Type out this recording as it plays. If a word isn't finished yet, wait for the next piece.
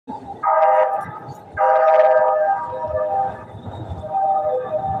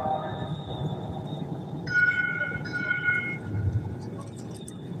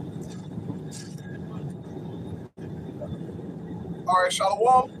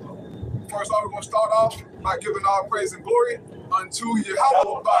First off, we're going to start off by giving all praise and glory unto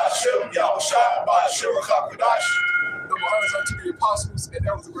Yahweh Ba'Shem, Yahushua Ba'Shem HaKadosh. Double honors unto the apostles and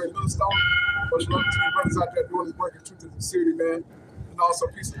elders of Great Millstone. Much love to the brothers out there doing this work in truth and sincerity, man. And also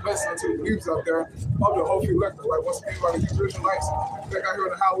peace and blessing unto the believers out there of the whole few elected. Right? Once again, by the Hebrew Israelites, back out here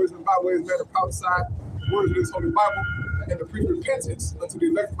on the highways and byways, man, to prophesy the words of this holy Bible and to preach repentance unto the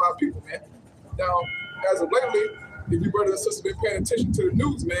elected by people, man. Now, as of lately, if you brothers and sisters been paying attention to the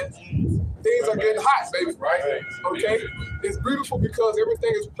news, man, things are getting hot, baby. Right. Okay? It's beautiful because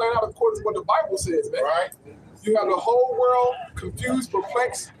everything is playing out according to what the Bible says, man. Right. You have the whole world confused,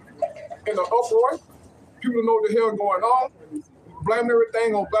 perplexed, in an uproar. People don't know what the hell going on. Blaming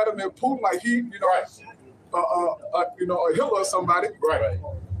everything on Vladimir Putin like he, a Hitler or somebody. Right.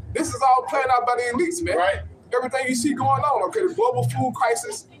 This is all playing out by the elites, man. Right. Everything you see going on, okay, the global food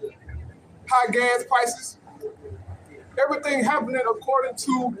crisis, high gas prices, everything happening according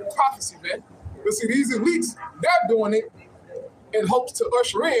to prophecy, man. But see, these elites, they're doing it in hopes to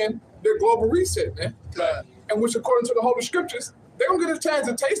usher in their global reset, man. And which, according to the Holy Scriptures, they're going to get a chance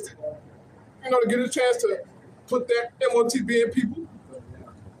to taste it. To get a chance to put that MOTB in people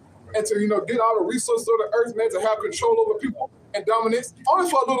and to, get all the resources of the earth, man, to have control over people and dominance, only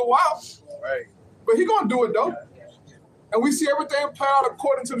for a little while. Right. But he's going to do it, though. And we see everything play out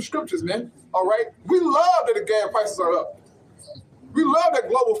according to the Scriptures, man. All right? We love that the gas prices are up. We love that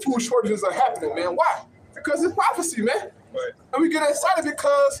global food shortages are happening, man. Why? Because it's prophecy, man. Right. And we get excited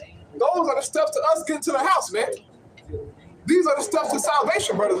because those are the steps to us getting to the house, man. These are the steps to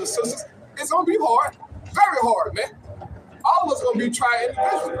salvation, brothers and sisters. It's going to be hard, very hard, man. All of us going to be trying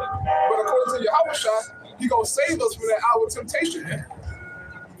individually. But according to Yahushua, He's going to save us from that hour of temptation, man.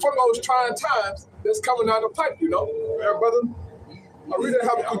 From those trying times that's coming down the pipe, Yeah, brother. I read that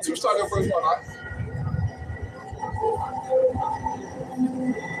Habakkuk 2, starting at verse 1, right?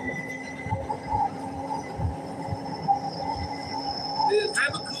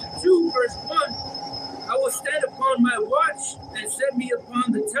 Habakkuk 2, verse 1. I will stand upon my watch and set me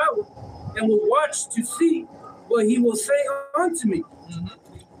upon the tower, and will watch to see what he will say unto me,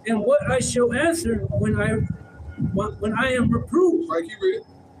 and what I shall answer when I am reproved. Right, you read it.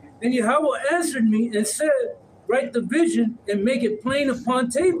 And Yahweh answered me and said, write the vision and make it plain upon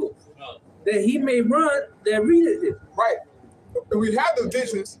tables, that he may run that readeth it. Right. And we have the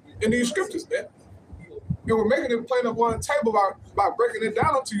visions in these scriptures, man. And we're making it plain upon the table by breaking it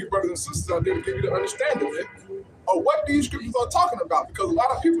down to you, brothers and sisters out there, to give you the understanding, man, of what these scriptures are talking about. Because a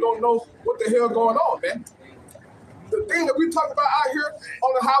lot of people don't know what the hell going on, man. The thing that we talk about out here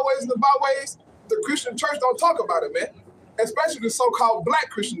on the highways and the byways, the Christian church don't talk about it, man. Especially the so-called black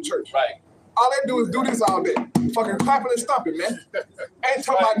Christian church. Right. All they do is do this all day. Fucking clapping and stomping, man. Ain't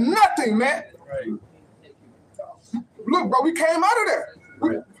talking about nothing, man. Right. Look, bro, we came out of there.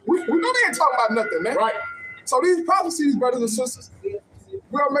 We knew they ain't talking about nothing, man. Right. So these prophecies, brothers and sisters, we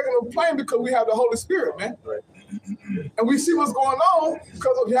are making them plain because we have the Holy Spirit, man. Right. And we see what's going on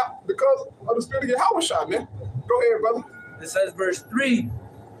because of the Spirit of Yahushua, man. Go ahead, brother. It says, verse 3.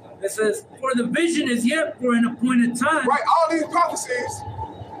 It says, for the vision is yet for an appointed time. Right, all these prophecies,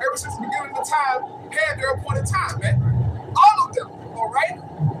 ever since the beginning of the time, had their appointed time, man. All of them, all right?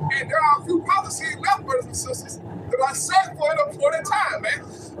 And there are a few prophecies left, brothers and sisters, that are set for an appointed time, man.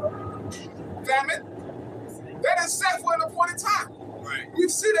 Damn it. That is set for an appointed time. Right. We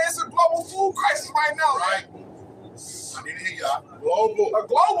see that it's a global food crisis right now, right? I need to hear y'all. Global. A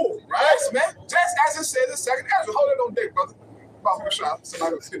global, right? Yes, man. Just as it says in second Ezra. Hold it on deck, brother. About her shot.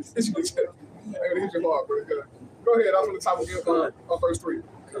 Somebody was hitting your Go ahead, I'm from the top again on verse 3.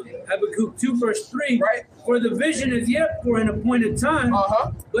 Habakkuk 2, verse 3. Right. For the vision is yet for an appointed time,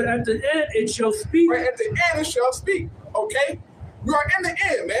 but at the end it shall speak. Right, at the end it shall speak. Okay? We are in the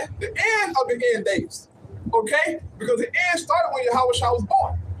end, man. The end of the end days. Okay? Because the end started when Yahushua was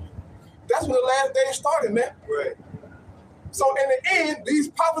born. That's when the last day started, man. Right. So in the end, these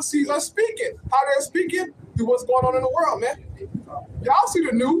prophecies are speaking. How they're speaking? Through what's going on in the world, man. Y'all see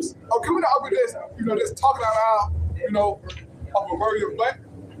the news? Okay, we're not over this, just talking out loud, of a murder of black.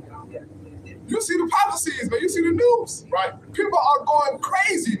 You see the prophecies, man. You see the news. Right. People are going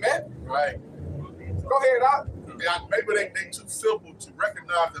crazy, man. Right. Go ahead, Doc. Yeah, maybe they too simple to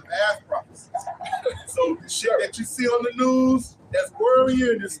recognize them as prophecies. So the shit that you see on the news that's worrying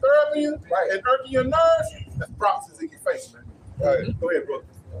you and disturbing you, right, and irking your nerves, that's prophecies in your face, man. Right. Go ahead, brother.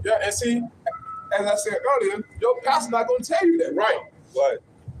 Yeah, and see, as I said earlier, your pastor's not going to tell you that. Right. Right.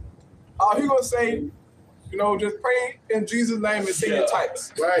 He's going to say, just pray in Jesus' name and sing your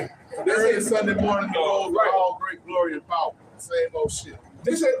types. Right. This is Sunday morning, all great glory and power. Same old shit.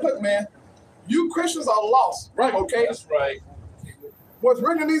 This is, look, man, you Christians are lost. Right. Okay? That's right. What's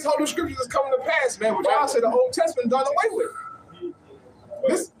written in these holy scriptures is coming to pass, man. Which y'all say the Old Testament done away with.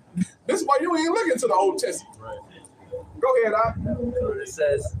 This is why you ain't looking to the Old Testament. Go ahead, It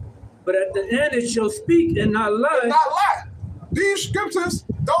says, but at the end it shall speak and not lie. And not lie. These scriptures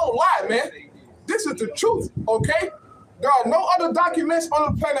don't lie, man. This is the truth, okay? There are no other documents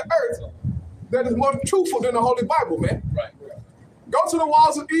on the planet Earth that is more truthful than the Holy Bible, man. Right. Go to the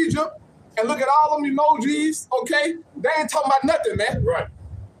walls of Egypt and look at all them emojis, okay? They ain't talking about nothing, man. Right.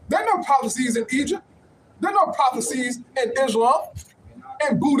 There are no prophecies in Egypt. There are no prophecies in Islam,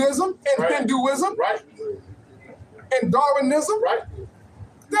 in Buddhism, in Hinduism, in Darwinism. Right.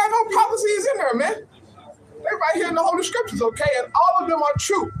 There are no prophecies in there, man. They're right here in the Holy Scriptures, okay? And all of them are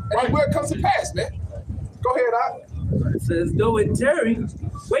true. And where it comes to pass, man. Go ahead, Al. It says, though it tarry,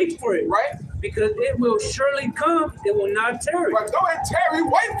 wait for it. Right? Because it will surely come, it will not tarry. But though it tarry,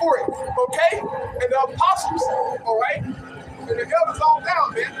 wait for it, okay? And the apostles, all right, and the elders all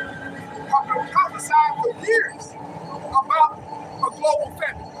down, man, have been prophesying for years about a global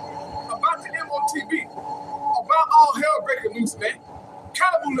famine, about the MOTV, about all hell breaking loose, man,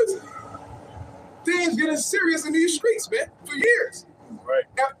 cannibalism. Things getting serious in these streets, man, for years. Right.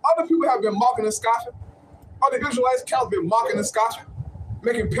 And other people have been mocking and scoffing. Other Israelites have been mocking and scoffing,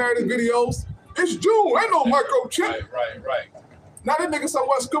 making parody videos. It's June, ain't no microchip. Right. Now that nigga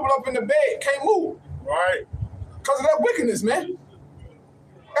somewhere scribbled up in the bed, can't move. Right. Because of that wickedness, man.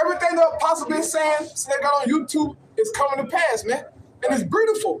 Everything the apostle been saying since they got on YouTube is coming to pass, man. And it's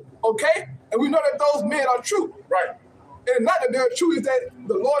beautiful, okay? And we know that those men are true. Right. And not that they're true, is that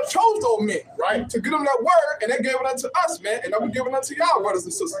the Lord chose those men, right, to give them that word, and they gave it unto us, man. And I'm giving it unto y'all, brothers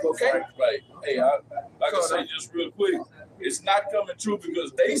and sisters, okay? Right. Hey, like I say, just real quick, it's not coming true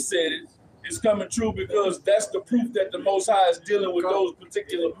because they said it. It's coming true because that's the proof that the Most High is dealing with those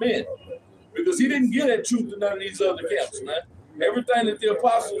particular men. Because he didn't get that truth to none of these other camps, man. Everything that the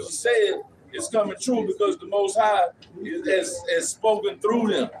apostles said is coming true because the Most High has spoken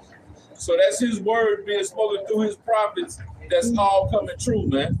through them. So that's his word being spoken through his prophets. That's all coming true,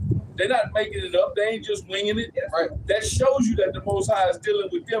 man. They're not making it up. They ain't just winging it. Right. That shows you that the Most High is dealing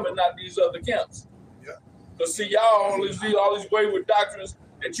with them and not these other camps. Yeah. Because see, y'all all these wayward doctrines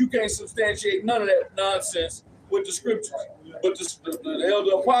that you can't substantiate none of that nonsense with the scriptures. But the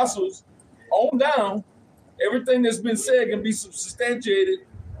elder apostles, on down, everything that's been said can be substantiated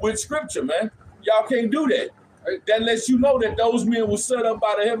with scripture, man. Y'all can't do that. That lets you know that those men were set up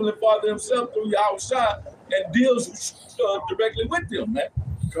by the Heavenly Father himself through Yahushua and deals directly with them, man.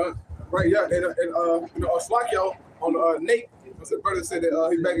 Right, yeah. And Slakio on Nate, the brother said that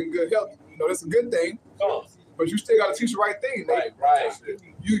he's back in good health. You know, that's a good thing. But you still got to teach the right thing, Nate. Right.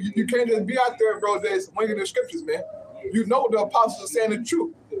 You can't just be out there, bro, that's winging the scriptures, man. You know the apostles are saying the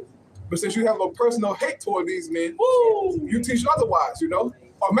truth. But since you have a personal hate toward these men, you teach otherwise, you know?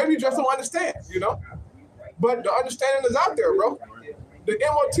 Or maybe you just don't understand, you know? But the understanding is out there, bro. The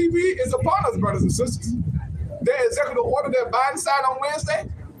MOTV is upon us, brothers and sisters. The executive order that Biden signed on Wednesday,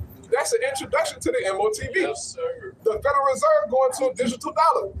 that's an introduction to the MOTV. Yes, sir. The Federal Reserve going to a digital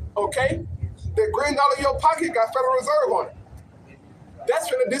dollar, okay? That green dollar in your pocket got Federal Reserve on it.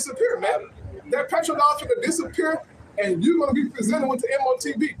 That's gonna disappear, man. That petrodollar's gonna disappear, and you're gonna be presented with the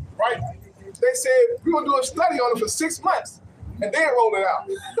MOTV, right? They said we're gonna do a study on it for 6 months, and then roll it out.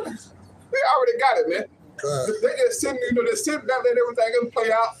 They already got it, man. They just sitting, they're sitting back, letting everything else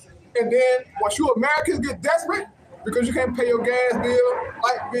play out. And then once you Americans get desperate because you can't pay your gas bill,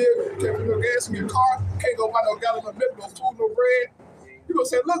 light bill, you can't pay your gas in your car, can't go buy no gallon of milk, no food, no bread. You gonna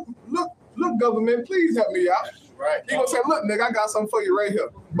say, look, government, please help me out. Right. You gonna say, look, nigga, I got something for you right here.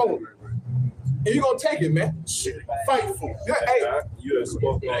 Boom. And you gonna take it, man. Faithful. Yeah, hey. You had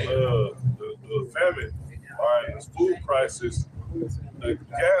spoke on the famine, all right, this food crisis. The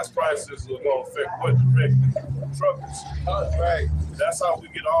gas prices are going to affect what directly? Truckers. Right. That's how we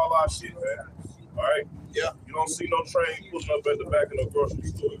get all our shit, man. All right? Yeah. You don't see no train pulling up at the back of the grocery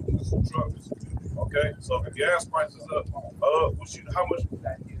store. Truckers. Okay? So if the gas prices up, how much?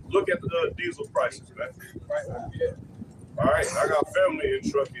 Look at the diesel prices, man. Right. Yeah. All right? I got family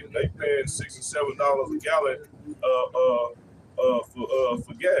in trucking. They paying $6 or $7 a gallon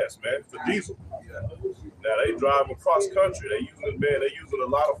for gas, man, for diesel. Now they driving cross country. They using a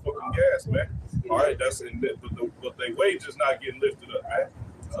lot of fucking gas, man. All right, but their wages not getting lifted up, man.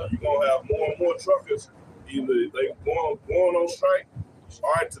 So you're gonna have more and more truckers either they going on strike,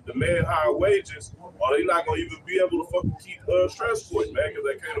 all right, to demand higher wages, or they not gonna even be able to fucking keep transport, man, because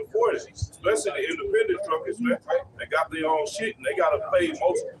they can't afford it. Especially the independent truckers, man. They got their own shit and they gotta pay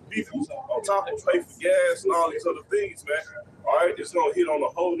multiple people on top of pay for gas and all these other things, man. All right, it's gonna hit on a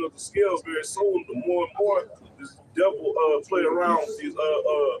whole nother scale very soon. The more and more devil play around with these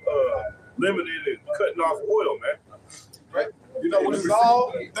limiting and cutting off oil, man. Right? You know, it's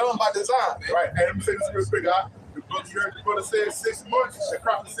all done by design, man. Right. And let me say this real quick, the brother said 6 months. The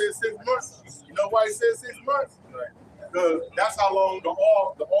prophet said 6 months. You know why he said 6 months? Right. Because that's how long the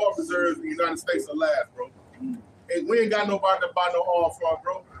oil reserves in the United States will last, bro. And we ain't got nobody to buy no oil from,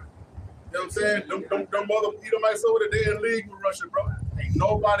 bro. You know what I'm saying? Them other Edomites over there, they in league with Russia, bro. Ain't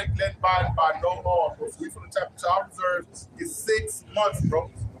nobody let buy no oil, bro. So we from the tap into our reserves is 6 months,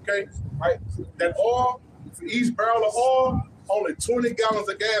 bro. Okay? Right? That oil, for each barrel of oil, only 20 gallons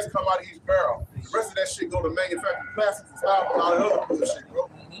of gas come out of each barrel. The rest of that shit go to manufacturing plastics and stuff and all that other bullshit, bro.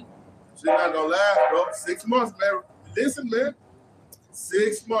 Shit not gonna last, bro. 6 months, man. Listen, man.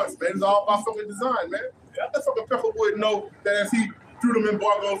 6 months, man. It's all about fucking design, man. That fucking Pepperwood know that as he threw them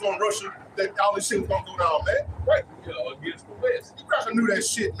embargoes on Russia, that all this shit was gonna go down, man. Right? Against the West. You cracker knew that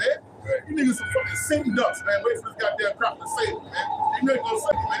shit, man. Right. You niggas some fucking sing ducks, man. Wait for this goddamn crap to save it, man. You know you gonna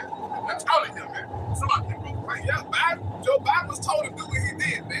save it, man. That's out of here, man. Somebody, bro. Right, yeah, Joe Biden was told to do what he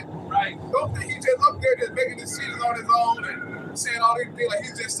did, man. Right. Don't think he just up there just making decisions on his own and saying all these things like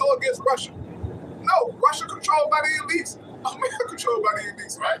he's just so against Russia. No, Russia controlled by the elites. America controlled by the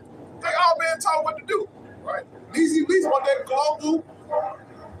elites, right? They all been told what to do, right? These elites want that global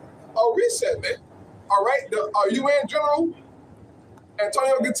reset, man. All right, the UN General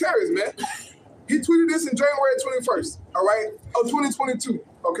Antonio Guterres, man. He tweeted this in January 21st, all right, of 2022.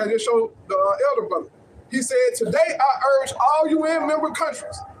 Okay, just show the elder brother. He said, today I urge all UN member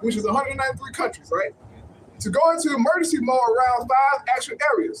countries, which is 193 countries, right, to go into emergency mode around 5 action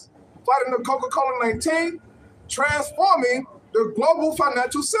areas: fighting the COVID-19, transforming the global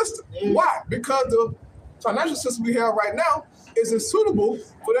financial system. Why? Because the financial system we have right now isn't suitable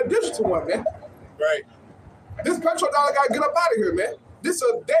for that digital one, man. Right. This petrodollar got to get up out of here, man. This is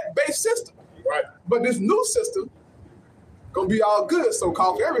a debt-based system. Right. But this new system gonna be all good,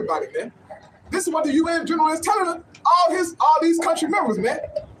 so-called, for everybody, man. This is what the UN General is telling all these country members, man.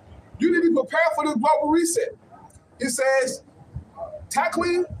 You need to prepare for this global reset. It says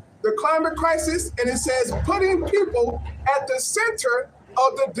tackling the climate crisis, and it says putting people at the center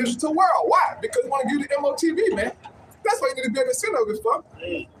of the digital world. Why? Because we want to give you the MOTV, man. That's why you need to be at the center of this, bro.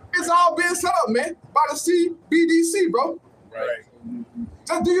 It's all being set up, man, by the CBDC, bro. Right.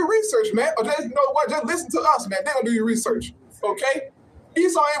 Just do your research, man. Or just, you know what? Just listen to us, man. They gonna do your research, okay?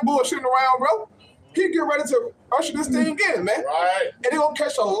 Esau ain't bullshitting around, bro. He get ready to usher this thing in, man. Right. And they gonna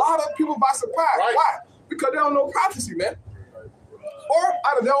catch a lot of people by surprise. Right. Why? Because they don't know prophecy, man. Or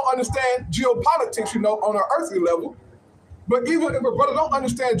either they don't understand geopolitics, you know, on an earthly level. But even if a brother don't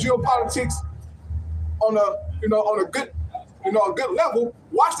understand geopolitics on a good level,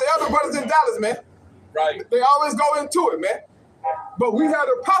 watch the other brothers in Dallas, man. Right. They always go into it, man. But we have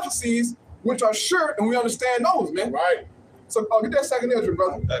the prophecies which are sure, and we understand those, man. Right. So get that second entry,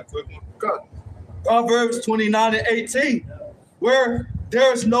 brother. That quick one. Good. Proverbs 29:18, where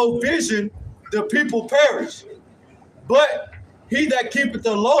there's no vision, the people perish. But he that keepeth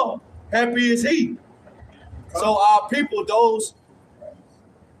the law, happy is he. So our people, those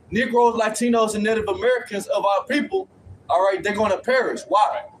Negroes, Latinos, and Native Americans of our people, all right, they're going to perish.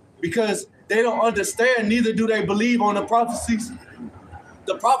 Why? Because they don't understand, neither do they believe on the prophecies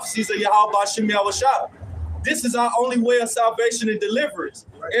of Yahweh Shem Yahushua. This is our only way of salvation and deliverance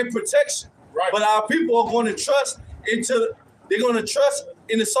and protection. Right. But our people are going to trust in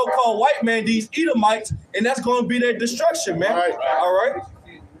the so-called white man, these Edomites, and that's going to be their destruction, man. Right. All right?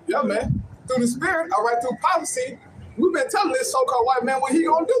 Yeah, man. Through the spirit, all right, through prophecy, we've been telling this so-called white man what he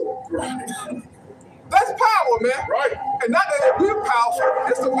gonna do. Right. That's power, man. Right. And not that we're powerful.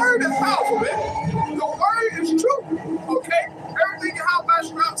 It's the word that's powerful, man. The word is true. Okay? Everything Yahweh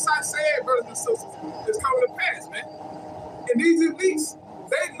Shem said, brothers and sisters, is coming to pass, man. And these elites,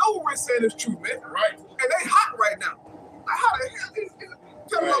 they know what we're saying is true, man. Right. And they hot right now. Like, how the hell?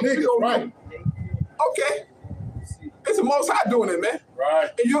 Tell me what we gonna Right. do. Okay. It's the Most High doing it, man. Right.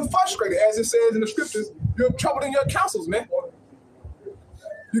 And you're frustrated, as it says in the scriptures. You're troubled in your counsels, man.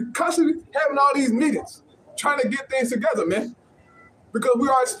 You're constantly having all these meetings, trying to get things together, man. Because we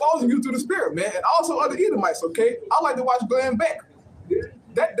are exposing you to the spirit, man. And also other Edomites, okay? I like to watch Glenn Beck.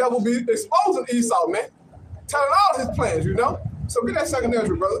 That devil be exposing Esau, man. Telling all his plans, you know? So get that second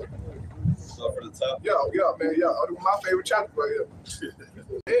entry, brother. So for the top. Yeah, man, yeah. That's my favorite chapter right here.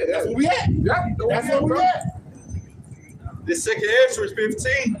 Yeah, That's where we at. Yeah, That's where we at. The second answer is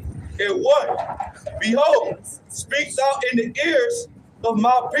 15. And what? Behold, speak thou in the ears of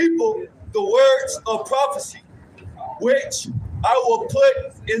my people the words of prophecy, which I will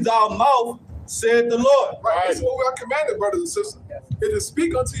put in thy mouth, said the Lord. Right. This is what we are commanded, brothers and sisters. Is to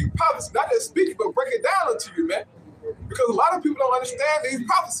speak unto you prophecy. Not just speak, but break it down unto you, man. Because a lot of people don't understand these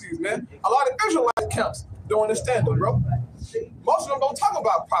prophecies, man. A lot of Israelite camps don't understand them, bro. Most of them don't talk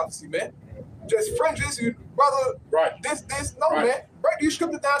about prophecy, man. Just fringes, brother. Right. This, no, man. Break these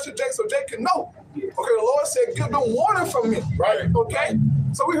scriptures down to Jake so Jake can know. Okay, the Lord said, give them warning from me. Right. Okay?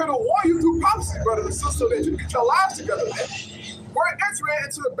 So we're here to warn you through prophecy, brothers and sisters, so that you get your lives together, man. We're entering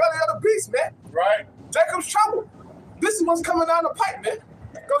into the belly of the beast, man. Right. Jacob's trouble. This is what's coming down the pipe, man.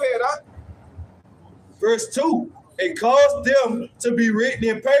 Go ahead, Doc. Verse 2, it caused them to be written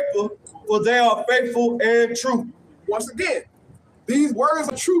in paper, for they are faithful and true. Once again, these words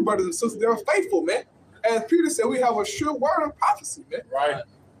are true, brothers and sisters. They're faithful, man. As Peter said, we have a sure word of prophecy, man. Right.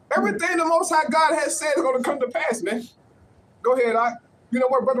 Everything the Most High God has said is going to come to pass, man. Go ahead, Doc. You know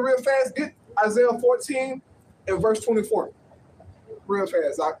what, brother, real fast? Get Isaiah 14 and verse 24. Real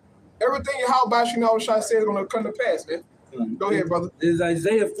fast, Doc. Everything Yahweh Shai said is going to come to pass, man. Go ahead, brother. This is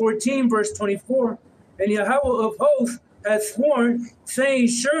Isaiah 14, verse 24. And Yahweh of hosts has sworn, saying,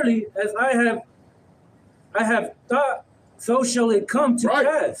 surely as I have thought, so shall it come to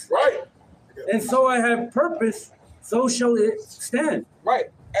pass. Right. And so I have purpose, so shall it stand. Right.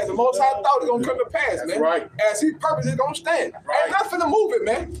 As the Most High thought, it's going to come to pass, man. Right. As he purpose, it's going to stand. Right. Ain't nothing to move it,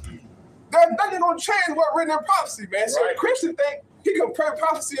 man. There's nothing going to change what's written in prophecy, man. So Right. a Christian think he can pray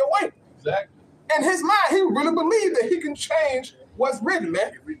prophecy away. Exactly. In his mind, he really believes that he can change what's written,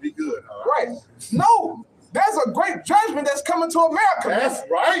 man. It would be good. Huh? Right. No. There's a great judgment that's coming to America, That's man.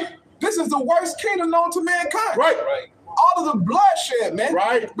 right. This is the worst kingdom known to mankind. Right. Right. All of the bloodshed, man.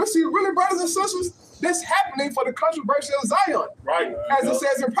 Right. But see, really, brothers and sisters, this happening for the controversy of Zion. Right. As it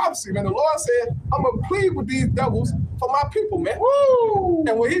says in prophecy, man, the Lord said, I'm going to plead with these devils for my people, man. Woo!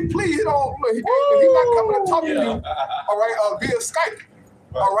 And when he pleads, he don't, look, he's not coming to talk to you, all right, via Skype.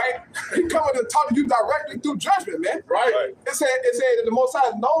 All right? He coming to talk to you directly through judgment, man. Right. It said that the Most High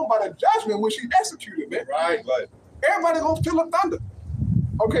is known by the judgment which he executed, man. Right. Right. Everybody gonna feel the thunder.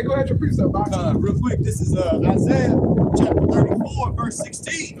 Okay, go ahead, your precept, Bob. Real quick, this is Isaiah chapter 34, verse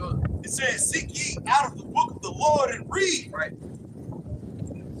 16. It says, seek ye out of the book of the Lord and read. Right.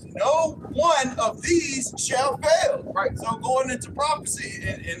 No one of these shall fail. Right. So going into prophecy,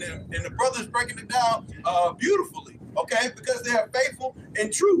 and the brother's breaking it down beautifully, okay? Because they are faithful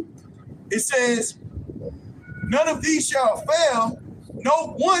and true. It says, none of these shall fail.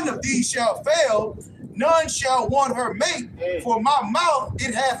 No one of these shall fail. None shall want her mate. For my mouth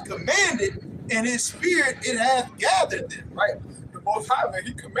it hath commanded, and his spirit it hath gathered them. Right. The Most High, man,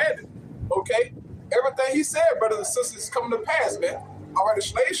 he commanded. Okay? Everything he said, brothers and sisters, is coming to pass, man. All right, the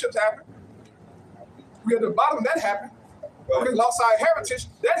slave ships happened. We at the bottom, that happened. Right. Okay, lost our heritage,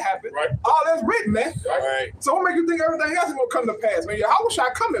 that happened. Right. All that's written, man. Right. So what make you think everything else is gonna come to pass, man? Yahweh Shai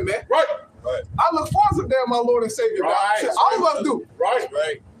coming, man. Right. Right. I look forward to that, my Lord and Savior. Right. Shit, all of us do. Right.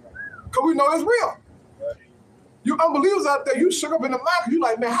 Right. Because we know it's real. Right. You unbelievers out there, you shook up in the mind because you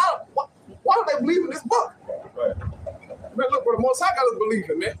like, man, why do they believe in this book? Right. Man, look, what the Most High got us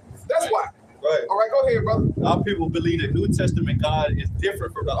believing, man. That's why. Right. All right, go ahead, brother. Our people believe the New Testament God is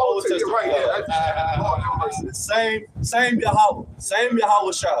different from the Old you're Testament right, God. Lord have mercy. The same Yahweh, same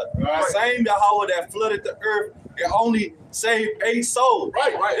Yahweh Shai, Right. same Yahweh that flooded the earth and only saved 8 souls.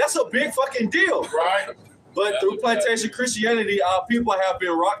 Right. Right. That's a big fucking deal. Right. But through plantation Christianity, our people have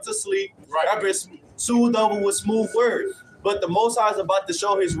been rocked to sleep, Right. have been soothed over with smooth words. But the Most High is about to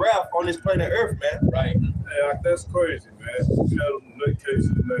show his wrath on this planet Earth, man. Right. Yeah, that's crazy, man. You got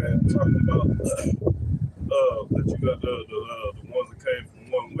nutcases, man, talking about that you got the ones that came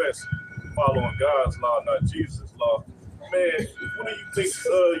from one West, following God's law, not Jesus' law. Man, what do you think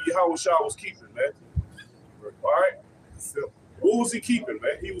Yahweh Shai was keeping, man? All right? What was he keeping,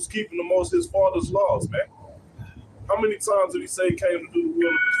 man? He was keeping the most his father's laws, man. How many times did he say he came to do the will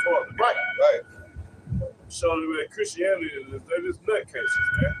of his father? Right. Right. Show that Christianity is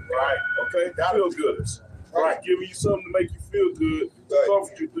nutcases, man. Right. Okay? Feel gooders. Right. Giving you something to make you feel good, to Right.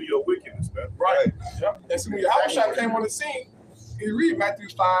 comfort you through your wickedness, man. Right. Yep. And so when Yahweh Shai came on the scene, you read Matthew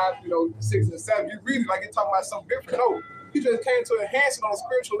 5, 6 and 7, you read it like you're talking about something different. No, he just came to enhance it on a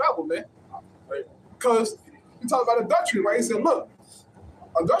spiritual level, man. Right. Because you talk about adultery, right? He said, look,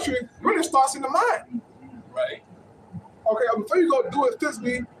 adultery really starts in the mind. Right. Okay, before you go do it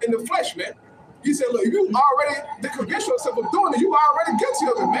physically in the flesh, man. He said, look, if you already convince yourself of doing it, you already guilty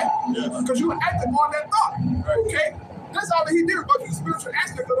of it, man. Because you acted on that thought. Okay? That's all that he did, but the spiritual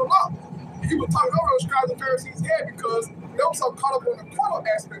aspect of the law. And he was talking over those scribes and Pharisees' head because they were so caught up on the carnal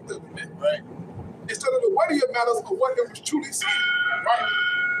aspect of it, man. Right. Instead of the weightier matters of what they was truly saying. Right.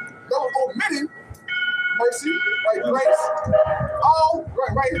 They were omitting mercy, right, grace, all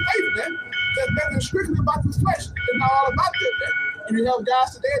right faith, man. Just making strictly about the flesh. It's not all about that, man. And you have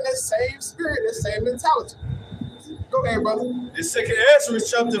guys today in that same spirit, that same mentality. Go ahead, brother. In 2nd Ezra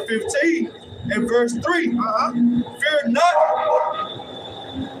chapter 15 and verse 3. Fear not.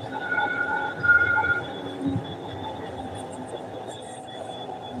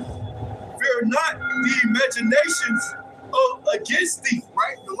 Fear not the imaginations against thee.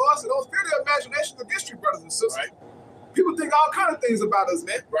 Right? The Lord said, don't fear the imaginations against you, brothers and sisters. Right. People think all kind of things about us,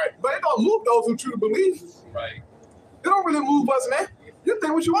 man. Right. But it don't move those who truly believe. Right. It don't really move us, man. You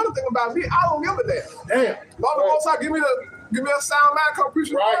think what you want to think about me. I don't give a damn. Damn. Long as Most High give me a sound mind, come preach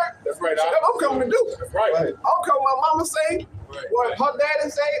the word. That's right. That's what I'm coming to do. That's right. I don't care what my mama say, what her daddy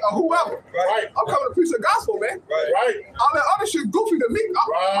say, or whoever. Right. I'm coming to preach the gospel, man. Right. All that other shit goofy to me.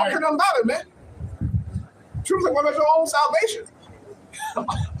 I don't care nothing about it, man. Truth is, what your own salvation. I'm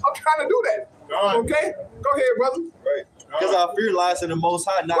trying to do that. Okay? Go ahead, brother. Right. Because our fear lies in the Most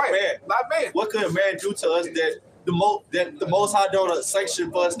High, not man. Not man. What could a man do to us that the Most High don't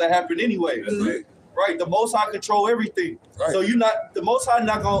sanction for us to happen anyway? Right? The Most High control everything. Right. So the Most High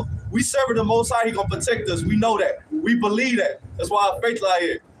not gonna. We serve the Most High. He gonna protect us. We know that. We believe that. That's why our faith lie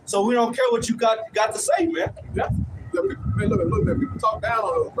here. So we don't care what you got to say, man. Yeah. Look, man. People talk down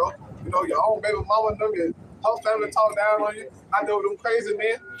on us, bro. You know, your own baby mama and them, your whole family talk down on you. I know them crazy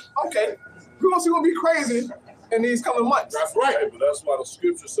men. Okay. We're gonna see what be crazy in these coming months. That's right. But that's why the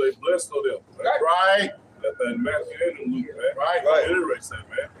scriptures say, blessed are them. Right. That's that Matthew and Luke, man. Right. It iterates that,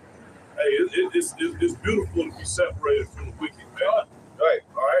 man. Hey, it's beautiful to be separated from the wicked, man. Right.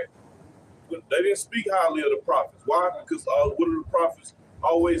 All right. But they didn't speak highly of the prophets. Why? Because what do the prophets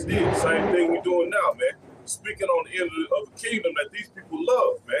always did? Same thing we're doing now, man. Speaking on the end of the kingdom that these people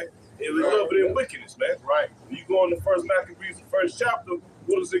love, man. And they love it in wickedness, man. Right. When you go in the first Maccabees, the first chapter,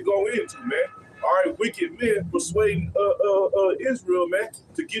 what does it go into, man? All right, wicked men persuading Israel, man,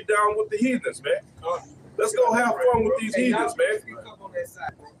 to get down with the heathens, man. Let's go have fun with these heathens, man.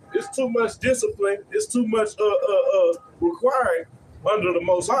 It's too much discipline. It's too much required under the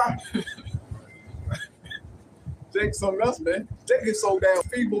Most High. Jake's something else, man. Jake is so damn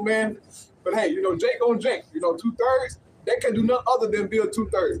feeble, man. But hey, you know, Jake on Jake. You know, 2/3, they can do nothing other than build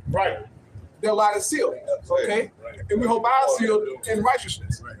 2/3. Right. They're light and sealed. Okay? And we hope our sealed in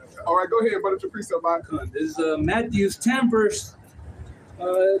righteousness. All right, go ahead, brother, to precept by. This is Matthew 10, verse.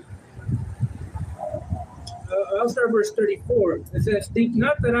 I'll start verse 34. It says, "Think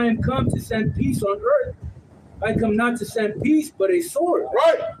not that I am come to send peace on earth. I come not to send peace, but a sword.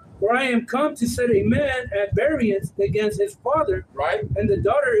 Right. For I am come to set a man at variance against his father, right, and the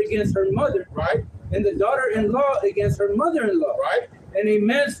daughter against her mother, right, and the daughter-in-law against her mother-in-law, right. And a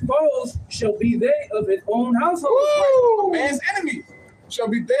man's foes shall be they of his own household." Right. Man's enemies shall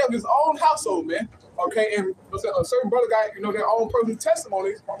be they of his own household, man. Okay, and a certain brother got, you know, their own personal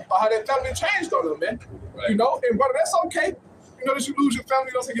testimonies about how their family changed on them, man. Right. You know, and brother, that's okay. You know that you lose your family,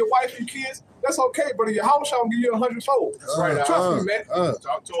 you don't see your wife and kids. That's okay, brother. Your house shall give you 100-fold. Right. Trust me, man.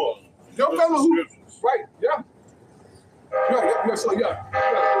 Talk to him. Your family who, right? Yeah. Yeah. So yeah,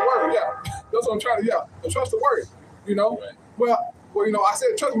 the word. Yeah. That's what I'm trying to. Yeah. Trust the word. You know. Right. Well, you know, I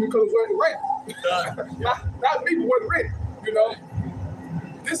said trust me because it wasn't written. not me, but wasn't written. You know.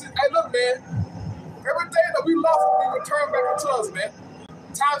 This is. Hey, look, man. Everything that we lost will be returned back to us, man.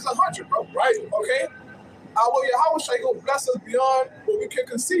 Times 100, bro. Right? Okay. Our Yahweh gonna bless us beyond what we can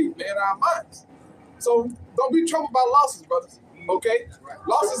conceive, man, in our minds. So don't be troubled by losses, brothers. Okay?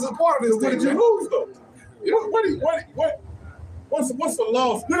 Losses is a part of this. What did you lose, though? Yeah. What's the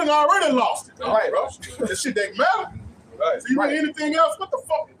loss? We done already lost it. All right, bro. That shit ain't matter. Right. So you want anything else? What the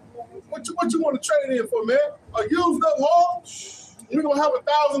fuck? What you want to trade in for, man? A used up hall? We gonna have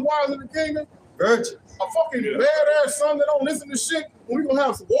 1,000 wives in the kingdom? Virgin. A fucking badass son that don't listen to shit. We gonna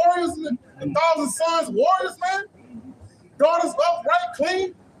have some warriors and 1,000 sons, warriors, man. Daughters up, right,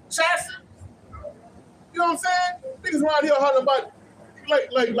 clean, chastity. You know what I'm saying? Niggas around here hunting about,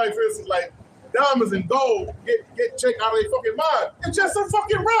 like for instance, like diamonds and gold get checked out of their fucking mind. It's just some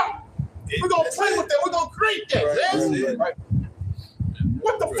fucking rock. We're gonna play with that. We're gonna create that, man. Right.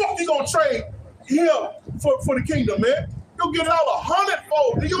 What the fuck you gonna trade here for the kingdom, man? You'll get it all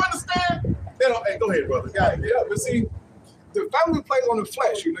 100-fold. Do you understand? Hey, go ahead, brother. Yeah, but see, the family plays on the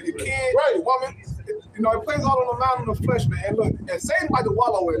flesh. You know, your kid, your woman. You know, it plays all on the mind on the flesh, man. And look, and Satan like to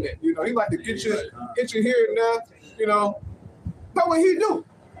wallow in it. You know, he like to get you here and there. You know, that's what he do.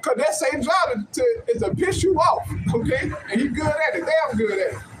 Cause that Satan's job is to piss you off, okay? And he good at it, damn good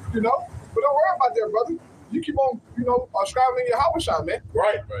at it. You know, but don't worry about that, brother. You keep on, you know, striving in your Yahweh, man.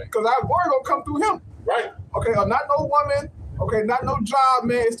 Right. Cause our word gonna come through him. Right. Okay. Not no woman. Okay. Not no job,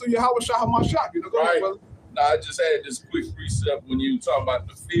 man. It's through Yahweh Shah. You know, go ahead, brother. Now, I just had this quick precept when you were talking about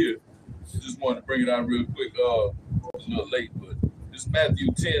the fear. Just wanted to bring it out real quick. It was a little late, but this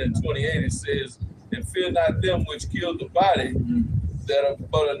Matthew 10:28, it says, and fear not them which kill the body,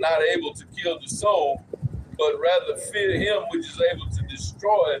 but are not able to kill the soul, but rather fear him which is able to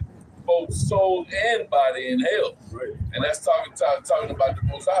destroy both soul and body in hell. Right. And that's talking about the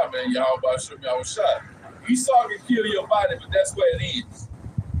Most High, man. Yahweh Shem Yahweh Shai. Esau can kill your body, but that's where it ends.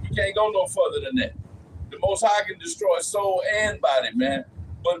 You can't go no further than that. The Most High can destroy soul and body, man.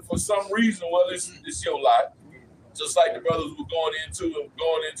 But for some reason, well, it's your lot. Just like the brothers were going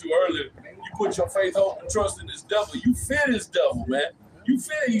into earlier, you put your faith, hope, and trust in this devil. You fear this devil, man. You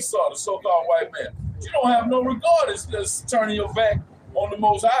fear Esau, the so-called white man. You don't have no regard. It's just turning your back on the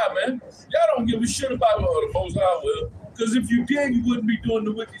Most High, man. Y'all don't give a shit about what the Most High will. Because if you did, you wouldn't be doing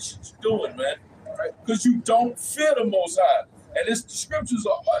the wicked shit you're doing, man. Because you don't fear the Most High. And it's the scriptures,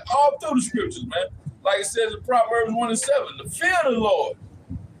 all through the scriptures, man. Like it says in Proverbs 1:7, to fear the Lord.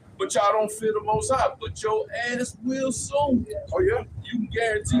 But y'all don't fear the Most High. But your ass will soon. Oh, yeah. You can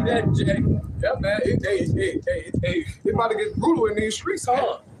guarantee that, Jack. Yeah, man. It about to get brutal in these streets,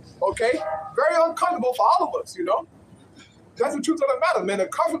 huh? Okay? Very uncomfortable for all of us, you know? That's the truth of the matter, man. The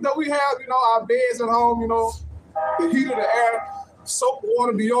comfort that we have, you know, our beds at home, you know, the heat of the air, soap,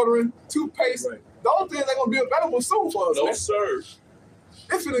 water, deodorant, toothpaste, those things ain't going to be available soon for us, No, man. sir.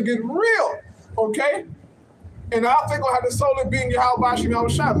 It's going to get real, okay? And I think we'll have the soul of being Yahweh Shem Yahweh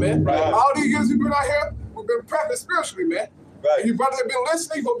Shai, man. Right. All these years we've been out here, we've been prepping spiritually, man. Right. And you brothers have been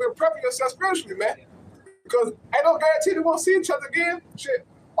listening, you've been prepping yourself spiritually, man. Because ain't no guarantee they won't see each other again. Shit.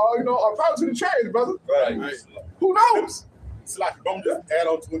 Or, you know, or probably to the chariots, brother. Right. Who knows? It's like, I'm just add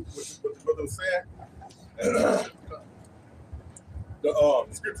on to what the brother was saying. The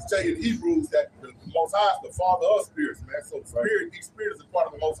scriptures tell you in Hebrews that the Most High, the Father of spirits, man. So spirit, each spirit is a part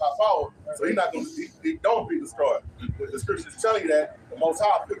of the Most High power. So he's not going to, he don't be destroyed. But the scriptures tell you that the Most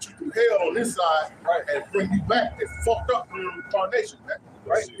High put you through hell on this side, right, and bring you back and fucked up through incarnation, man.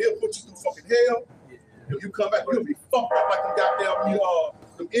 Right? He'll put you through fucking hell. If you come back, you'll be fucked up like them goddamn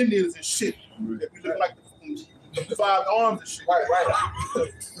them Indians and shit. That be looking like the 5 arms and shit.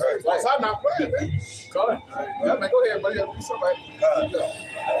 Right. So I'm not playing, man. Go ahead. Yeah, man, go ahead, buddy. You do something right.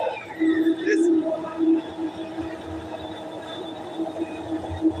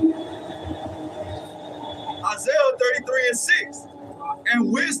 Isaiah 33:6.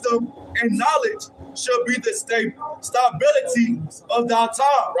 And wisdom and knowledge shall be the stability of thy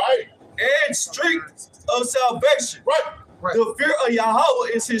time. Right. And strength of salvation. Right. The fear of Yahweh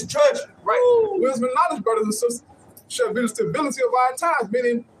is his treasure. Right. Wisdom and knowledge, brothers and sisters, shall be the stability of our times.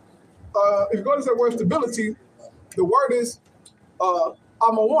 Meaning, if you go to the word stability, the word is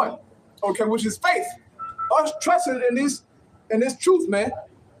I'm a one, okay, which is faith. Us trusting in this truth, man,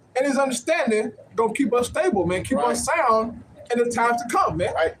 and his understanding gonna keep us stable, man, keep us sound in the times to come,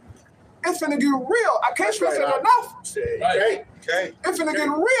 man. Right. It's finna get real. I can't stress it enough. Okay. It's finna get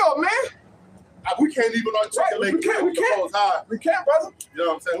real, man. We can't even articulate. We can't. We can't, brother. You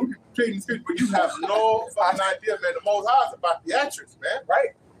know what I'm saying? We be treating these people, but you have no fucking idea, man. The Most High is about theatrics, man.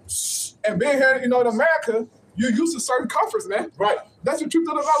 Right. And being here, you know, in America, you're used to certain comforts, man. Right. That's the truth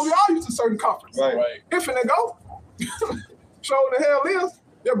of the matter. We all used to certain comforts. Right. If and they go. Show what the hell is.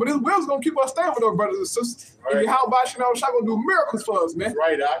 Yeah, but this will's gonna keep us stable, though, brothers and sisters. Right. And how about Shai gonna do miracles for us, man?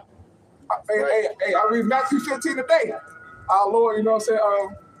 Right, Hey, I read Matthew 15 today. Our Lord, you know what I'm saying?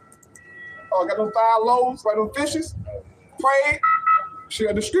 Got them 5 loaves, right, them fishes. Prayed.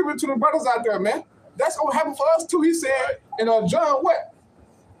 She'll distribute to the brothers out there, man. That's gonna happen for us too. He said, and John, what?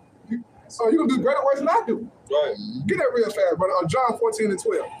 So you gonna do greater works than I do. Right. Get that real fast, brother. John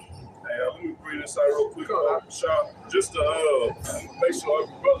 14:12. Hey, let me bring this out real quick, Sean. Just to make sure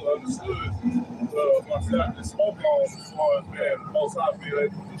every brother understood myself and spoke on as far as, man, the Most High being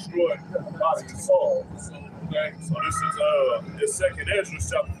able to destroy body and soul. Okay, so this is 2nd Ezra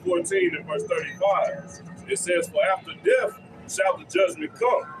chapter 14 and verse 35. It says, for after death shall the judgment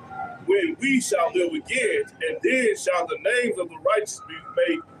come, when we shall live again, and then shall the names of the righteous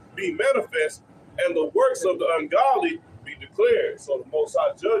be manifest, and the works of the ungodly be declared. So the Most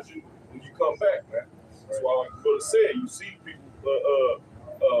High judge you when you come back, man. That's why I'm going to say, you see people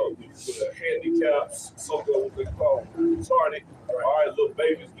with handicaps, so-called what they call retarded. All right, little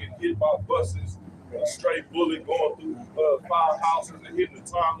babies getting hit by buses, a stray bullet going through 5 houses and hitting the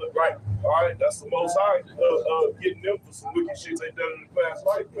toilet. Right. All right, that's the Most High getting them for some wicked shit they done in the past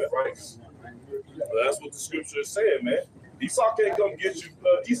life, man. Right. That's what the scripture is saying, man. Esau can't come get you.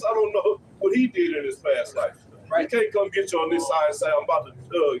 Esau don't know what he did in his past life. Right. He can't come get you on this side and say, I'm about to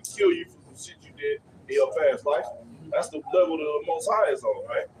kill you for some shit you did in your past life. That's the level that the Most High is on,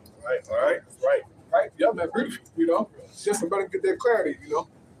 right? Right. Yeah, man, beautiful, you know. Just to better get that clarity, you know.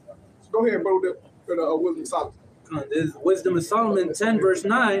 Go ahead, bro, with Wisdom of Solomon. This is Wisdom of Solomon 10 verse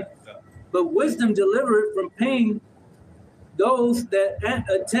 9. but wisdom delivered from pain those that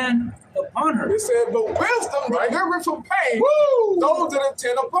attend upon her. It said, but wisdom delivered from pain those that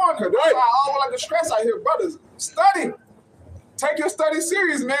attend upon her. That's why I always like to stress out here, brothers. Study. Take your study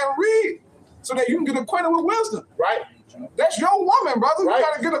serious, man. Read so that you can get acquainted with wisdom. Right. That's your woman, brother. You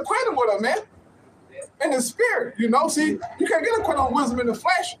gotta get acquainted with her, man. In the spirit, you know. See, you can't get acquainted with wisdom in the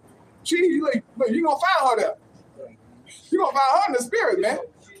flesh. You gonna find her there. You gonna find her in the spirit, man.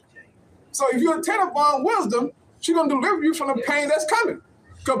 So if you attend upon wisdom, she's gonna deliver you from the pain that's coming.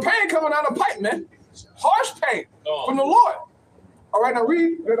 Because pain coming down the pipe, man. Harsh pain from the Lord. All right, now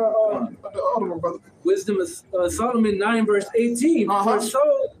read the other one, brother. Wisdom of Solomon 9, verse 18. For so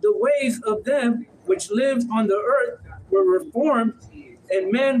the ways of them which lived on the earth were reformed,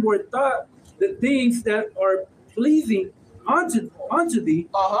 and men were taught the things that are pleasing unto thee,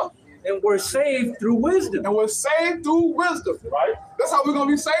 and were saved through wisdom. And we're saved through wisdom. Right. That's how we're gonna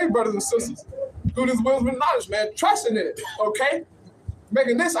be saved, brothers and sisters. Through this wisdom and knowledge, man. Trusting in it, okay?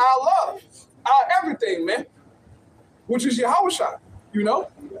 Making this our love, our everything, man. Which is Yahushua, you know?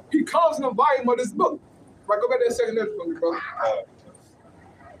 He comes in the volume of this book. Right, go back to that second entry for me, brother.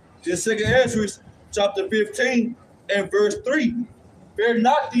 Just second entry, chapter 15 and verse 3. Fear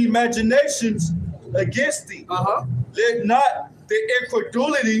not the imaginations against thee. Let not the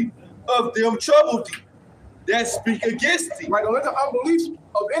incredulity of them trouble thee that speak against thee. Right, don't let the unbelief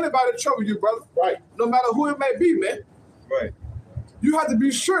of anybody trouble you, brother. Right. No matter who it may be, man. Right. You have to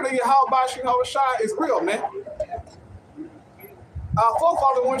be sure that Yahushua is real, man. Our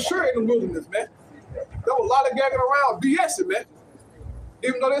forefathers weren't sure in the wilderness, man. There was a lot of gagging around, BSing, man.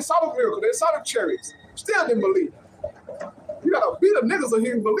 Even though they saw the miracle, they saw the chariots, still didn't believe. You gotta beat the niggas so he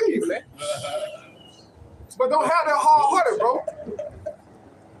can believe, man. But don't have that hard-hearted, bro.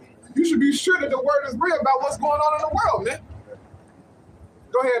 You should be sure that the word is real about what's going on in the world, man.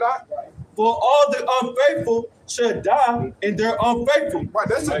 Go ahead, Doc. For all the unfaithful shall die in their unfaithful. Right,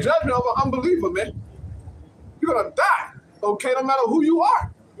 that's the judgment of an unbeliever, man. You're gonna die, okay, no matter who you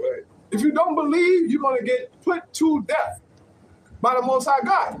are. Right. If you don't believe, you're gonna get put to death by the Most High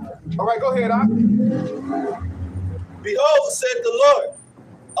God. All right, go ahead, Doc. Behold, said the Lord,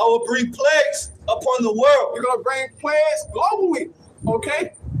 I will bring plagues upon the world. You're gonna bring plagues globally,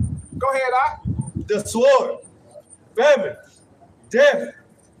 okay? Go ahead, Doc. The sword, famine, death,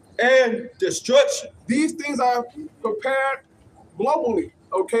 and destruction. These things are prepared globally,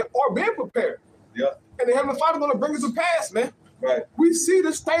 okay, or being prepared. Yeah. And the Heavenly Father is going to bring it to pass, man. Right. We see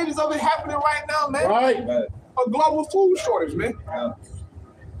the stages of it happening right now, man. Right. A global food shortage, man. Yeah.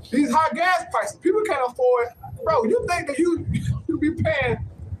 These high gas prices, people can't afford. Bro, you think that you be paying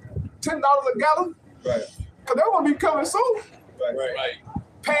 $10 a gallon? Right. Because they're going to be coming soon. Right.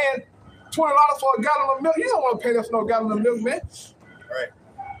 Paying $20 for a gallon of milk. You don't want to pay that for no gallon of milk, man. Right.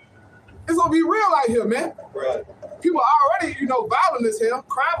 It's gonna be real out here, man. Right. People are already, violent as hell.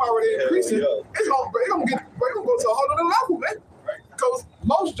 Crime already increasing. Yeah. It's gonna go to a whole other level, man. Because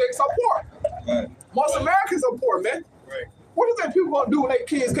most Jakes are poor. Right. Most Americans are poor, man. Right. What do you think people gonna do when their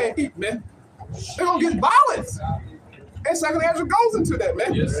kids can't eat, man? They're gonna get violence. And second answer goes into that,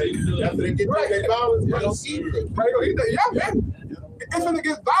 man. Yes, after they get their violence, they're gonna eat it. They're gonna eat that, yeah, man. It's gonna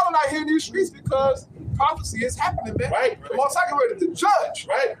get violent out here in these streets because prophecy is happening, man. Right. The Most High is ready to judge.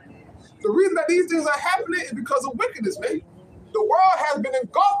 Right. The reason that these things are happening is because of wickedness, man. The world has been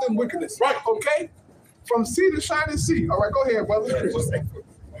engulfed in wickedness, right? Okay? From sea to shining sea. All right, go ahead, brother.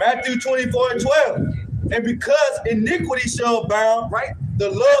 Matthew 24:12. And because iniquity shall abound, right? The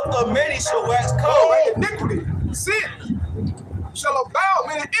love of many shall wax cold. Right? Iniquity, sin shall abound,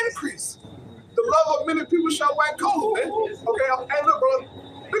 meaning increase. The love of many people shall wax cold, man. Okay, hey, look, bro.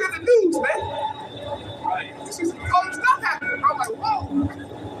 Look at the news, man. You see some cold stuff happening. I'm like,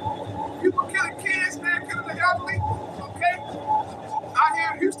 whoa. People killing kids, man, killing the elderly, okay? Out here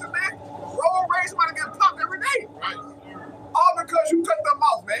in Houston, man, road rage might get popped every day. Right. All because you cut them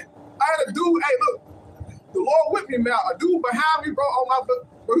off, man. I had a dude, hey, look, the Lord with me, man. A dude behind me, bro, on my foot,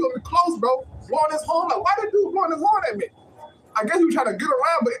 bro, he gonna be close, bro, blowing his horn. Like, why did dude blowing his horn at me? I guess he was trying to get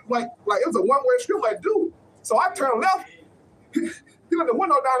around, but like it was a one-way street, like, dude. So I turned left. He let the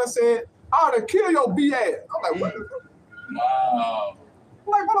window down and said, I ought to kill your B ass. I'm like, what the fuck? Wow.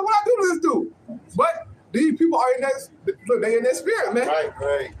 Like, what I do to this dude? But these people are in that, look, they in that spirit, man.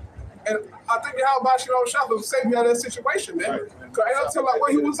 Right. And I think how about Shop will save me out of that situation, man. Because I don't tell like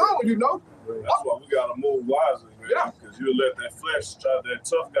what he was on, That's why we gotta move wisely, man. Yeah. Because you'll let that flesh that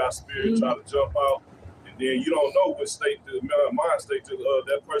tough guy spirit try to jump out, and then you don't know what state mind state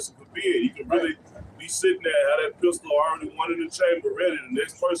that person could be in. You can really be sitting there, have that pistol already, one in the chamber ready. The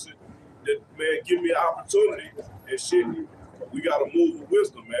next person that, man, give me an opportunity and shit. we gotta move with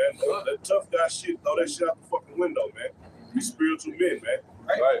wisdom, man. That tough guy shit, throw that shit out the fucking window, man. We spiritual men, man.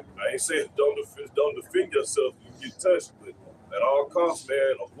 Right. I ain't saying don't defend yourself if you get touched, but at all costs,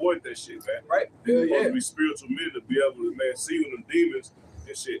 man, avoid that shit, man. Right. You're supposed to be spiritual men to be able to, man, see when them demons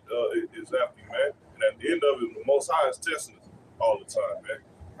and shit is after you, man. And at the end of it, the Most High is testing us all the time, man.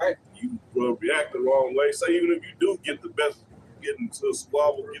 Right. You will react the wrong way. Say even if you do get into a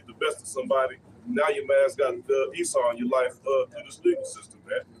squabble, get the best of somebody, now your man's got Esau in your life through this legal system,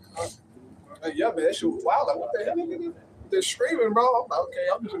 man. Yeah, man, that shit was wild. Like, what the hell, nigga? They're screaming, bro. I'm like, okay,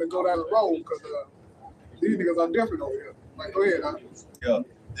 I'm just gonna go down the road because these niggas are different over here. Like, go ahead, huh? Yeah.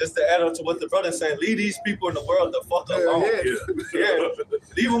 Just to add on to what the brother said, leave these people in the world the fuck alone. Yeah.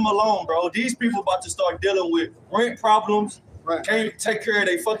 Leave them alone, bro. These people about to start dealing with rent problems. Right. Can't take care of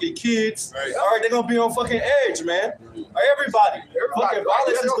their fucking kids. Right. All right, they're gonna be on fucking edge, man. Everybody. Fucking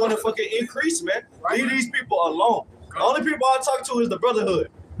violence is gonna fucking increase, man. Right. Leave these people alone. The only people I talk to is the brotherhood.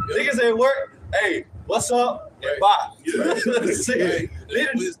 Niggas at work, hey, what's up? And bye. That's it.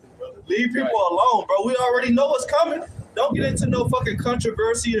 Leave people alone, bro. We already know what's coming. Don't get into no fucking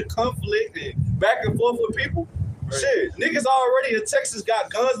controversy and conflict and back and forth with people. Shit, niggas already in Texas got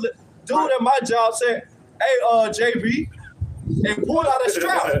guns. Dude at my job said, hey, JB, and pulled out a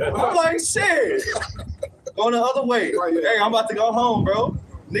strap. I'm like, shit. Going the other way. Hey, I'm about to go home, bro.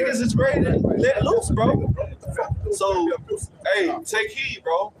 Niggas is ready to let loose, bro. So, hey, take heed,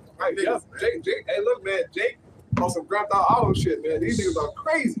 bro. Right, yeah. Jake, hey, look, man, Jake on some Grand Theft Auto shit, man. These niggas are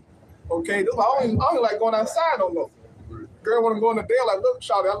crazy. Okay, this, I don't like going outside no more. Girl want to go in the day, like, look,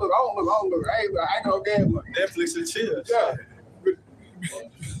 shawty, I don't look. I ain't gonna get it. Netflix and chill. Yeah.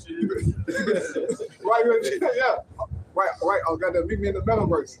 Right, yeah. Right. Oh, goddamn, meet me in the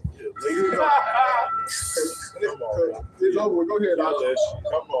metaverse. It's over. Go ahead,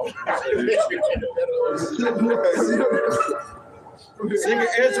 Come on. Second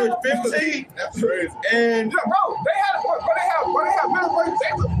answer is 15. That's crazy. And yeah, bro, they have metaverse.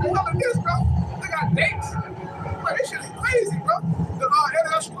 They got this, bro. They got dates. Bro, this shit is crazy, bro. The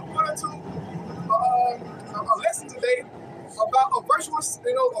international went into a lesson today about a virtual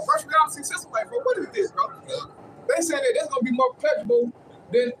reality system. Like, bro, what is this, bro? They said that that's gonna be more pleasurable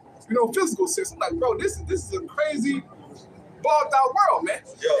than physical system. Like, bro, this is a crazy bogged out world, man.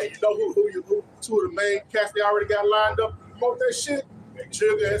 Yo, you know who two of the main cats they already got lined up to promote that shit?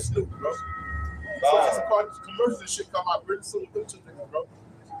 Sugar and Snoop, bro. Commercials and shit come out pretty soon. Them two niggas, bro.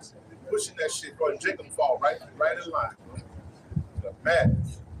 Pushing that shit, bro. And Jacob fall right in line, bro.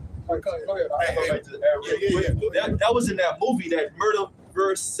 Madness. Go ahead. that was in that movie, that Murder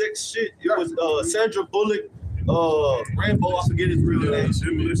vs. Sex shit. It was Sandra Bullock, Rainbow, I forget his real name.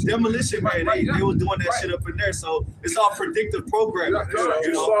 Demolition Man. They was doing that shit up in there. So it's all predictive programming.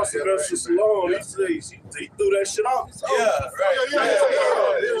 You saw Sylvester Stallone. He threw that shit off. Yeah.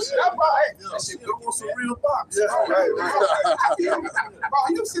 That shit go on some real box. Bro,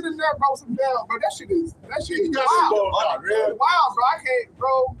 you sitting there, bro, some down, bro. That shit is wild. Wild, bro. I can't,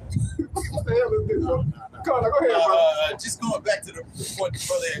 bro. What the hell is this, bro? Come on, go ahead, bro. Just going back to the point the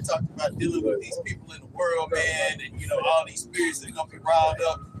brother had talked about dealing with these people in the world, man, and all these spirits that are gonna be riled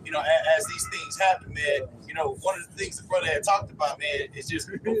up, as these things happen, man. One of the things the brother had talked about, man, is just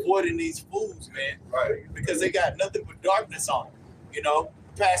avoiding these fools, man. Right. Because they got nothing but darkness on them. The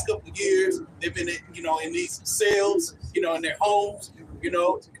past couple of years, they've been in these cells, in their homes, they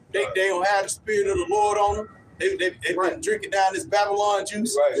don't have the spirit of the Lord on them. They've been drinking down this Babylon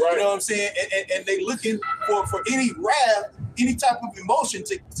juice, you know what I'm saying? And they looking for any wrath, any type of emotion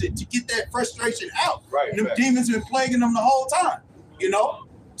to get that frustration out. Right. And them demons have been plaguing them the whole time,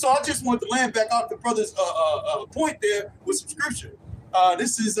 So I just want to land back off the brother's point there with some scripture.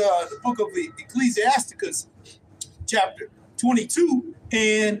 This is the book of Ecclesiasticus, chapter 22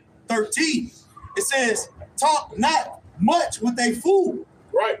 and 13. It says, talk not much with a fool,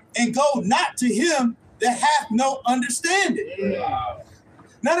 and go not to him that hath no understanding. Wow.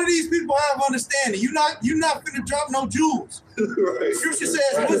 None of these people have understanding. You're not finna drop no jewels. Scripture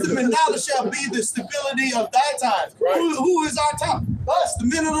says, wisdom and knowledge shall be the stability of thy times. Who is our time? Us, the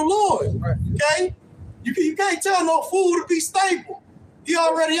men of the Lord. Okay? You can't tell no fool to be stable. He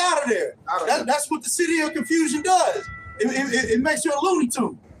already out of there. That's what the city of confusion does. It makes you a Looney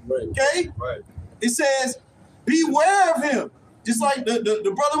Tune. Okay? It says, beware of him. Just like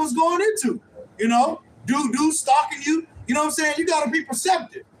the brother was going into. Dude stalking you. You know what I'm saying? You got to be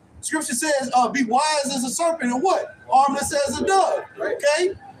perceptive. Scripture says, be wise as a serpent and what? Harmless as a dove.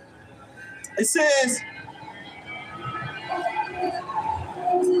 Okay? It says,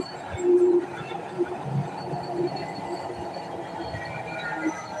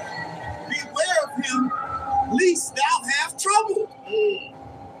 beware of him, lest thou have trouble.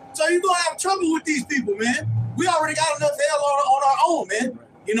 with these people, man. We already got enough hell on our own, man.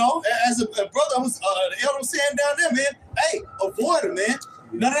 You know, as a brother who's the elder was saying down there, man, hey, avoid it, man.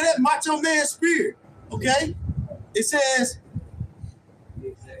 None of that macho man spirit, okay? It says,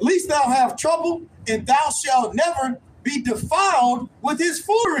 least thou have trouble, and thou shalt never be defiled with his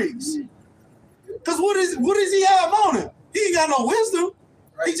fooleries. Because what does he have on him? He ain't got no wisdom.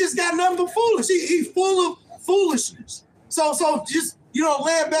 He just got nothing but foolish. He's full of foolishness. So just, you know,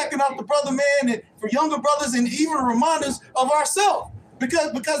 laying back and off the brother man and for younger brothers and even reminders of ourselves.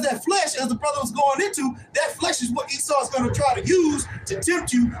 Because that flesh, as the brother was going into, that flesh is what Esau is going to try to use to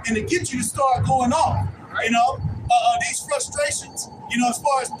tempt you and to get you to start going off. You know, these frustrations, you know, as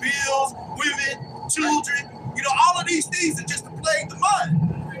far as bills, women, children, you know, all of these things are just to plague the mind.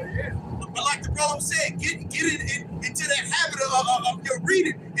 But like the brother was saying, get it into that habit of your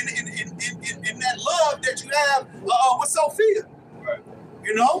reading and that love that you have with Sophia. Right.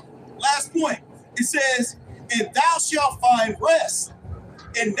 You know, last point. It says, and thou shalt find rest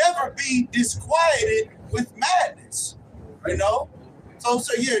and never be disquieted with madness. You know? So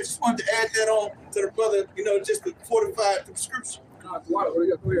yeah, just wanted to add that on to the brother, you know, just to fortify the scripture.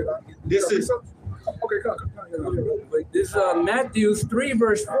 This is this is Matthew 3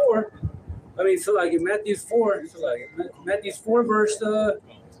 verse 4. I mean, so like in Matthew 4, verse,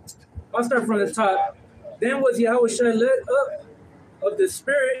 I'll start from the top. Then was Yahushua led up of the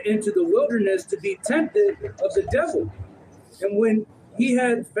spirit into the wilderness to be tempted of the devil. And when he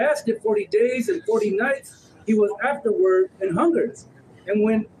had fasted 40 days and 40 nights, he was afterward and hungered. And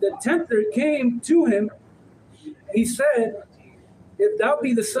when the tempter came to him, he said, if thou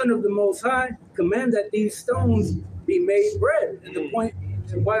be the Son of the Most High, command that these stones be made bread. And the point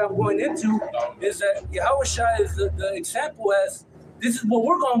and why I'm going into is that Yahushua is the example as this is what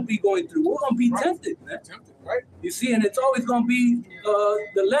we're going to be going through. We're going to be tempted, man. Right? You see, and it's always going to be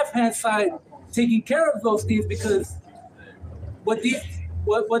the left-hand side taking care of those things, because what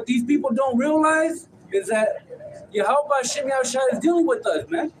these people don't realize is that Yahushua is dealing with us,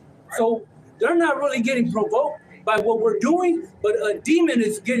 man. So they're not really getting provoked by what we're doing, but a demon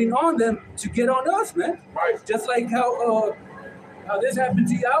is getting on them to get on us, man. Right. Just like how this happened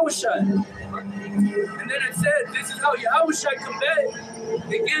to Yahushua. And then it said, this is how Yahushua combated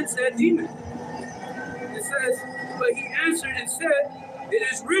against that demon. It says, but he answered and said, it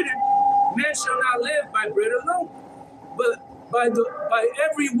is written, man shall not live by bread alone, but by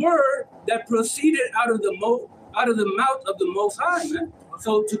every word that proceeded out of the mouth of the Most High, man.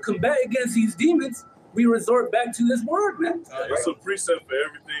 So to combat against these demons, we resort back to this word, man. It's a precept for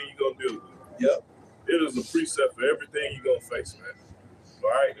everything you're gonna deal with. Yep. It is a precept for everything you're gonna face, man. All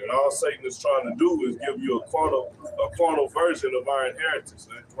right, and all Satan is trying to do is give you a carnal version of our inheritance,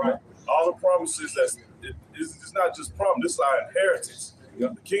 man. Right. All the promises it's not just promise, it's our inheritance.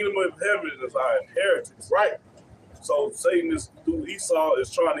 Yep. The kingdom of heaven is our inheritance. Right. So Satan is through Esau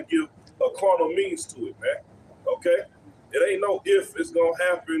is trying to give a carnal means to it, man. Okay? It ain't no if it's gonna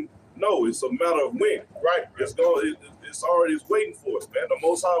happen. No, it's a matter of when. Right. It's already waiting for us, man. The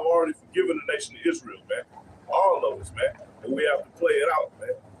Most High have already forgiven the nation of Israel, man. All of us, man. And we have to play it out,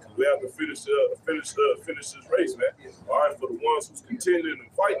 man. We have to finish this race, man. All right, for the ones who's contending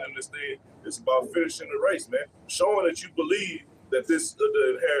and fighting in this thing, it's about finishing the race, man. Showing that you believe that the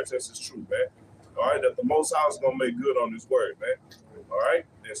inheritance is true, man. All right, that the Most High is gonna make good on His word, man. All right,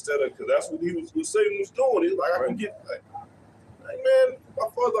 instead of because that's what Satan was doing. He's like, I can get, like, man, my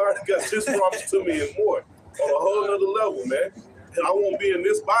father already got this promise to me and more on a whole other level, man. And I won't be in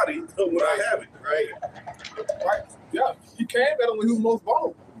this body when I have it. Right. Yeah. He came at him when he was most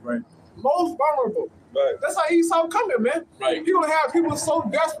vulnerable. Right. Most vulnerable. Right. That's how Esau coming, man. Right. He gonna have people so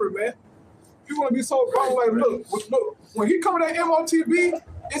desperate, man. People gonna be so vulnerable. Like, look, when he coming at MOTB,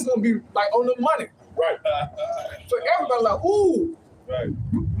 it's gonna be like on the money. Right. So everybody like, ooh. Right.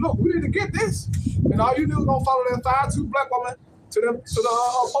 Look, we need to get this. And all you do is gonna follow that 5'2" black woman to the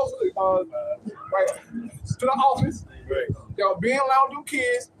office. Right. Y'all being loud with them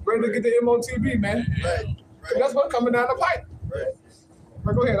kids, ready to get the MOTB, man. Right. That's what's coming down the pipe. Right.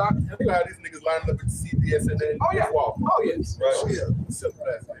 Go ahead, Doc. You know how these niggas lining up at the CPS and then walk. Oh, yes. Right. Oh, yeah. Simple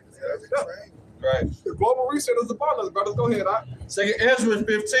as niggas. Right. The global reset is upon us, brothers. Go ahead, Doc. 2 Ezra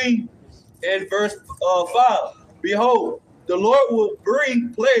 15 and verse 5. Behold, the Lord will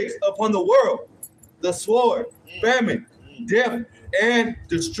bring plagues upon the world, the sword, famine, death, and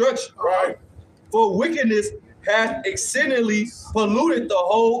destruction. Right. For wickedness hath exceedingly polluted the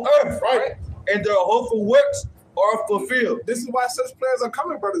whole earth. Right. And their hopeful works are fulfilled. This is why such plans are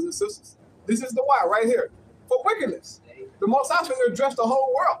coming, brothers and sisters. This is the why right here. For wickedness. The Most High will address the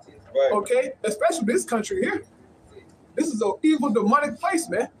whole world. Right. Okay? Especially this country here. This is an evil, demonic place,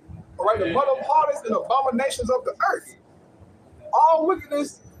 man. All right, the mother of harlots and abominations of the earth. All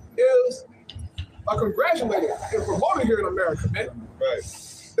wickedness is congratulated and promoted here in America, man. Right.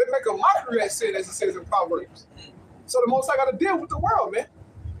 They make a mockery at sin, as it says in Proverbs. So the Most High got to deal with the world, man.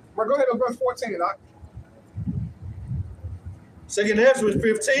 But go ahead and verse 14, Doc. 2nd Ezra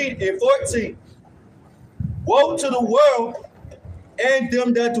 15 and 14. Woe to the world and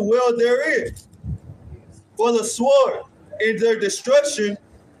them that dwell therein, for the sword in their destruction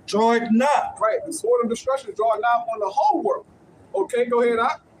draweth not. Right, the sword of destruction draweth not on the whole world. Okay, go ahead,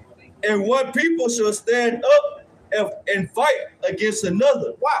 Doc. And one people shall stand up and fight against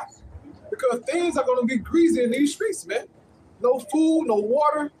another. Why? Because things are going to be greasy in these streets, man. No food, no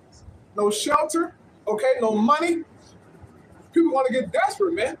water, no shelter, okay, no money. People want to get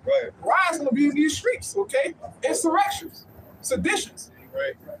desperate, man. Right. Riots going to be in these streets, okay? Insurrections, seditions.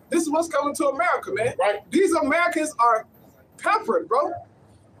 Right. This is what's coming to America, man. Right. These Americans are pampered, bro.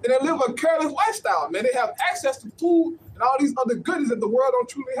 And they live a careless lifestyle, man. They have access to food and all these other goodies that the world don't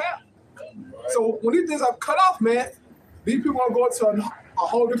truly have. Right. So when these things are cut off, man, these people are going to a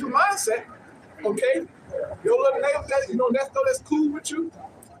whole different mindset, okay? Your little neighbor, that's cool with you.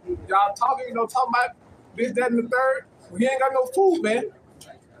 Y'all talking about this, that, and the third. When he ain't got no food, man,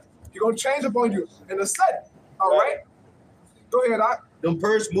 he gonna change up on you in a second. All right? Go ahead, Doc. Them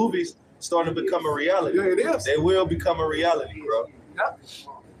Purge movies starting to become a reality. Yeah, it is. They will become a reality, bro. Yeah.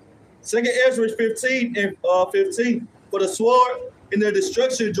 2nd Ezra 15 and 15. For the sword in their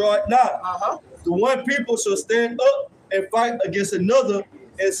destruction draw it not. The one people shall stand up and fight against another,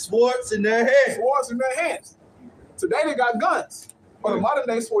 and swords in their hands. Swords in their hands. Today they got guns. But the modern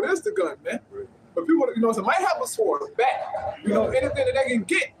day sword is the gun, man. But people, so might have a sword back. Anything that they can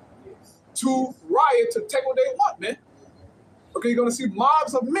get to riot, to take what they want, man. Okay, you're gonna see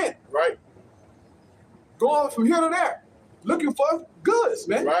mobs of men, right, going from here to there, looking for goods,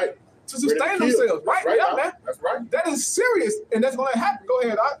 man, right, to sustain themselves, right? Right, yeah, man. That's right. That is serious, and that's gonna happen. Go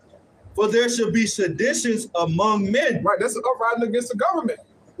ahead, Doc. For there shall be seditions among men. Right, that's an uprising against the government.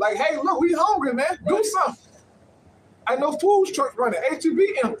 Like, hey, look, we hungry, man. Do something. I know food trucks running, HEB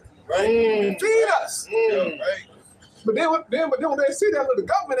empty. Right. Feed us. Right. But then when they see that the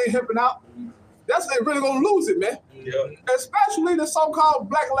government ain't helping out, that's when they really gonna lose it, man. Yeah. Especially the so-called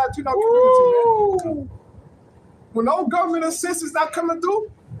Black and Latino community, man. When those government assistance not coming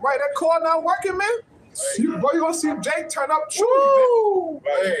through, right? That car not working, man. You're gonna see Jake turn up truly,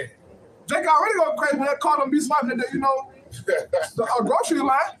 man. Right. Jake already going crazy when that car don't be swiping the the grocery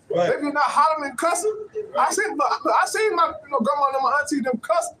line. Right. They be not hollering and cussing. Right. I seen my grandma and my auntie them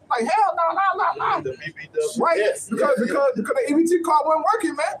cuss like hell no. The BBW. Right, yes, because the EBT card wasn't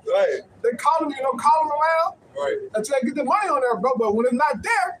working, man. Right. They call them around, Right. until they get the money on there, bro. But when it's not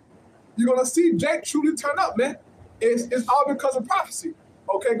there, you're gonna see Jake truly turn up, man. It's all because of prophecy.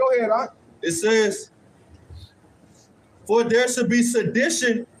 Okay, go ahead, Doc. It says, for there should be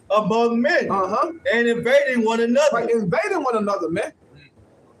sedition among men and invading one another. Right, invading one another, man.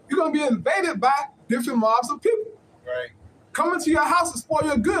 You're gonna be invaded by different mobs of people. Right. Coming to your house and spoil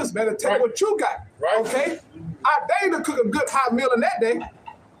your goods, man, and take what you got. Right. Okay? I dare you to cook a good hot meal in that day.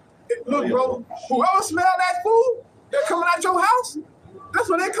 Look, bro, whoever smell that food, they're coming out your house, that's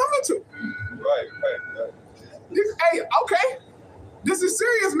what they're coming to. Right. Hey, okay. This is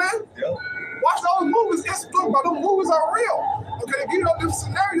serious, man. Yeah. Watch those movies. It's good, bro. Those movies are real. Okay, they give you those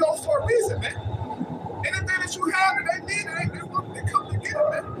scenarios for a reason, man. Anything that you have that they need, they come to get it,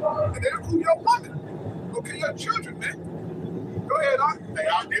 man. And they include your woman. Okay, your children, man. Go ahead, Doc. Hey,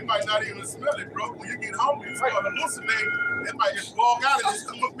 they might not even smell it, bro. When you get home, you start hallucinating. They might just walk out and just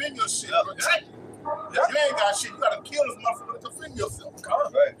come up in your shit. Protect you. You ain't got shit. You gotta kill this motherfucker to defend yourself.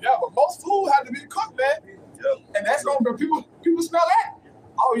 Right. Yeah, but most food had to be cooked, man. Yep. And that's gonna be people smell that.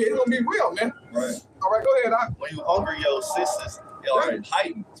 Oh yeah, it's gonna be real, man. Right. All right, go ahead, Doc. When you hungry, your senses are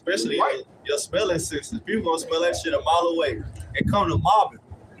heightened, especially your smelling senses. People gonna smell that shit a mile away and come to mobbing.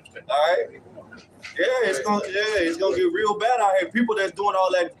 All right. Yeah, it's gonna get real bad out here. People that's doing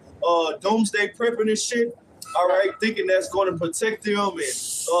all that doomsday prepping and shit. All right, thinking that's going to protect them and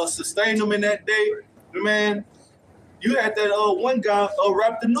sustain them in that day. Man, you had that one guy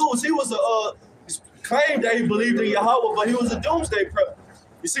rap the news. He was claimed that he believed in Yahweh, but he was a doomsday prepper.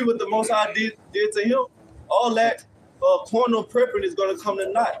 You see what the Most High did to him? All that carnal prepping is going to come to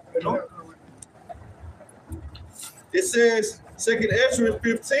naught. You know. It says 2nd Ezra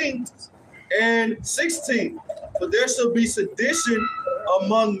 15 and 16. For there shall be sedition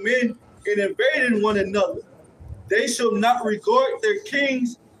among men in invading one another. They shall not regard their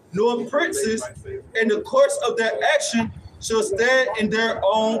kings nor princes, and the course of their action shall stand in their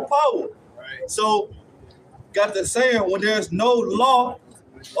own power. So, got the saying, when there's no law,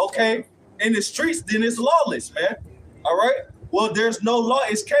 okay, in the streets, then it's lawless, man. All right? Well, there's no law,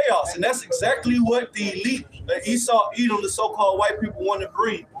 it's chaos. And that's exactly what the elite, Esau, Edom, the so-called white people want to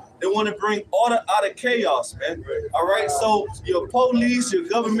bring. They want to bring order out of chaos, man. All right? So your police, your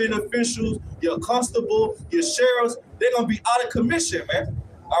government officials, your constable, your sheriffs, they're going to be out of commission, man.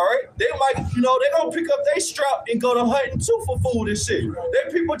 All right? They might, they're going to pick up their strap and go to hunting too for food and shit. They're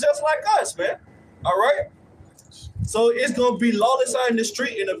people just like us, man. All right? So it's going to be lawless out in the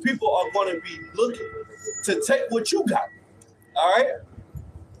street, and the people are going to be looking to take what you got. All right?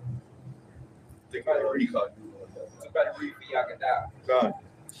 God.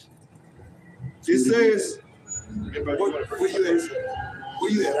 It says,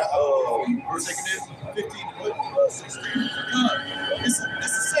 where you at? Second Ezra 15 to 16. It's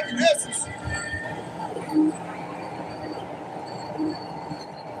the second Ezra.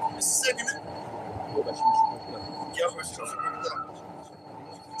 It's the second.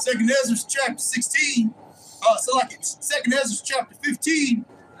 Second Ezra chapter 16. Second Ezra chapter 15,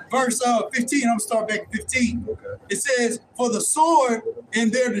 verse 15. I'm gonna start back at 15. Okay. It says, "For the sword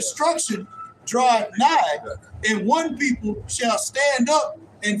in their destruction draweth nigh, and one people shall stand up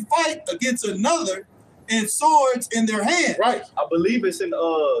and fight against another, and swords in their hand." Right. I believe it's in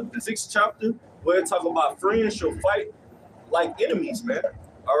the 6th chapter where it talks about friends shall fight like enemies, man.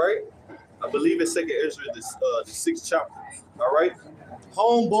 All right. I believe it's 2nd Ezra, the 6th chapter. All right.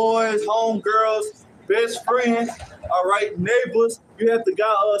 Homeboys, homegirls, best friends, all right, neighbors. You have the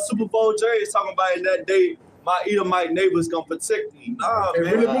guy, Super Bowl J is talking about in that day, my Edomite neighbor's gonna protect me. Nah, man.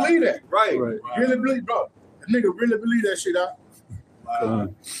 Really believe that. Right. Really believe, bro. The nigga really believe that shit, huh?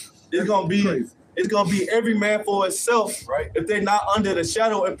 It's gonna be every man for himself, right? If they're not under the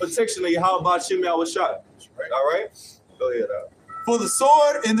shadow and protection of how about Shimei was shot. Right. All right? Go ahead, "For the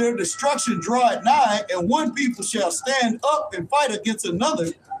sword in their destruction draweth nigh, and one people shall stand up and fight against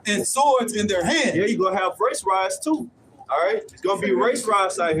another, and swords in their hands." Yeah, you're gonna have race riots too. All right, it's gonna be race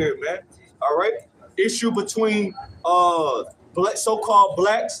riots out here, man. All right, issue between so-called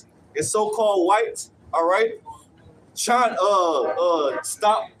blacks and so-called whites. All right, trying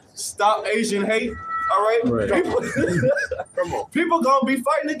stop Asian hate. All right, people gonna be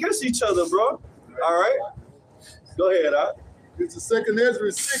fighting against each other, bro. All right, go ahead, It's the 2nd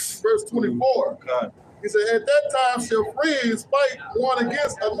Ezra 6, verse 24. God. He said, "At that time shall friends fight one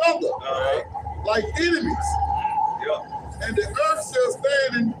against another, like enemies. Yeah. And the earth shall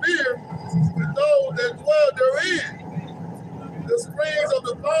stand in fear with those that dwell therein. The springs of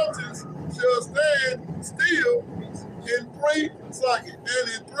the fountains shall stand still in 3 seconds, and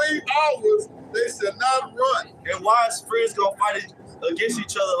in 3 hours they shall not run." And why is friends gonna fight against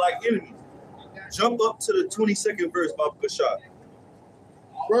each other like enemies? Jump up to the 22nd verse, Bob Kashad.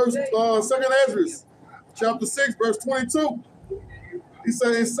 Verse 2nd Ezra, chapter 6, verse 22. He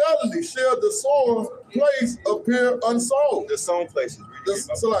said, "And suddenly shall the sown place appear unsown." The sown places.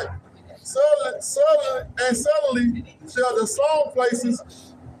 Suddenly shall the sown places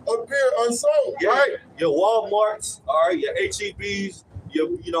appear unsown. Yeah. Right. Your Walmarts, all right, your HEBs, your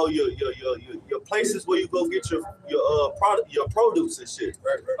places where you go get your produce and shit.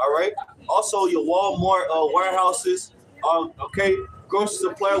 Right. All right. Also your Walmart warehouses, okay, grocery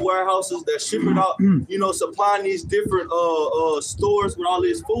supply warehouses that ship it out, supplying these different stores with all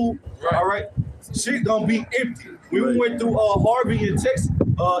this food. Right. All right. Shit gonna be empty. We went through Harvey in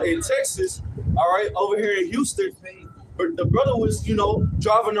Texas, all right, over here in Houston. But the brother was,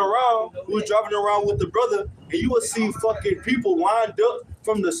 driving around. We was driving around with the brother, and you would see fucking people lined up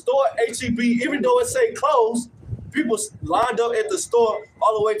from the store, HEB, even though it say closed, people lined up at the store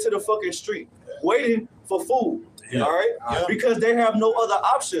all the way to the fucking street, waiting for food. Yeah. All right? Yeah. Because they have no other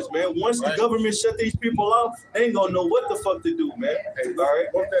options, man. Once the government shut these people out, they ain't gonna know what the fuck to do, man. Hey, all right?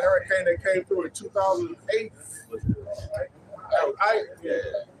 What that hurricane that came through in 2008? I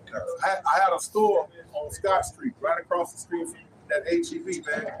had a store on Scott Street, right across the street from that HEB,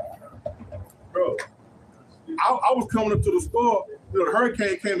 man. Bro, I was coming up to the store, the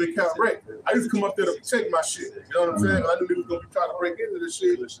hurricane came and kept wreck. I used to come up there to check my shit. You know what I'm saying? I knew they was gonna be trying to break into this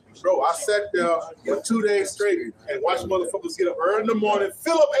shit. Bro, I sat there for 2 days straight and watched motherfuckers get up early in the morning,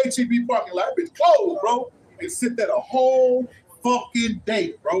 fill up HEB parking lot, bitch closed, bro, and sit there the whole fucking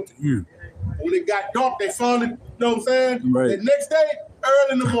day, bro. Mm. When it got dark, they found it, you know what I'm saying? Right. The next day,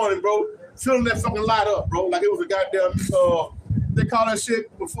 early in the morning, bro, filling that fucking light up, bro, like it was a goddamn, they call that shit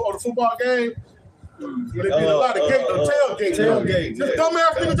before the football game. They did a lot of tailgate. This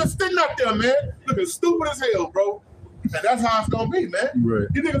dumbass nigga just sitting out there, man, looking stupid as hell, bro. And that's how it's gonna be, man. Right.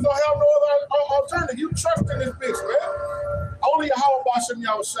 You niggas don't have no other alternative. You trust in this bitch, man. Only Yahweh Bashem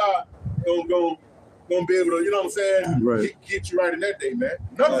Yahushua gonna gonna be able to, you know what I'm saying? Right. Get you right in that day, man.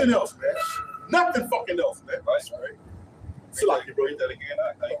 Nothing else, man. Nothing fucking else, man. Right. So like you read that again.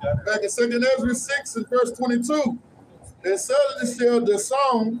 Back in 2 Ezra 6 and verse 22, and suddenly shall the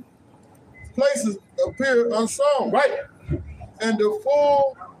song places appear unsown. Right. And the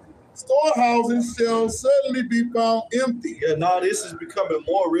full storehouses shall suddenly be found empty. Yeah, now this is becoming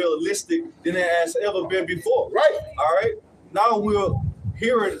more realistic than it has ever been before. Right. All right. Now we're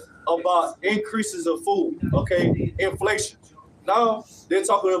hearing about increases of food, okay, inflation. Now they're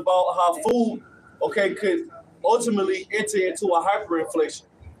talking about how food, okay, could ultimately enter into a hyperinflation,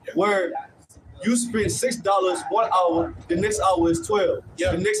 where you spend $6 1 hour, the next hour is 12,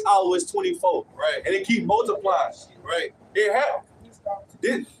 the next hour is 24, Right. and it keep multiplying. Right. It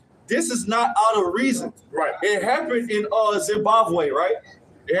happened. This is not out of reason. Right. It happened in Zimbabwe, right?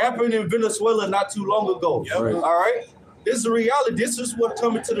 It happened in Venezuela not too long ago. Yep. Right. All right. This is a reality. This is what's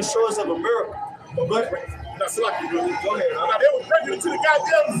coming to the shores of America. But that's like you really go ahead. Now they were breaking into the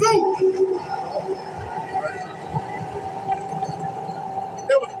goddamn zoo.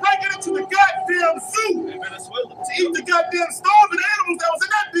 They was breaking into the goddamn zoo in Venezuela to eat the goddamn starving animals that was in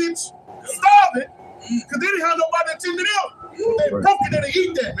that bitch. Starving. Because they didn't have nobody to tend to them. They broke it in to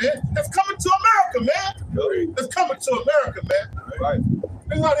eat that, man. That's coming to America, man. That's coming to America, man. Right.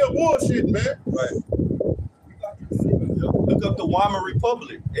 They out here bullshit, man. Right. Look up the Weimar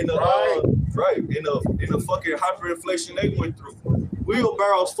Republic in the in the fucking hyperinflation they went through.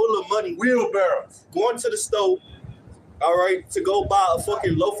 Wheelbarrows full of money. Wheelbarrows. Going to the store, all right, to go buy a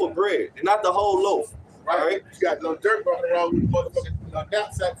fucking loaf of bread, and not the whole loaf. Right. All right. You got no dirt walking around with motherfucking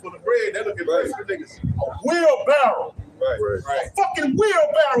knapsack full of bread. They looking right for niggas. A wheelbarrow. Right. A fucking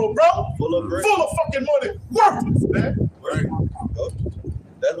wheelbarrow, bro. Full of bread. Full of fucking money. Worthless, man. Right.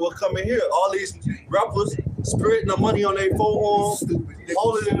 That's what coming here. All these rappers spreading the money on their forearms,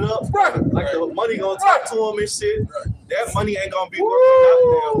 holding it up. Right. Like the money gonna talk to them and shit. That money ain't gonna be worth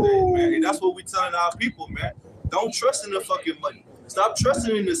a goddamn thing, man. And that's what we telling our people, man. Don't trust in the fucking money. Stop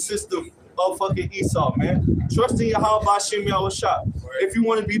trusting in the system of fucking Esau, man. Trust in Yahweh Shem Yahushua. If you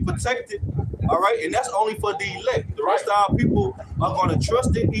want to be protected, all right, and that's only for the elect. The rest of our people are gonna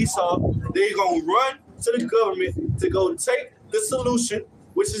trust in Esau. They're gonna run to the government to go take the solution,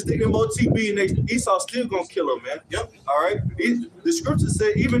 which is the MOTB, and Esau still gonna kill him, man. Yep. All right. The scripture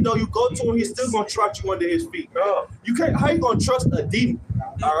said, even though you go to him, he's still gonna trot you under his feet. You can't. How you gonna trust a demon?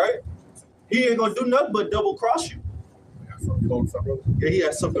 All right. He ain't gonna do nothing but double cross you. Yeah, he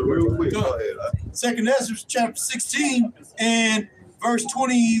has something real quick. Go ahead. 2 Ezra chapter 16 and verse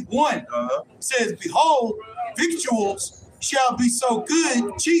 21 says, "Behold, victuals shall be so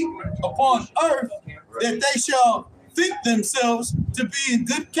good, cheap upon earth, that they shall think themselves to be in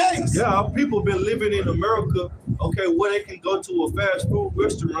good case." Yeah, our people been living in America, okay, where they can go to a fast food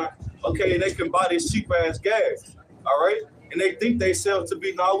restaurant, okay, and they can buy this cheap ass gas, all right? And they think they sell to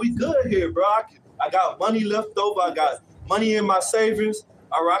be, no, we good here, bro. I got money left over. I got money in my savings.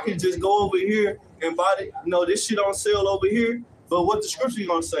 All right, I can just go over here and buy it. No, this shit don't sell over here. But what the scripture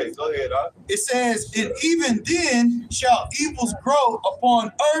gonna say? Go ahead, It says, "And even then shall evils grow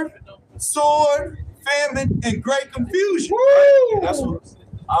upon earth, sword, famine, and great confusion." Right. That's what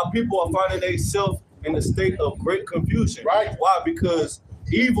our people are finding themselves in a state of great confusion. Right. Why? Because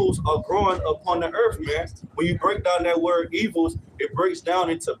evils are growing upon the earth, man. When you break down that word evils, it breaks down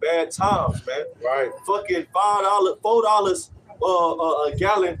into bad times, man. Right. Fucking $4 a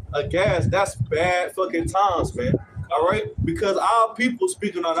gallon of gas, that's bad fucking times, man. All right? Because our people,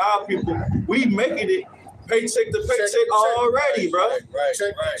 speaking on our people, we making it paycheck to paycheck already, bro.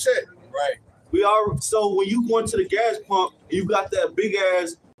 Right. We are. So when you go into the gas pump, you got that big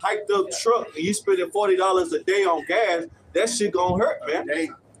ass hiked up truck, and you spending $40 a day on gas. That shit gonna hurt, man.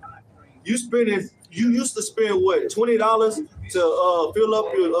 You used to spend what, $20 to fill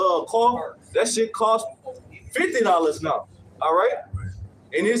up your car? That shit costs $50 now. All right,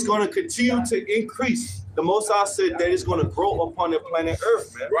 and it's gonna continue to increase. The Most High said that it's gonna grow upon the planet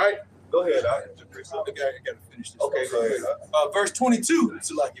Earth, man. Right. Go ahead. I gotta finish this. Okay, go ahead. Verse 22.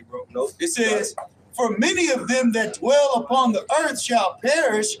 It's like it, bro. No. It says, "For many of them that dwell upon the earth shall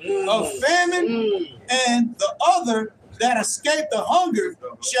perish of famine, and the other that escape the hunger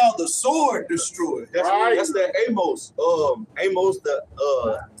shall the sword destroy." That's Right. That's that Amos. Amos the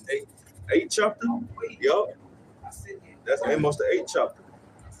 8th chapter. Yup. That's Amos the 8th chapter.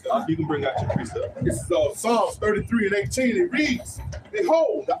 You can bring out your precept. It's Psalms 33 and 18. It reads,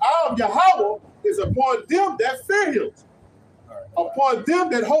 "Behold, the eye of Yahweh is upon them that fear him, upon them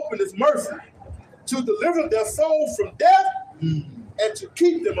that hope in his mercy, to deliver their souls from death and to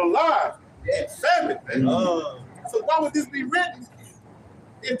keep them alive in famine." So why would this be written?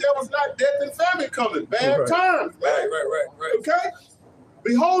 if there was not death and famine coming, bad times, man. Right. Okay?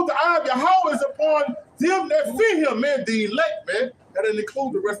 Behold, the eye of Yahweh is upon them that fear him, man, the elect, man. That doesn't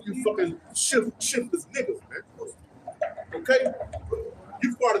include the rest of you fucking shiftless niggas, man. Okay?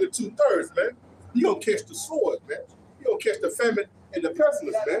 You part of the 2/3, man. You gonna catch the sword, man. You gonna catch the famine and the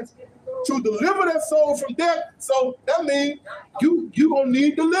pestilence, man. To deliver that soul from death, so that means you gonna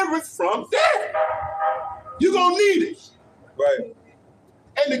need deliverance from death. You gonna need it. Right.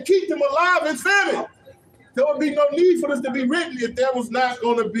 And to keep them alive in famine. There would be no need for this to be written if there was not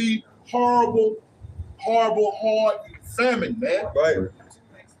going to be horrible, hard famine, man. Right.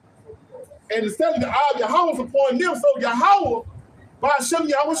 And instead of the eye of Yahweh upon them, so Yahweh, by Hashem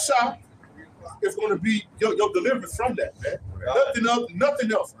Yahushua, is going to be your deliverance from that, man.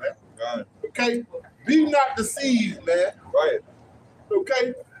 Nothing else, man. Right. Okay? Be not deceived, man. Right.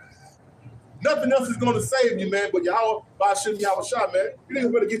 Okay? Nothing else is going to save you, man, but Yahweh, by Hashem Yahushua, man. You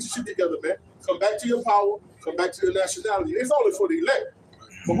niggas better get your shit together, man. Come back to your power. Come back to your nationality. It's only for the elect.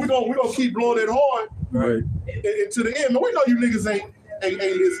 But we don't keep blowing that horn to the end. Man, we know you niggas ain't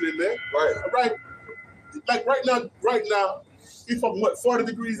listening, man. Right. All right. Like right now, it's from 40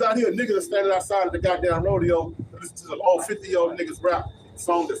 degrees out here. Niggas are standing outside of the goddamn rodeo. Listen to some old 50-year-old niggas rap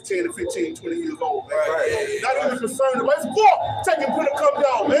song that's 10 to 15, 20 years old, man. Right. Not even concerned about it's walk. Take and put a come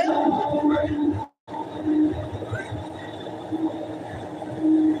down, man.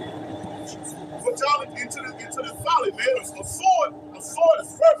 Put y'all into the folly, man. A sword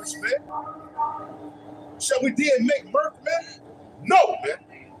is rubbish, man. Shall we then make mirth, man? No, man.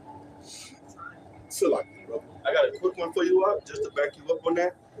 Still like it, bro. I got a quick one for you, just to back you up on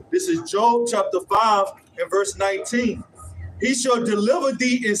that. This is Job chapter 5 and verse 19. He shall deliver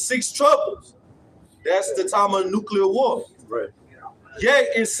thee in 6 troubles. That's the time of nuclear war. Right.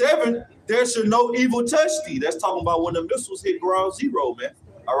 Yet in 7, there shall no evil touch thee. That's talking about when the missiles hit ground zero, man.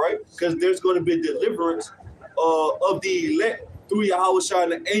 All right? Because there's going to be deliverance of the elect through Yahweh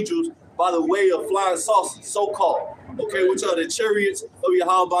and the angels by the way of flying saucers, so-called. Okay, which are the chariots of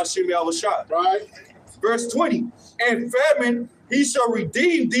Yahweh Shem Yahushua. Right. Verse 20. And famine he shall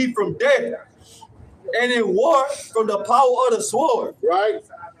redeem thee from death, and in war from the power of the sword. Right.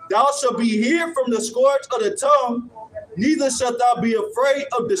 Thou shalt be hid from the scourge of the tongue, neither shalt thou be afraid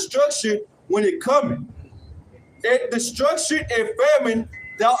of destruction when it cometh. At destruction and famine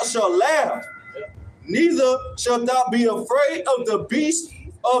thou shalt laugh, neither shalt thou be afraid of the beasts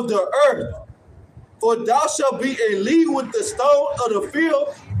of the earth. For thou shalt be in league with the stone of the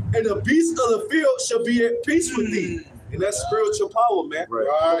field, and the beasts of the field shall be at peace with thee. And that's spiritual power, man.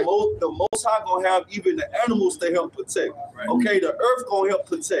 Right. The Most High gonna have even the animals to help protect. Right. Okay, the earth gonna help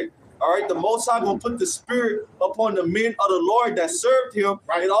protect. All right, the Most High gonna put the spirit upon the men of the Lord that served him,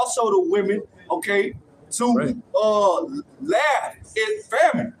 right, and also the women, okay, to laugh in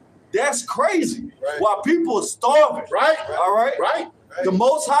famine. That's crazy. Right. While people are starving. Right. All right. Right. The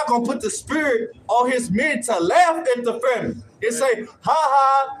Most High gonna put the spirit on his men to laugh at the famine and say, ha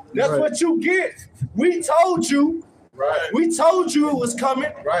ha, that's what you get. We told you. Right. We told you it was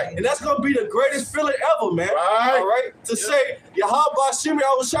coming. Right. And that's gonna be the greatest feeling ever, man. Right. All right. To say, Yahweh Shem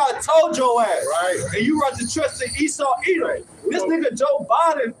Yahushua told your ass. Right. And you rather trust in Esau Edom. Right. This nigga Joe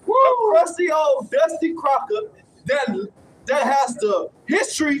Biden, a crusty old dusty crocker that has the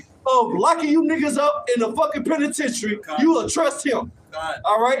history of locking you niggas up in the fucking penitentiary. You will trust him.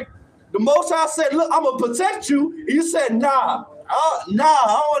 All right. The Most High said, look, I'm gonna protect you. You said, nah, I don't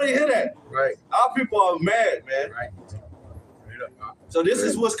want to hear that. Right. Our people are mad, man. Right. So this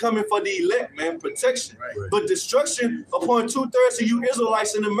is what's coming for the elect, man, protection. Right. But destruction upon 2/3 of you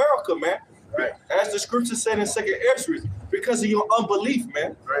Israelites in America, man. Right. As the scripture said in 2nd Ezra, because of your unbelief,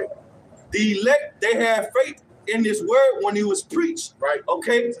 man. Right. The elect, they have faith in this word when he was preached. Right.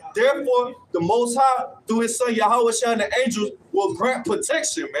 Okay. Therefore, the Most High, through his son Yahweh and the angels, will grant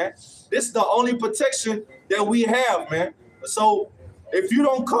protection, man. This is the only protection that we have, man. So if you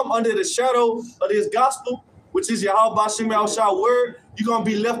don't come under the shadow of this gospel, which is Yahweh Shem Yahushua word, you're going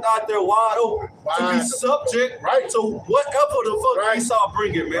to be left out there wide open to be subject to whatever the fuck Esau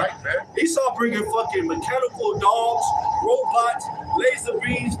bringing, man. Right, man. Esau bringing fucking mechanical dogs, robots, laser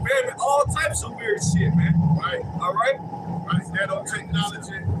beams, man, all types of weird shit, man. Right. All right? Right.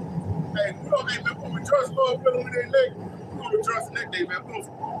 Nanotechnology. Hey, we don't even put with trust Lord, put on their neck. We don't rejoice the next day, man.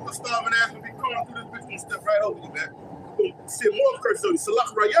 We're starving ass when we crawling through this bitch, gonna step right over you, man. We're gonna sit more curses on you.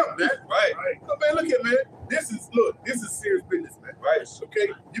 Salak right up, man. Right. So, man, look at, man. This is serious business, man. Right. Okay?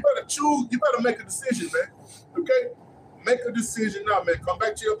 You better choose, you better make a decision, man. Okay? Make a decision now, man. Come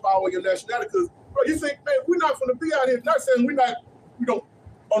back to your power, your nationality, because, bro, you think, man, we're not gonna be out here, not saying we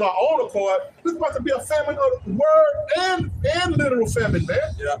on our own accord. This is about to be a famine of the word and literal famine,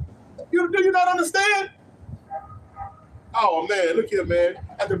 man. Yeah. Do you not understand? Oh man, look here, man.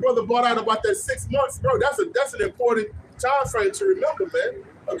 And the brother brought out about that 6 months, bro. That's an important time frame to remember, man.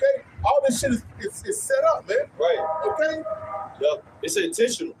 Okay, all this shit is set up, man. Right. Okay. Yep. It's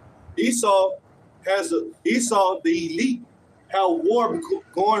intentional. Esau, the elite, have war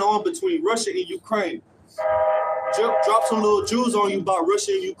going on between Russia and Ukraine. Drop some little Jews on you about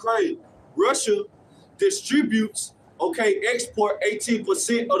Russia and Ukraine. Russia distributes, export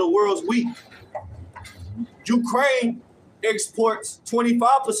 18% of the world's wheat. Ukraine exports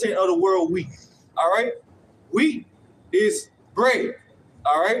 25% of the world wheat. All right? Wheat is bread.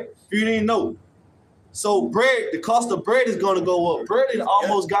 All right? If you didn't know. So bread, the cost of bread is going to go up. Bread is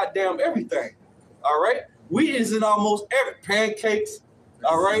almost goddamn everything. All right? Wheat is in almost every pancakes.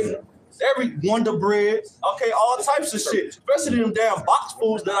 All right? Every Wonder Bread. Okay, all types of shit. Especially them damn box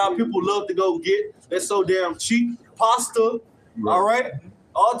foods that our people love to go get. That's so damn cheap. Pasta. All right?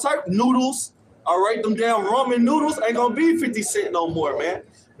 All type noodles. All right? Them damn ramen noodles ain't going to be 50 cents no more, man.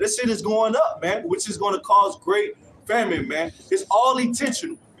 This shit is going up, man, which is going to cause great famine, man. It's all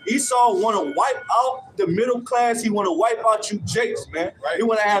intentional. Esau want to wipe out the middle class. He want to wipe out you jakes, man. Right. He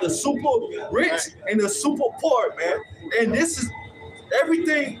want to have the super rich and the super poor, man. And this is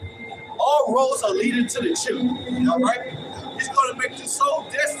everything. All roads are leading to the children, all right? He's going to make you so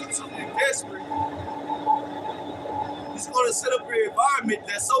destitute and desperate. He's going to set up an environment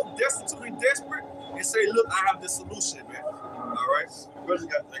that's so destitute and desperate and say, look, I have the solution, man. All right? Brother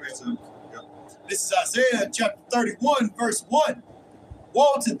got the This is Isaiah chapter 31, verse 1.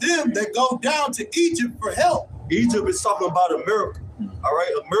 Woe to them that go down to Egypt for help. Egypt is talking about America, all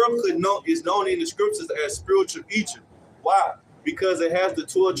right? America is known in the scriptures as spiritual Egypt. Why? Because it has the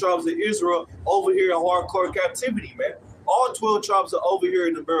 12 tribes of Israel over here in hardcore captivity, man. All 12 tribes are over here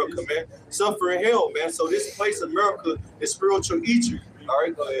in America, man, suffering hell, man. So this place, America, is spiritual Egypt. All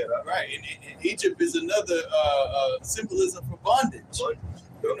right, go ahead. Right, and Egypt is another symbolism for bondage.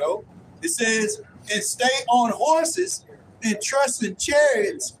 You know, it says, and stay on horses and trust in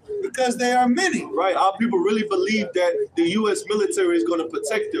chariots because they are many. Right, our people really believe that the U.S. military is going to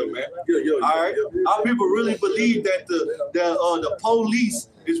protect them, man. All right, our people really believe that the police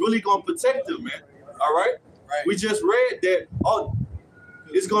is really going to protect them, man. All right, we just read that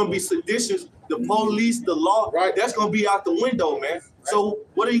it's going to be seditious. The police, the law, that's going to be out the window, man. So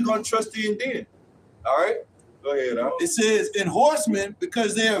what are you going to trust in then? All right, go ahead. It says, in horsemen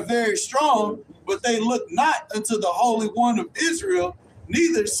because they are very strong, but they look not unto the Holy One of Israel,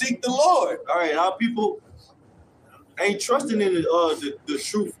 neither seek the Lord. All right, our people ain't trusting in the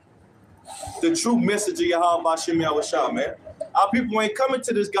truth, the true message of Yahweh Shem Yahushua, man. Our people ain't coming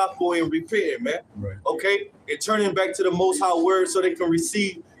to this gospel and repenting, man. Right. Okay, and turning back to the Most High Word so they can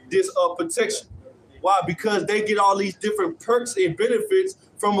receive this protection. Why? Because they get all these different perks and benefits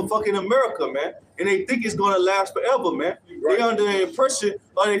from a fucking America, man. And they think it's going to last forever, man. Right. They under the impression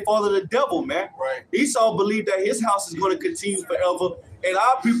or they follow the devil, man. Right. Esau believed that his house is going to continue forever. And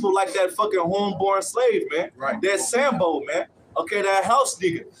our people like that fucking homeborn slave, man. Right. That Sambo, man. Okay, that house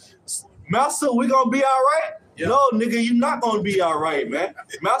nigga. Master, we going to be all right? Yep. No, nigga, you not going to be all right, man.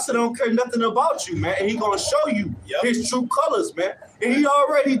 Master don't care nothing about you, man. And he going to show you his true colors, man. And he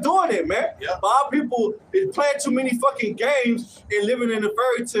already doing it, man. Yep. But our people is playing too many fucking games and living in a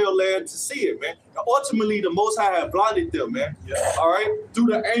fairy tale land to see it, man. And ultimately, the Most High have blinded them, man. Yep. All right? Through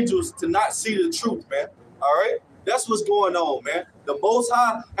the angels to not see the truth, man. All right? That's what's going on, man. The Most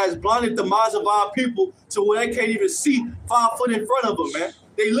High has blinded the minds of our people to where they can't even see 5 foot in front of them, man.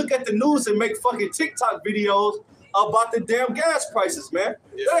 They look at the news and make fucking TikTok videos about the damn gas prices, man.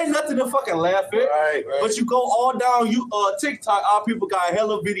 Yeah. There ain't nothing to fucking laugh at. Right. But you go all down TikTok, our people got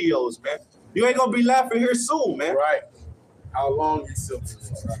hella videos, man. You ain't gonna be laughing here soon, man. Right. How long you still?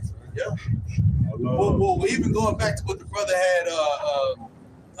 Yeah. Well, even going back to what the brother had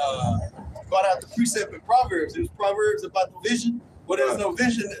brought out the precept in Proverbs. It was Proverbs about the vision. Where there's no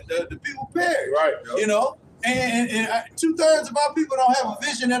vision, the people perish. Right. You know? And 2/3 of our people don't have a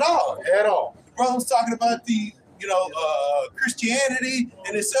vision at all. At all. The brother was talking about the, Christianity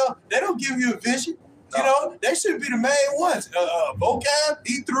in itself. They don't give you a vision. No. You know, they should be the main ones. Vocab,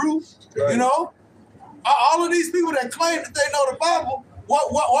 eat through, right. You know. All of these people that claim that they know the Bible,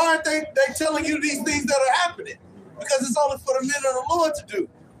 why aren't they telling you these things that are happening? Because it's only for the men of the Lord to do.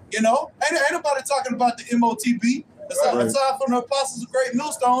 You know? Ain't nobody talking about the MOTB. Aside from the apostles of Great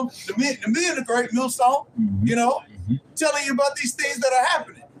Millstone, the men of Great Millstone, telling you about these things that are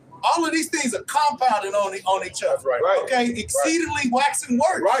happening. All of these things are compounded on each other. Right. Okay, exceedingly waxing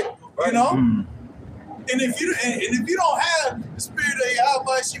work. Right. You know? And if you don't have the spirit of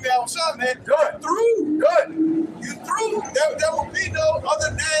Yahweh Gmshouston, man, Good. through. Good. You through. There will be no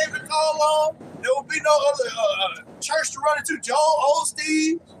other name to call on. There will be no other church to run into. Joel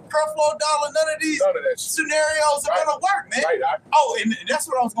Osteen, Creflo Dollar, none of these scenarios are gonna work, man. Right. Oh, and that's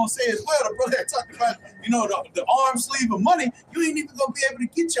what I was gonna say as well. The brother that talked about, the arm sleeve of money. You ain't even gonna be able to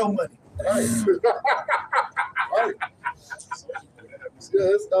get your money. Right. Right.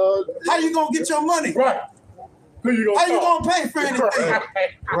 Yes, How you gonna get your money? right. Who you gonna How you call? gonna pay for anything?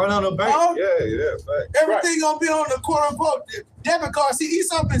 Run on the bank. Huh? Yeah, fact. Everything gonna be on the quote unquote debit card. See,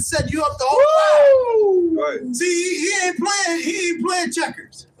 Esau been setting you up the whole time. Right. See, he ain't playing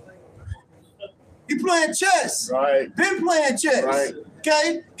checkers. He playing chess. Right. Been playing chess. Right.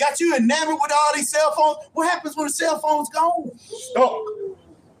 Okay? Got you enamored with all these cell phones. What happens when the cell phone's gone? Stop.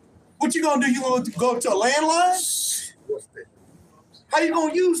 What you gonna do? You gonna go to a landline? How you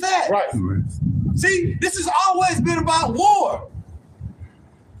gonna use that? Right. See, this has always been about war.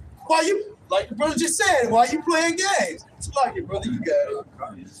 Why you, like the brother just said, why you playing games? It's like it, brother. You got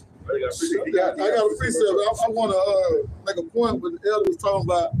it. I got a precept. I want to make a point when the elder was talking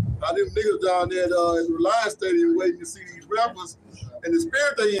about how them niggas down there at the Reliance Stadium waiting to see these rappers and the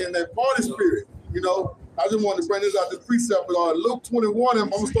spirit they in, that party spirit. I just wanted to bring this out, this precept. But Luke 21, I'm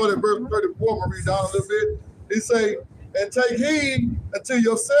going to start at verse 34. I'm going to read down a little bit. He say, and take heed unto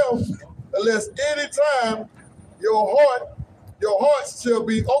yourself, unless any time your heart shall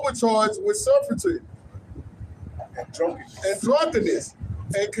be overcharged with servitude and drunkenness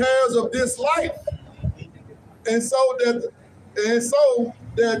and cares of this life, and so that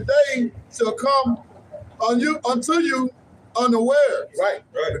they shall come unto you unaware. Right.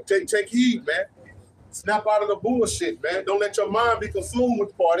 Take heed, man. Snap out of the bullshit, man. Don't let your mind be consumed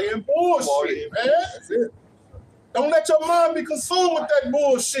with party and bullshit, man. That's it. Don't let your mind be consumed with that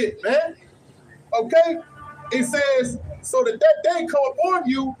bullshit, man. Okay? It says, so that day come upon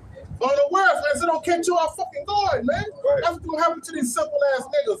you unaware, man. So don't catch you off fucking guard, man. Right. That's what's gonna happen to these simple ass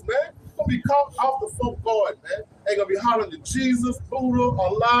niggas, man. Gonna be caught off the fuck guard, man. They gonna be hollering to Jesus, Buddha,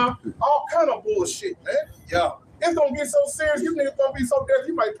 Allah, all kind of bullshit, man. Yeah. It's gonna get so serious, you niggas gonna be so deaf,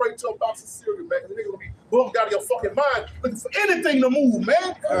 you might pray to a box of cereal, man. The nigga gonna be bummed out of your fucking mind, looking for anything to move,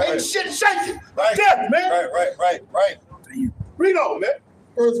 man. Right. Ain't shit shaking. Right. Death, man. Right. Read on, man.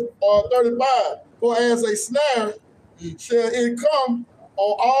 Verse 35, for as a snare shall it come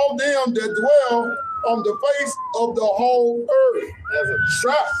on all them that dwell on the face of the whole earth. As a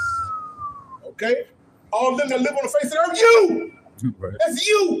trap. Okay? All them that live on the face of the earth, you! Right. That's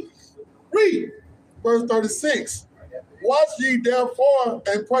you! Read. Verse 36, watch ye therefore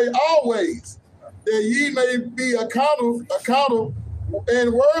and pray always, that ye may be accountable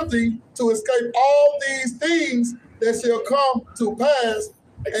and worthy to escape all these things that shall come to pass.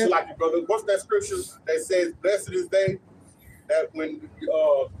 And like it, brother, what's that scripture that says, blessed is they that when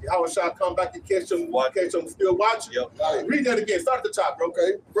Yahweh shall come back and catch them still watching? Yep. Read that again. Start at the top, bro.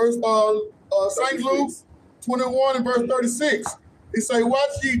 Okay. Verse St. Luke 21 and verse 36. He say,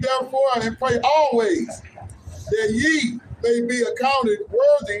 watch ye therefore and pray always, that ye may be accounted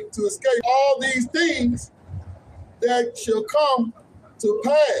worthy to escape all these things that shall come to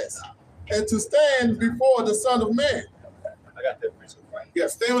pass, and to stand before the Son of Man. I got that preacher. Yeah,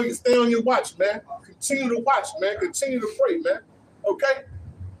 stay on your watch, man. Continue to watch, man. Continue to pray, man. Okay?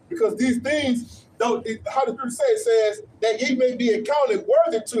 Because these things, how the scripture says that ye may be accounted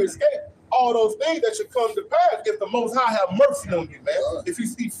worthy to escape all those things that should come to pass if the Most High have mercy on you, man. If He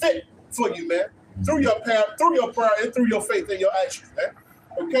see fit for you, man. Through your prayer, and through your faith and your actions, man.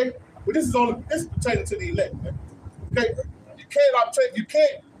 Okay? But this is pertaining to the elect, man. Okay? You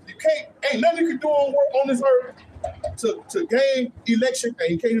can't, ain't nothing you can do on this earth to gain election,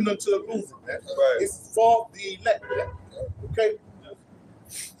 and you can't do nothing to lose it, man. Right. It's for the elect, man. Okay?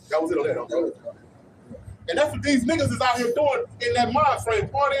 That was it on that. Okay? And that's what these niggas is out here doing in that mind frame,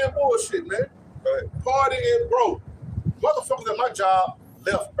 party and bullshit, man. Right. Party and broke. Motherfuckers at my job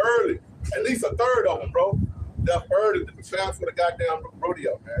left early. At least a third of them, bro. Left early to prepare for the goddamn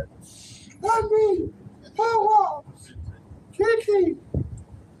rodeo, man. I mean, wow. Kiki.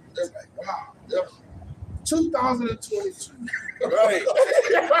 That's like, wow. 2022. Right.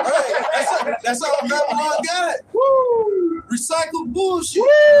 That's how Babylon got it. Woo! Recycled bullshit.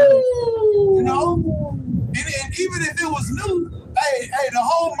 Woo! You know? And even if it was new, hey, the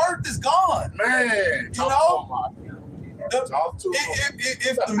whole mirth is gone. Man. You know? If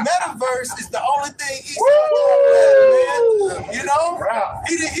the metaverse is the only thing he's man, you know? Wow.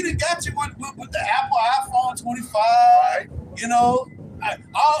 He done got you with the Apple iPhone 25. Right. You know?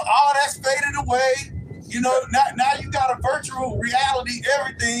 All that's faded away. You know, now you got a virtual reality,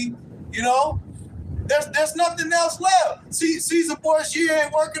 everything, you know? There's nothing else left. See, Caesar Borgia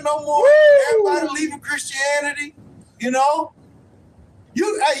ain't working no more. Everybody leaving Christianity. You know,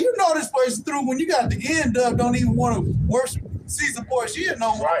 you know this place through when you got the end of don't even want to worship Caesar Borgia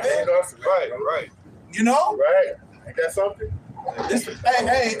no more. Right. You know, right. Ain't that something?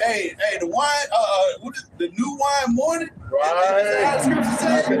 Hey, the wine, what is the new wine morning? Right. Is that how the scripture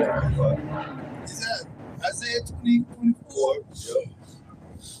says? Is that Isaiah 20:24? Yep.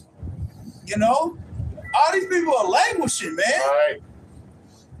 You know, all these people are languishing, man. Right.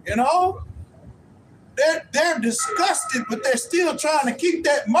 You know, they're disgusted, but they're still trying to keep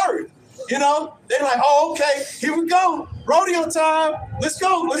that mirth. You know, they're like, oh, okay, here we go. Rodeo time. Let's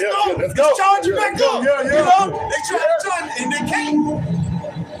go. Let's charge it back up. You know, they try to charge it, and they can't.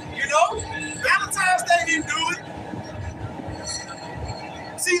 You know, Valentine's Day didn't do it.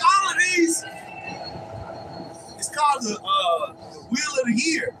 See, all of these, it's called the Wheel of the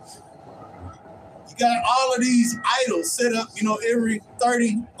Year. You got all of these idols set up, you know, every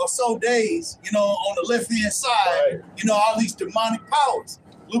 30 or so days, you know, on the left-hand side, you know, all these demonic powers.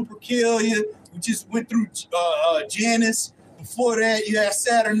 Lupercalia, we just went through Janus. Before that, you had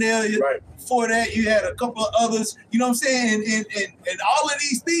Saturnalia. Right. Before that, you had a couple of others. You know what I'm saying? And all of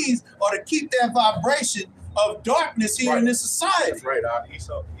these things are to keep that vibration of darkness here in this society. That's right.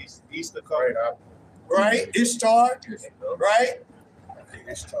 Easter coming up. Right? Ishtar. Right?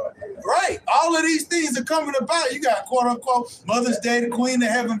 Right. All of these things are coming about. You got quote unquote Mother's Day, the Queen of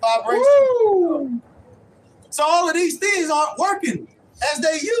Heaven vibration. Woo! So all of these things aren't working as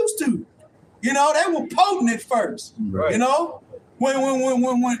they used to. You know, they were potent at first. Right. You know, when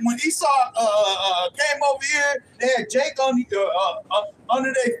Esau came over here, they had Jake on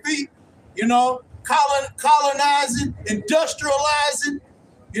under their feet. You know, colonizing, industrializing.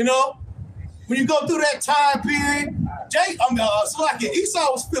 You know, when you go through that time period,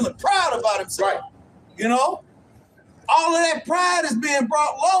 Esau was feeling proud about himself. Right. You know, all of that pride is being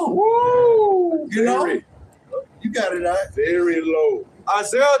brought low. Woo! You know, you got it right. Very low.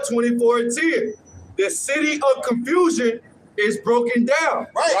 Isaiah 24:10. The city of confusion is broken down.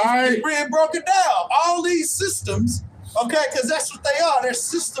 Right. It's being broken down. All these systems, okay, because that's what they are. They're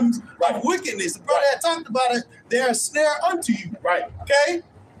systems of wickedness. The brother that talked about it, they're a snare unto you. Right. Okay?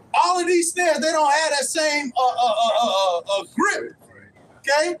 All of these snares, they don't have that same grip.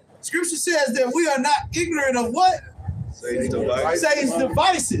 Okay? Scripture says that we are not ignorant of what? Satan's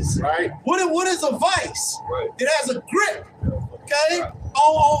devices. Right. What is a vice? Right. It has a grip. Okay?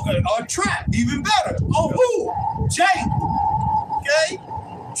 On a trap, even better. On who? Jake. Okay?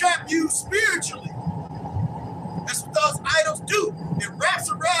 Trap you spiritually. That's what those idols do. It wraps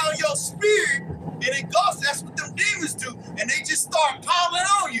around your spirit and it goes. That's what them demons do. And they just start piling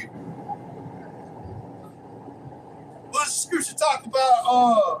on you. What does the scripture talk about?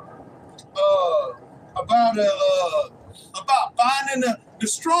 About binding the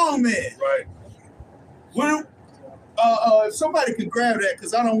strong man. Right. When if somebody can grab that,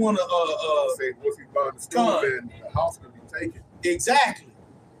 because I don't want to say once he bind the strong man, the house can be taken. Exactly.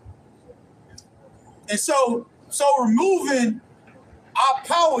 And so removing our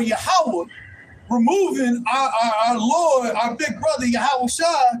power, Yahweh, removing our Lord, our big brother, Yahweh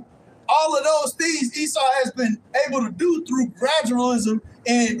Shai, all of those things Esau has been able to do through gradualism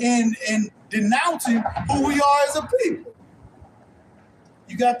and denouncing who we are as a people.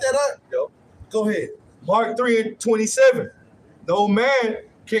 You got that up? Yep. Go ahead. Mark 3:27. No man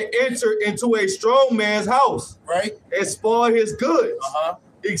can enter into a strong man's house, right, and spoil his goods,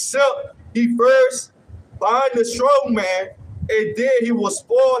 except he first bind the strong man, and then he will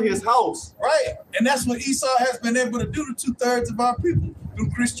spoil his house. Right, and that's what Esau has been able to do to 2/3 of our people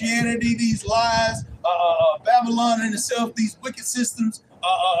through Christianity, these lies, Babylon in itself, these wicked systems,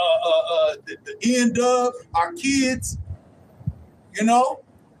 the end of our kids, you know,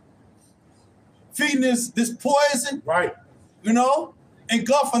 feeding this poison, right? You know,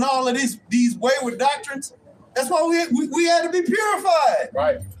 engulfing all of these wayward doctrines. That's why we had to be purified,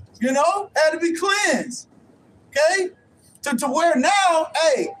 right? You know, had to be cleansed, okay? To where now,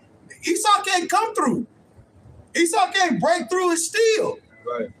 hey, Esau can't come through. Esau can't break through and steal,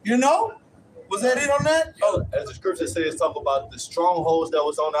 right? You know. Was that it on that? Oh, as the scripture says, talk about the strongholds that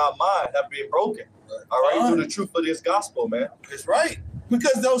was on our mind have been broken. Right. All right, through the truth of this gospel, man. That's right.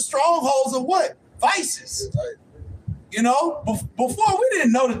 Because those strongholds are what? Vices. Right. You know, before we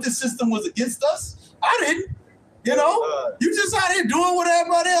didn't know that this system was against us. I didn't. You know, you just out here doing what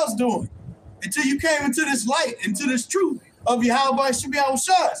everybody else doing until you came into this light, into this truth of Yahweh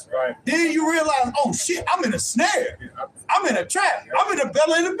Shai. Right. Then you realize, oh shit, I'm in a snare. I'm in a trap. I'm in the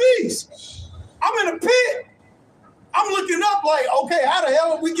belly of the beast. I'm in a pit. I'm looking up like, okay, how the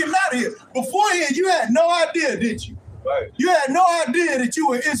hell are we getting out of here? Beforehand, you had no idea, did you? Right. You had no idea that you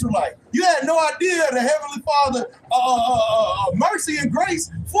were Israelite. You had no idea the Heavenly Father mercy and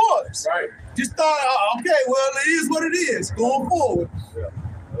grace for us. Right. Just thought, okay, well, it is what it is. Going forward,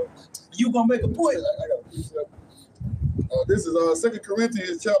 you gonna make a point. This is 2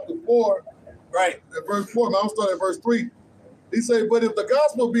 Corinthians chapter 4, Right. at verse 4. Man, I'm starting at verse 3. He said, but if the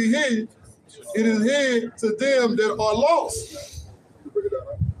gospel be hid, it is hid to them that are lost.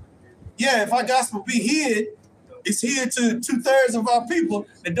 Yeah, if our gospel be hid, it's hid to 2/3 of our people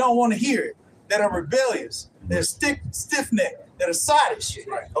that don't want to hear it, that are rebellious, that are stiff-necked, that are sottish,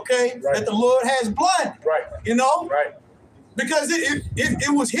 okay? Right. That the Lord has blinded, Right. you know? Right. Because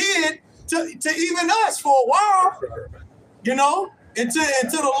it was hid to even us for a while, you know? Until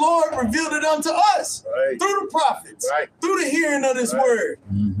the Lord revealed it unto us Right. through the prophets, Right. through the hearing of this word,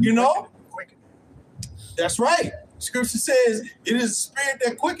 you know? That's right. Scripture says it is the spirit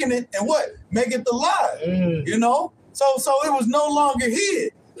that quickeneth and what? Maketh alive. You know? So it was no longer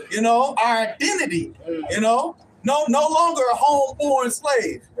hid, you know, our identity, you know, no longer a homeborn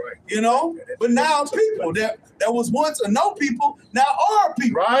slave, Right. you know, but now people that was once a no people, now are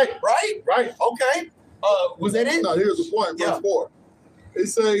people. Right. Right? Right. Okay. Was that it? Now, here's the point, verse Yeah. 4. It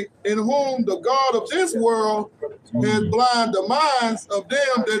say, in whom the God of this world has blind the minds of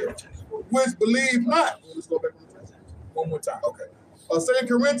them that which believe not. Let's go back one more time. Okay. 2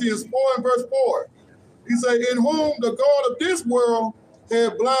 Corinthians 4 and verse 4. He say, in whom the God of this world has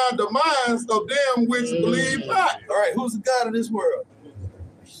blind the minds of them which believe not. All right, who's the God of this world?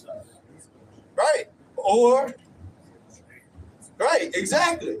 Right. Or, right,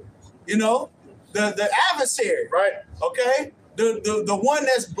 exactly. You know, the adversary. Right. Okay? The one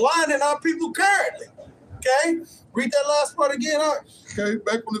that's blinding our people currently. Okay? Read that last part again, Art. Okay,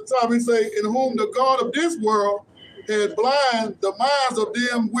 back from the top, he say, in whom the God of this world has blind the minds of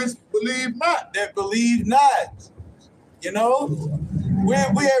them which believe not. That believe not. You know? We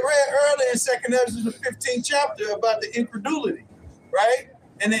had read earlier in 2 Ezra, the 15th chapter, about the incredulity, right?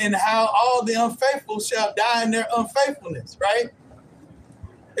 And how all the unfaithful shall die in their unfaithfulness, right?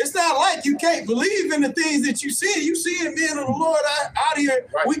 It's not like you can't believe in the things that you see. You see it being of the Lord out here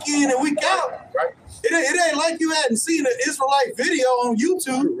week in and week out. Right. It ain't like you hadn't seen an Israelite video on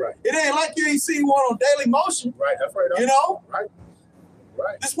YouTube. Right. It ain't like you ain't seen one on Daily Motion. Right, that's right. You know? Right.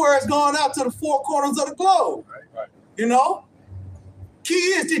 Right. This word's going out to the four corners of the globe. Right. You know? Key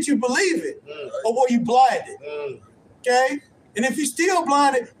is, did you believe it? Or were you blinded? Okay? And if you're still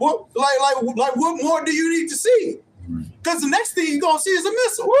blinded, what what more do you need to see? Because the next thing you're gonna see is a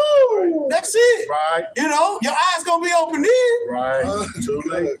missile. Woo! That's it. Right. You know, your eyes gonna be open then. Right. Too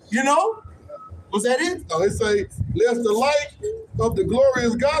late. You know? Was that it? No, it say, lest the light of the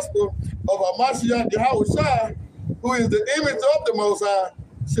glorious gospel of our Mashiach Yahushua, who is the image of the Most High,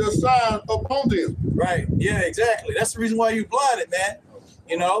 shall shine upon them. Right. Yeah, exactly. That's the reason why you're blinded, man.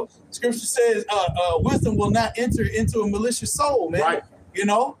 You know, Scripture says wisdom will not enter into a malicious soul, man. Right. You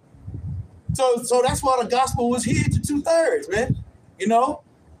know? So that's why the gospel was hid to 2/3, man. You know?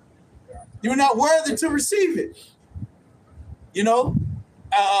 You're not worthy to receive it. You know?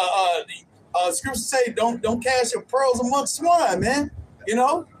 Scripture say don't cast your pearls amongst swine, man. You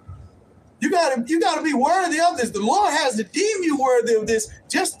know? You gotta be worthy of this. The Lord has to deem you worthy of this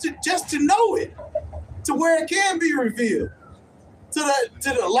just to know it, to where it can be revealed. To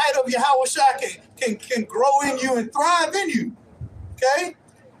the light of Yahushua can grow in you and thrive in you. Okay?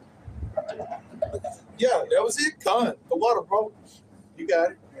 Yeah, that was it. Con. The water, bro. You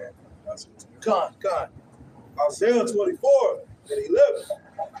got it. Con. Isaiah 24 and 11.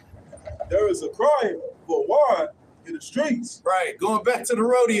 There is a cry for war in the streets. Right. Going back to the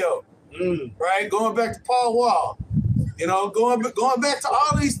rodeo. Right. Going back to Paul Wall. You know, going back to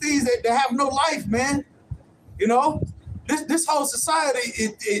all these things that have no life, man. You know, this whole society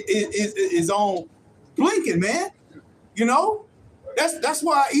is on blinking, man. You know, that's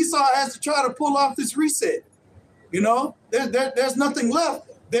why Esau has to try to pull off this reset. You know, there's nothing left.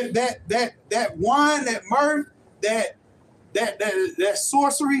 That wine, that mirth, that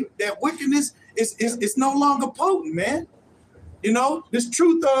sorcery, that wickedness is no longer potent, man. You know, this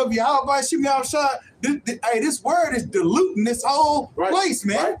truth of Yahweh Shem Yahushua, this word is diluting this whole place,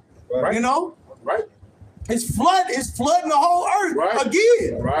 man. Right. You know? Right. It's flooding the whole earth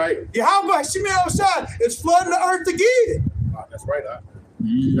again. Right. Yahweh Shem Yahushua is flooding the earth again. That's right.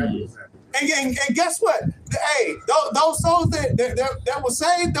 And guess what? Hey, those souls that were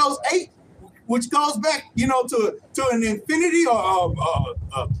saved, those 8, which goes back, you know, to an infinity or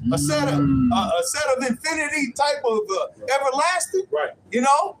a set of infinity type of everlasting. Right. You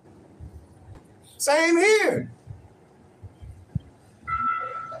know, same here.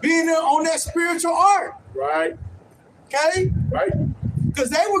 being on that spiritual ark. Right. Okay? Right. Because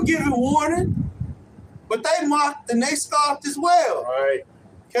they were given warning, but they mocked and they scoffed as well. Right.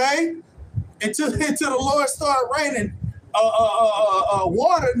 Okay? Until the Lord started raining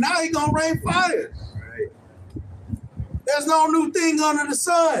water, now He's gonna rain fire. Right. There's no new thing under the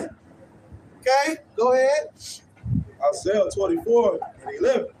sun. Okay? Go ahead. Isaiah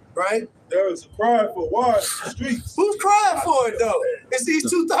 24:11. Right? There is a cry for water in the streets. Who's crying for it though? It's these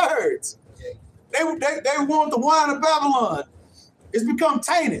 2/3. They want the wine of Babylon. It's become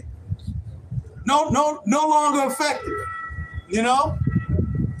tainted. No longer effective. You know?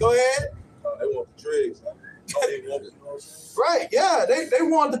 Go ahead. They want the dregs. Right, yeah. They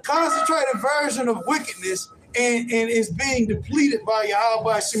want the concentrated version of wickedness and it's being depleted by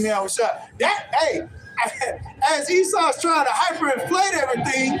Yahweh Shemiah Shah. That, hey, as Esau's trying to hyperinflate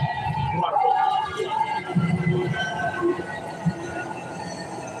everything,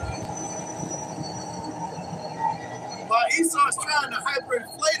 while Esau's trying to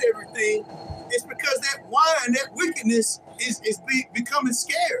hyperinflate everything, it's because that wine, that wickedness is becoming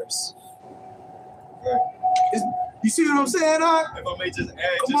scarce. You see what I'm saying, Doc? If I may just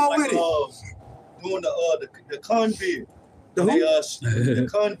add, Come on with doing the convid. The They, who? the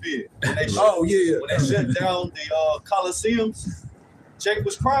convid. When they Yeah. when they shut down the Coliseums, Jake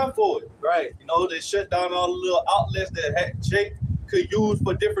was crying for it. Right. You know, they shut down all the little outlets that Jake could use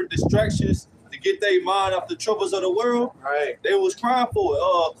for different distractions to get their mind off the troubles of the world. Right. They was crying for it.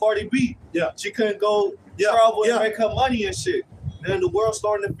 Cardi B. Yeah. She couldn't go Yeah. travel Yeah. and make her money and shit. Then the world's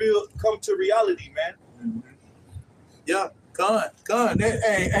starting to come to reality, man. Yeah, gone.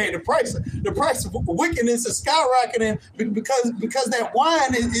 Hey, the price of wickedness is skyrocketing because that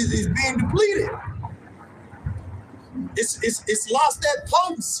wine is being depleted. It's lost that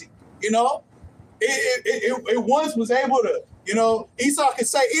potency. You know, it once was able to. You know, Esau can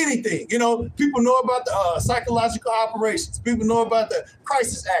say anything. You know, people know about the psychological operations. People know about the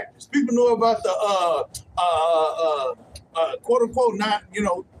crisis actors. People know about the quote unquote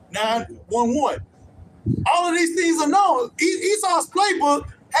 911. All of these things are known. Esau's playbook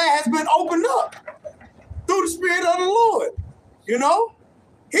has been opened up through the Spirit of the Lord. You know,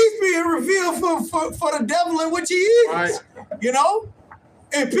 he's being revealed for the devil in which he is. Right. You know,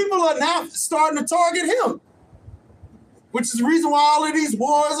 and people are now starting to target him, which is the reason why all of these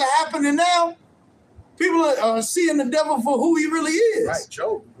wars are happening now. People are seeing the devil for who he really is. Right,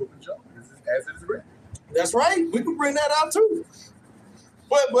 Job. As it is written. That's right. We can bring that out too.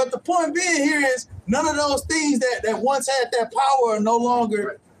 But the point being here is none of those things that once had that power are no longer,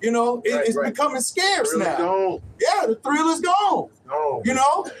 Right. You know, it's Right. becoming scarce Really now. gone. Yeah, the thrill is gone. No. You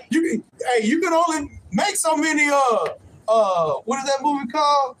know, you can only make so many what is that movie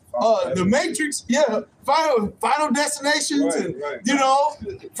called? The Matrix. Yeah, Final Destinations, Right, and right. you know,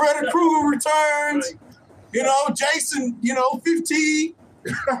 Freddy Krueger Returns. You know, Jason. 15.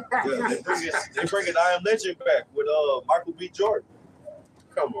 Yeah, they bringing I Am Legend back with Michael B. Jordan.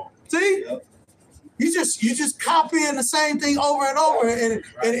 Come on. See, Yeah. you just copying the same thing over and over,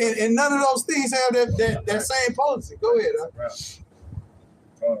 and none of those things have that same potency. Go ahead.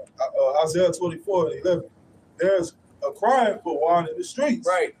 Isaiah 24:11. There's a crying for wine in the streets.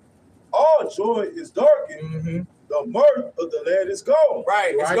 Right. All joy is darkened. Mm-hmm. The mirth of the land is gone.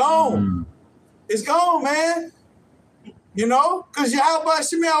 Right. It's Right. gone. It's gone, man. You know, because Yahweh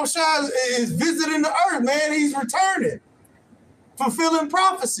Shemiah Shai is visiting the earth, man. He's returning, fulfilling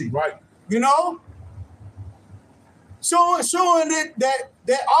prophecy. Right. You know, showing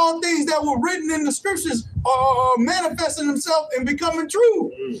that all things that were written in the scriptures are manifesting themselves and becoming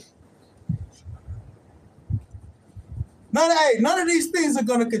true. None of these things are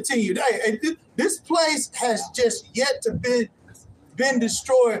going to continue. This place has just yet to been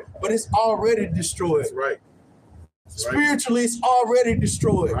destroyed, but it's already destroyed. That's right. Spiritually, it's already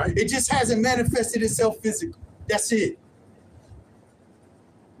destroyed. Right. It just hasn't manifested itself physically. That's it.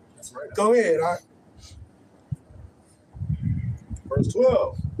 That's right. Go ahead. All right. Verse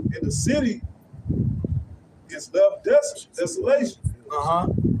 12. In the city is left desolation, Uh-huh.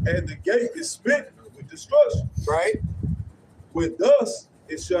 and the gate is spent with destruction. Right. With thus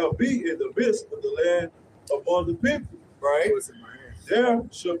it shall be in the midst of the land among the people. Right. What's in my hand? There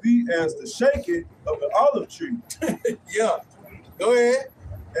shall be as the shaking of an olive tree, Yeah. Go ahead.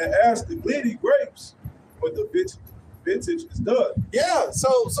 and as the gleaning grapes when the vintage is done. Yeah. So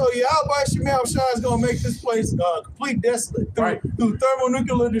Yahweh Shemiah Shai is gonna make this place complete desolate through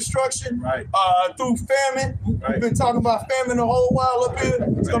thermonuclear destruction, Right. through famine. Right. We've been talking about famine the whole while up here.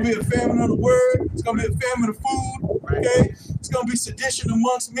 It's gonna be a famine of the word. It's gonna be a famine of food. Right. Okay. It's gonna be sedition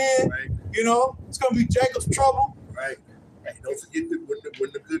amongst men. Right. You know. It's gonna be Jacob's trouble. Right. Hey, don't forget that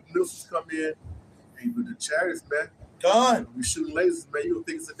when the good missiles come in, hey, with the chariots, man. Done. We shooting lasers, man. You don't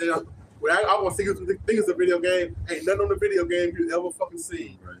think it's a damn. Well, I want to think it's a video game. Ain't nothing on the video game you ever fucking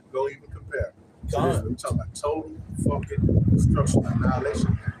seen. Right. Don't even compare. Done. We're talking about total fucking destruction,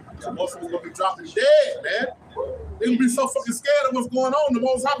 annihilation. So most of us gonna be dropping dead, man. They gonna be so fucking scared of what's going on. The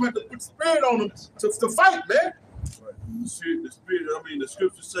Most High have to put spirit on them to fight, man. Right. The spirit. I mean, the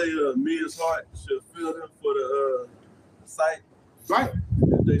scriptures say, "Men's heart shall fill them for the sight." Right.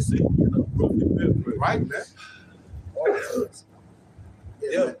 That they see, right, man.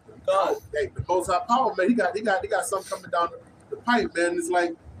 Yeah. Man. Hey, the Most High power, man. He got something coming down the pipe, man. It's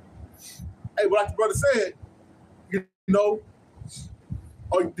like, hey, what like the brother said, you know.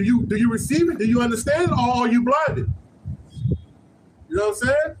 Or do you receive it? Do you understand it? Or are you blinded? You know what I'm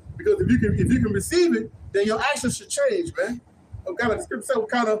saying? Because if you can receive it, then your actions should change, man. What kind of the scripture say? What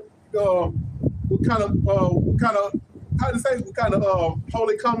kind of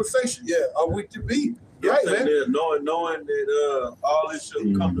holy conversation? Yeah, are we to be? Right, man. Knowing that all this shall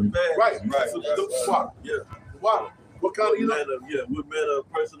come to pass. Right. So, yeah. Wow. What kind of, what manner of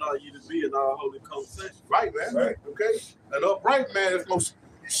person are you to be in our holy conversation? Right, man. Right. Okay. An upright man is going.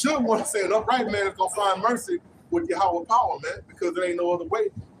 You should want to say an upright man is gonna find mercy with Yahweh power, man, because there ain't no other way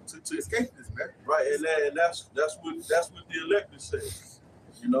to escape this, man. Right, and that's what the elected say.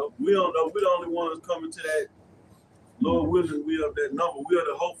 You know, we don't know. We're the only ones coming to that. Lord willing, we are that number. We are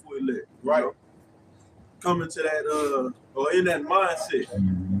the hopeful elect. Right. Know? Coming to that, or in that mindset.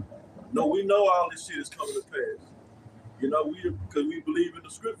 No, we know all this shit is coming to pass. You know, because we believe in the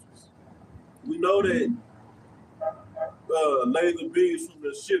scriptures. We know that laser beams from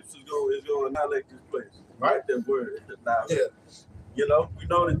the ships is going to annihilate this place. Right? That word. Yeah. You know, we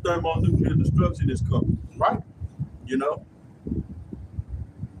know that thermonuclear destruction is coming. Right. You know.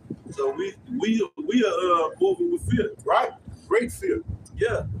 So we are moving with fear. Right. Great fear.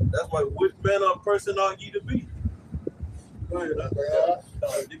 Yeah. That's why what manner of person are ye to be? Go ahead.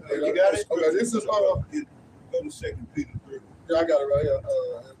 You got it? Okay, this is go to 2 Peter 3. Yeah, I got it right here.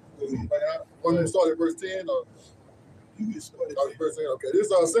 Want to start at verse 10 or? Verse 10. Okay, this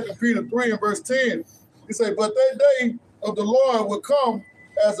is 2 Peter 3 and verse 10. He said, but that day of the Lord will come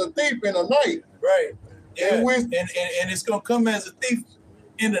as a thief in the night. Right. Yeah. And it's gonna come as a thief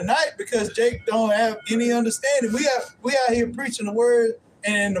in the night because Jake don't have any understanding. We out here preaching the word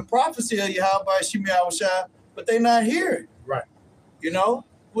and the prophecy of Yahweh Shai, but they not hearing. Right. You know,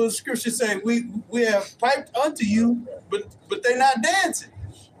 well, the scripture say we have piped unto you, but they not dancing.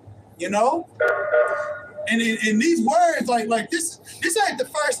 You know. And in these words, like this ain't the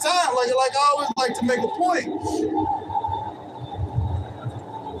first time. Like I always like to make a point.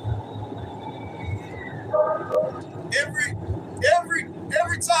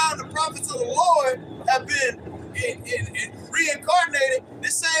 Every time the prophets of the Lord have been reincarnated,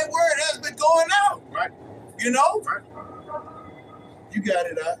 this same word has been going out. Right. You know? Right. You got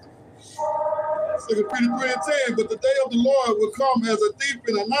it, huh? 2 Peter 3 and 10, but the day of the Lord will come as a thief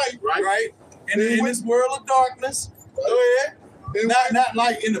in the night. Right. And in this world of darkness, go ahead. Not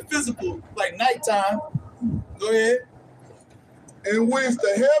like in the physical, like nighttime. Go ahead. In which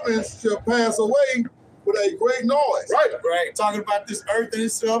the heavens shall pass away with a great noise. Right. Talking about this earth and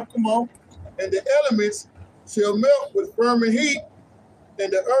itself. Come on. And the elements shall melt with fervent heat,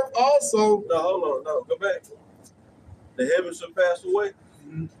 and the earth also. No, hold on. No, go back. The heavens shall pass away.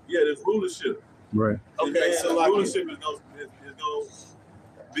 Mm-hmm. Yeah, there's rulership. Right. Okay, so like rulership is going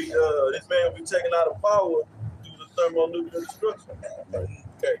be this man will be taken out of power due to thermonuclear destruction.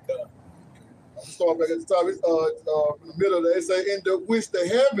 Okay, good. I'm start back at the top. It's in the middle. They say, in which the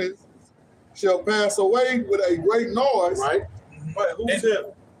heavens shall pass away with a great noise. Right. Right. Who's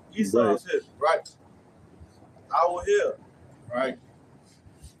him? Esau's him. Right. Our hill. Right.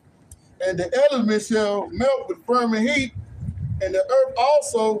 And the elements shall melt with fervent heat, and the earth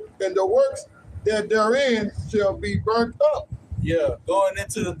also, and the works that therein shall be burnt up. Yeah, going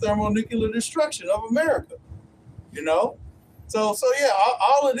into the thermonuclear destruction of America. You know? So yeah,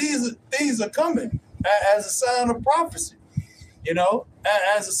 all of these things are coming as a sign of prophecy. You know?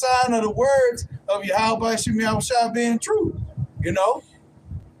 As a sign of the words of Yahweh Shai being true. You know?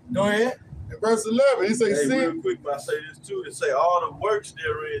 Go ahead. In verse 11, he says, real quick, I say this too. It say all the works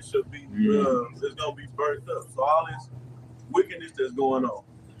therein shall be is gonna be burnt up. So all this wickedness that's going on.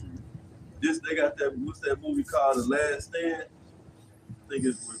 They got that. What's that movie called? The Last Stand. I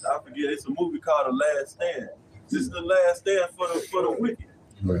forget. It's a movie called The Last Stand. This is the last stand for the wicked.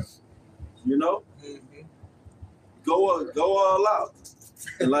 Right. You know, go all out.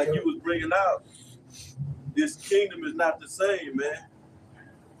 And like you was bringing out, this kingdom is not the same, man.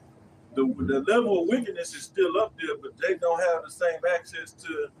 the level of wickedness is still up there, but they don't have the same access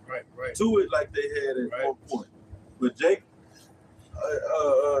to it like they had at one point. But Jake,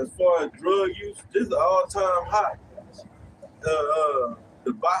 as far as drug use, this is an all-time high.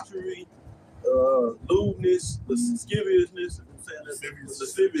 Debauchery, lewdness, lasciviousness,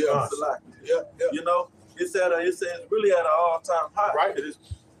 lasciviousness, you know, it's really at an all-time high. Right.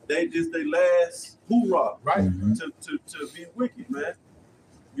 They last hoorah, right, to be wicked, man.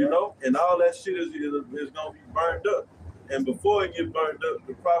 You know, and all that shit is gonna be burned up. And before it get burned up,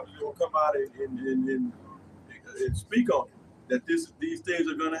 the prophet's gonna come out and speak on it, that these things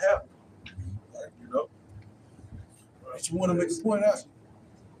are gonna happen. You know. But you want to make a point out?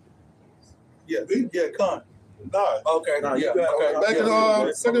 Yeah, Con. No. Okay. No, yeah. Back in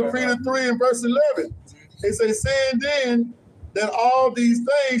 2 Peter 3 and verse 11, it says, saying then that all these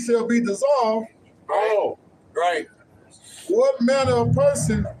things shall be dissolved. Oh, right. What manner of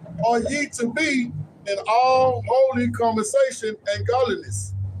person are ye to be in all holy conversation and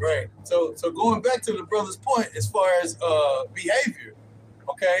godliness? Right. So going back to the brother's point as far as behavior,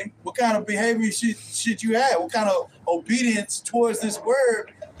 okay, what kind of behavior should you have? What kind of obedience towards this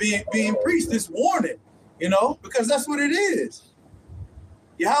word being preached, this warning, you know, because that's what it is.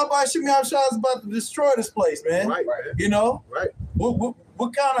 Yahweh Shemiah Shah is about to destroy this place, man. Right. You know? Right. What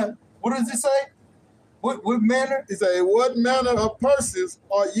kind of, what does it say? What manner? It says, what manner of persons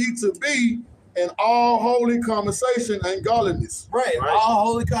are ye to be in all holy conversation and godliness? Right. All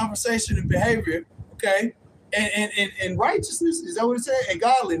holy conversation and behavior, okay? And righteousness, is that what it said? And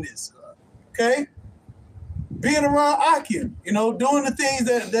godliness, okay? Being around Akim, you know, doing the things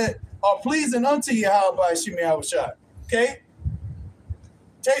that are pleasing unto Yahweh Shemiah Shah, okay?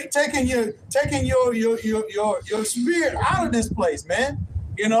 Taking your spirit out of this place, man.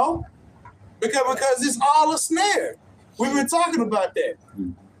 You know, because it's all a snare. We've been talking about that.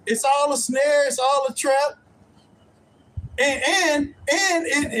 It's all a snare. It's all a trap. And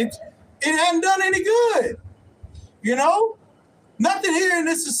it hasn't done any good. You know, nothing here in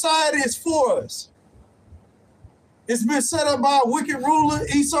this society is for us. It's been set up by a wicked ruler,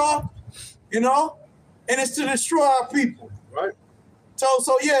 Esau. You know, and it's to destroy our people. Right.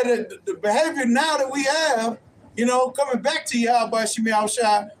 So yeah, the behavior now that we have, you know, coming back to Yahweh Shemiah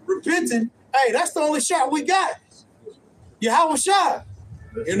Shah, repenting, hey, that's the only shot we got. Yahweh Shah,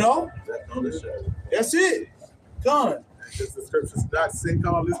 you know? That's it. Done. Because the scriptures not say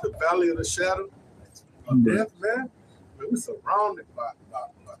call this the valley of the shadow of death, man. We're surrounded by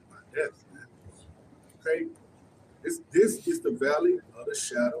death, man. Okay? This is the valley of the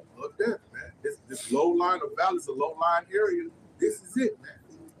shadow of death, man. This low line of valley is a low line area. This is it, man.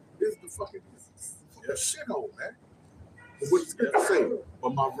 This is the fucking shithole, man. But what the scripture say?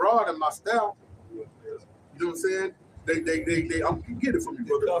 But my rod and my staff, you know what I'm saying? They I'm gonna get it from you,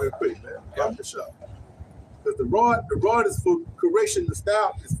 brother, real quick, man. Got the shot. Because the rod is for correction, the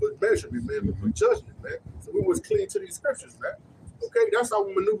staff is for measurement, man, for judgment, man. So we was clean to these scriptures, man. Okay, that's how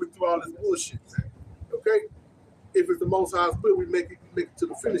we maneuver through all this bullshit, man. Okay? If it's the Most High's will, we make it to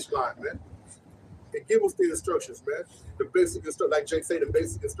the finish line, man. And give us the instructions, man. The basic instructions, like Jake said, the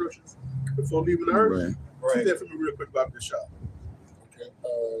basic instructions before leaving the earth. Right. See that for me real quick about this shot. Okay.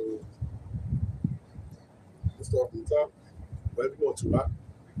 Let's start from the top. Wherever you want to, right?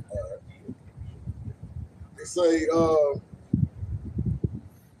 All right. They say,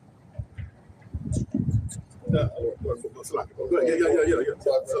 yeah. Okay.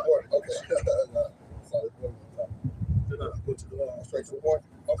 Straight to the point.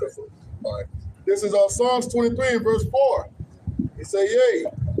 Okay. All right. This is Psalms 23 verse 4. He say, yea,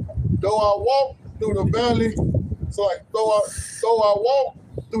 though I walk through the valley, though I walk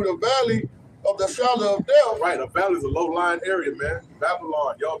through the valley of the shadow of death. Right, a valley is a low-lying area, man.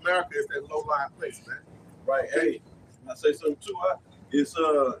 Babylon, y'all America is that low-lying place, man. Right. Hey, can I say something too? It's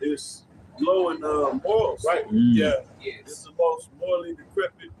low in morals. Right. Yeah. Yes. It's the most morally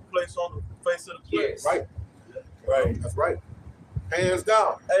decrepit place on the face of the planet. Yes. Right. Right. That's right. Hands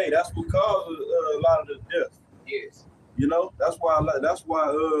down. Hey, that's what causes a lot of the death. Yes. You know, that's why a lot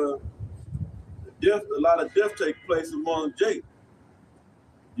of death take place among Jake.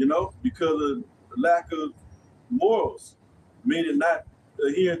 You know, because of the lack of morals, meaning not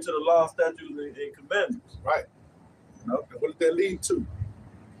adhering to the law, statutes, and commandments. Right. You know? And what did that lead to?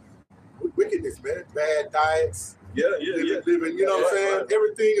 Wickedness, man. Bad diets. Yeah. Living, you know what I'm saying? Right.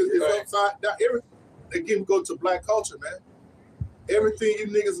 Everything is upside down. Again, we go to black culture, man. Everything you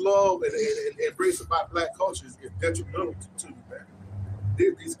niggas love and embrace about black culture is detrimental to you, man.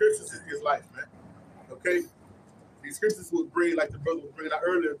 These scriptures is life, man. Okay? These scriptures will bring, like the brother was bringing out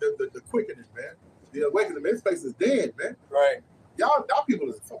earlier, the quickening, man. The awakening, man. This place is dead, man. Right. y'all people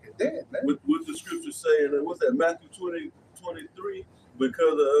is fucking dead, man. What the scripture saying? What's that? Matthew 20:23.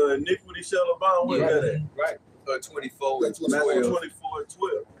 Because of iniquity shall abound. Where's that at? Right. 24 and 12. Matthew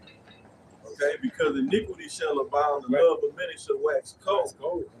 24:12. Okay, because iniquity shall abound, the love of many shall wax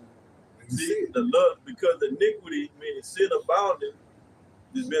cold. See, the love, because iniquity, meaning sin abounding,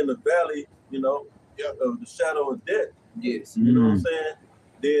 there's been the valley, of the shadow of death. Yes. You know what I'm saying?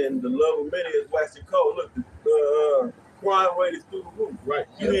 Then the love of many is waxing cold. Look, the crime rate is through the roof. Right.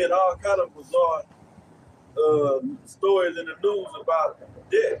 You hear all kind of bizarre stories in the news about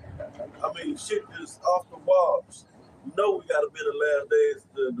death. I mean, shit is off the walls. You know we got to be in the last days,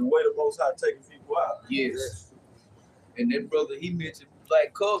 the way the Most High taking people out. Yes. And then, brother, he mentioned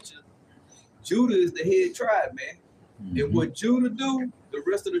black culture. Judah is the head tribe, man. And what Judah do, the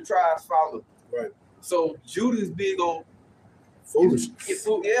rest of the tribes follow. Right. So Judah is big on foolishness.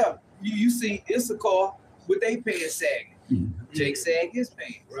 Yeah. You see Issachar with their pants sagging. Jake sag his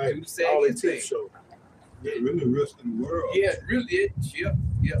pants. Right. Judah sag All his pants. Yeah, really the rest of the world. Yeah, really.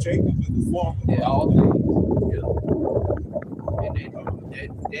 Yeah. Jacob is the form of all things. And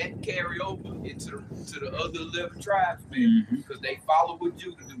that carry over into the other 11 tribes, man, because they follow what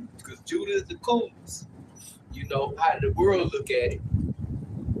Judah do. Because Judah is the coolest. You know how the world look at it.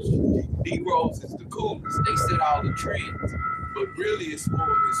 Negroes is the coolest. They set all the trends, but really it's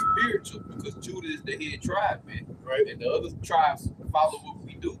spiritual because Judah is the head tribe, man. Right. And the other tribes follow what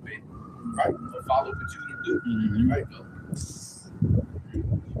we do, man. Right. Or follow what Judah do. Right.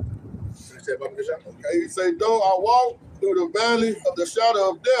 Okay, you say, though I walk through the valley of the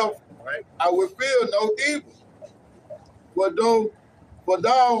shadow of death, right, I will fear no evil. For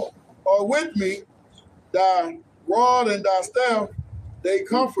thou art with me, thy rod and thy staff, they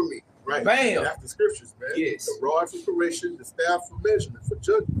comfort me. Right. Bam. That's the scriptures, man. Yes. The rod for correction, the staff for measurement, for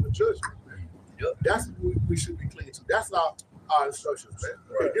judgment, man. Yep. That's what we should be clinging to. That's our instructions, man.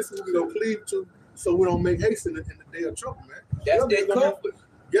 Right. Okay, this is what we're going to cleave to so we don't make haste in the day of trouble, man. That's that comfort.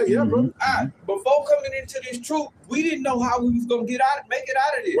 Yeah, brother. Before coming into this truth, we didn't know how we was gonna make it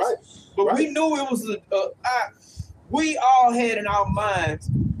out of this. Right. But we knew it was we all had in our minds,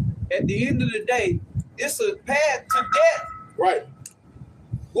 at the end of the day, it's a path to death. Right.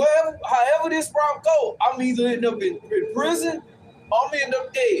 However this route go, I'm either end up in prison or I'm end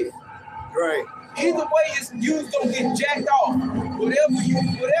up dead. Right. Either way, you gonna get jacked off. Whatever you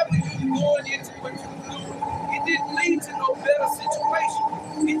going into what you do, it didn't lead to no better situation.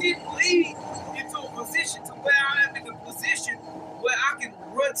 It didn't lead into a position to where I am in a position where I can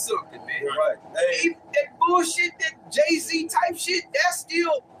run something, man. Right. Hey. That bullshit, that Jay-Z type shit, that's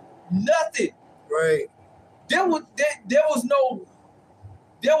still nothing. Right. There was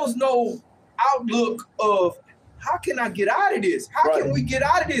no outlook of how can I get out of this? How can we get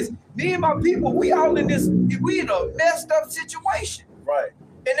out of this? Me and my people, we in a messed up situation. Right.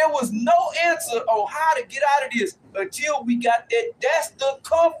 And there was no answer on how to get out of this until we got that. That's the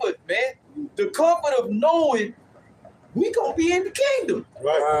comfort, man. The comfort of knowing we gonna be in the kingdom.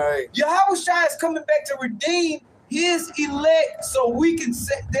 Right. Yahushua is coming back to redeem his elect so we can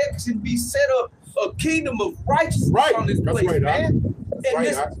be set up a kingdom of righteousness on this place, right, man.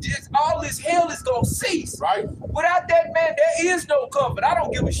 All this hell is gonna cease. Right. Without that, man, there is no comfort. I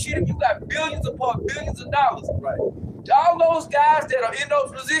don't give a shit if you got billions upon billions of dollars. Right. All those guys that are in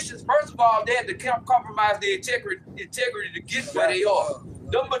those positions, first of all, they had to compromise their integrity to get where they are.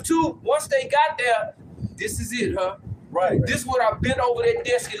 Number two, once they got there, this is it, huh? Right. This is what I've been over that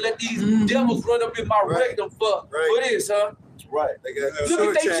desk and let these devils run up in my rectum for this, huh? Right. They got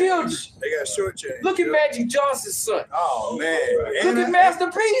Look at their children. They got short change. Look at Magic Johnson's son. Oh, man. Look at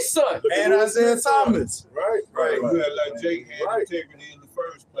Master P's son. And Isaiah Thomas. Right. Right. Well, like Jake had integrity in the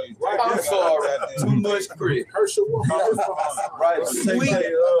first place. Right. I'm sorry. Too much credit. Herschel. Right.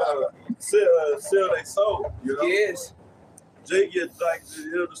 Sell their soul. You know? Yes. Jake get like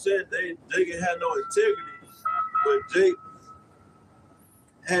the elder said, Jake had no integrity, but Jake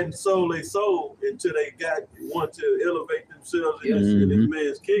hadn't sold their soul until they want to elevate themselves in this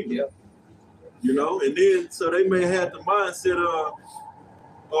man's kingdom. Yep. You know, and then so they may have the mindset of,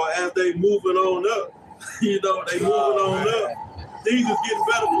 or as they moving on up, they moving on up. Things is getting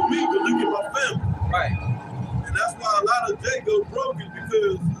better for me, but look at my family. Right. And that's why a lot of Jake go broke is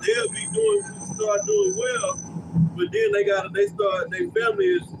because they'll be start doing well, but then their family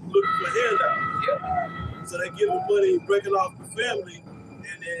is looking for handouts. Yep. So they giving money, breaking off the family,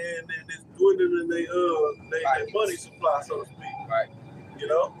 and it's dwindling their money supply, so to speak. Right. You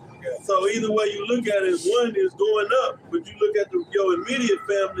know? Yeah. So either way you look at it, one is going up, but you look at your immediate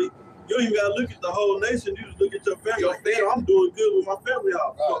family, you don't even gotta look at the whole nation, you just look at your family. Like, damn, I'm doing good with my family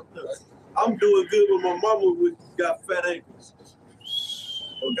all fucked up. I'm doing good with my mama got fat ankles.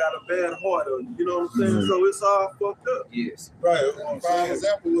 or got a bad heart, or you know what I'm saying? So it's all fucked up. Yes. Right. For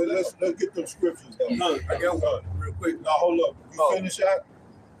example, let's get them scriptures though. I got one real quick. Now hold up. You finish that?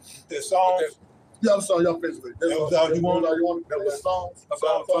 The songs. Yeah, I'm sorry, y'all finished with it. That was all you want? That was songs.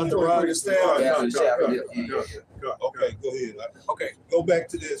 From the rock and stand. Okay, go ahead. Okay. Go back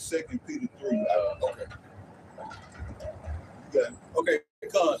to that 2 Peter 3. Okay. Yeah. Okay,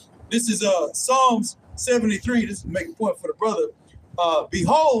 because this is Psalms 73. This is make a point for the brother.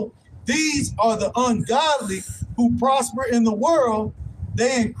 Behold, these are the ungodly who prosper in the world,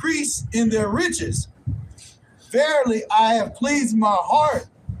 they increase in their riches. Verily, I have cleansed my heart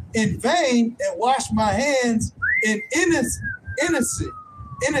in vain and washed my hands in innocency.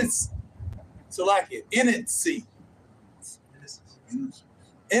 Salakia.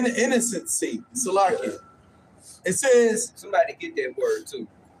 It says, Somebody get that word too.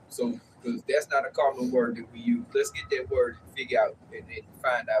 So, because that's not a common word that we use. Let's get that word and figure out and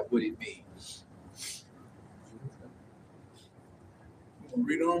find out what it means. you want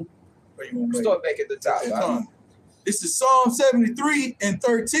to read on? Or you want to Start back at the top. Okay, this is Psalm 73 and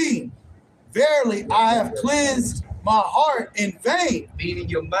 13. Verily, I have cleansed my heart in vain. Meaning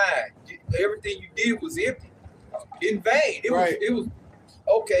your mind. Everything you did was empty. In vain. It was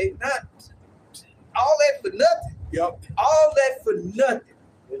okay, not all that for nothing. Yep. All that for nothing.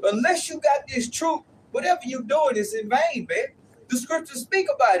 Unless you got this truth, whatever you're doing is in vain, man. The scriptures speak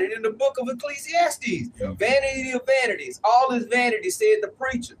about it in the book of Ecclesiastes. Yep. Vanity of vanities. All is vanity, said the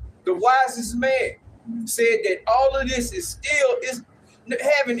preacher. The wisest man said that all of this is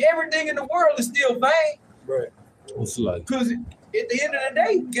having everything in the world is still vain. Right. Because at the end of the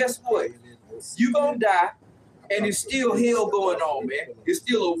day, guess what? You're going to die, and it's still hell going on, man. It's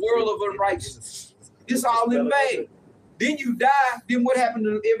still a world of unrighteousness. It's all in vain. Then you die, then what happened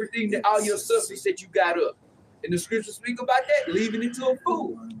to everything, that all your substance that you got up? And the scriptures speak about that, leaving it to a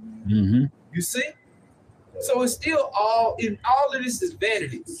fool. Mm-hmm. You see? So it's still all of this is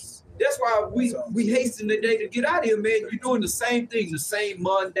vanity. That's why we hasten the day to get out of here, man. You're doing the same thing, the same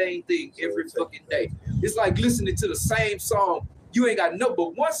mundane thing every fucking day. It's like listening to the same song. You ain't got no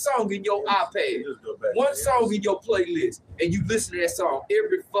but one song in your iPad, one song in your playlist, and you listen to that song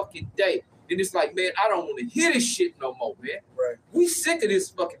every fucking day. And it's like, man, I don't want to hear this shit no more, man. Right. We sick of this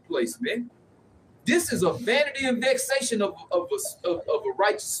fucking place, man. This is a vanity and vexation of a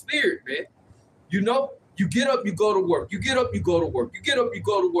righteous spirit, man. You know, you get up, you go to work. You get up, you go to work. You get up, you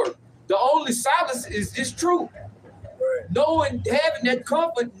go to work. The only solace is this truth. Right. Knowing, having that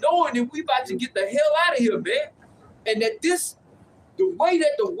comfort, knowing that we about to get the hell out of here, man. And that the way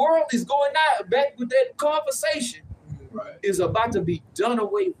that the world is going out, back with that conversation, is about to be done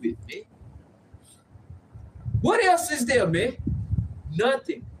away with, man. What else is there, man?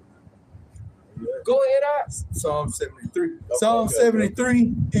 Nothing. Yeah. Go ahead, out. Psalm 73. Psalm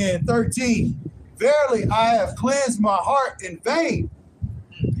 73 and 13. Verily, I have cleansed my heart in vain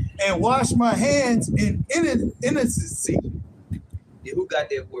and washed my hands in innocency. Yeah, who got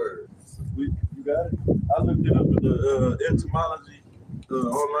that word? You got it? I looked it up in the etymology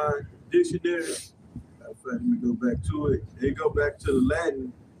online dictionary. Let me go back to it. It go back to the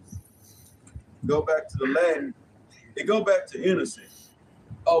Latin. It go back to innocent.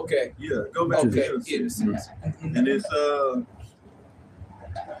 Okay. Yeah, go back to innocent. And it's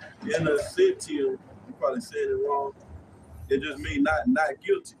innocentium. You probably said it wrong. It just means not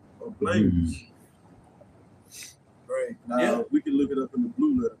guilty or blameless. Right. Now we can look it up in the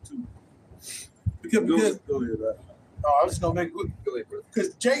blue letter too. Because go ahead, right? I was just gonna make it quick.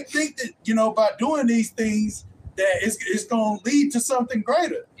 Because Jake think that by doing these things that it's gonna lead to something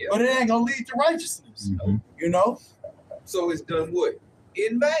greater, but it ain't gonna lead to righteousness. Mm-hmm. So it's done what?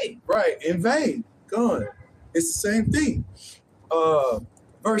 In vain. Right, in vain. Gone. It's the same thing.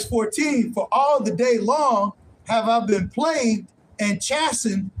 Verse 14, for all the day long have I been plagued and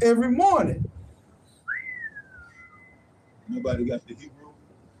chastened every morning. Nobody got the Hebrew?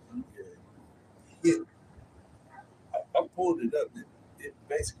 Yeah. I pulled it up. It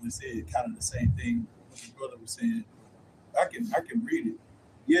basically said kind of the same thing what the brother was saying. I can read it.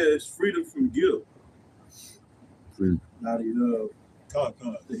 Yeah, it's freedom from guilt. Now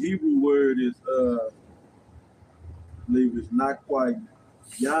the Hebrew word is I believe it's not quite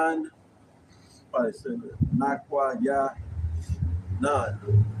yan. Probably said it. Not quite ya.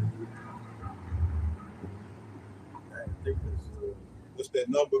 None. I think it's what's that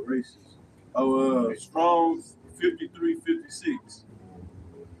number? Racist. Oh, Strong's 5356.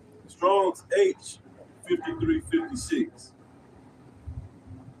 Strong's H 5356.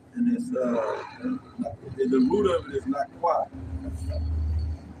 And it's the root of it is not quite.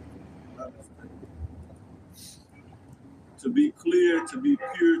 to be clear, to be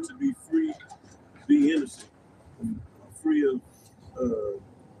pure, to be free, be innocent, free of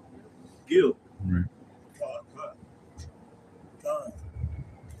guilt. Right. God.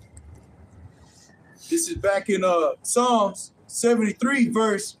 This is back in Psalms 73,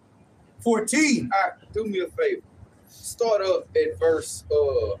 verse 14. All right, do me a favor. Start up at verse,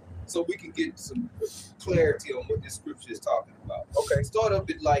 so we can get some clarity on what this scripture is talking about. Okay, start up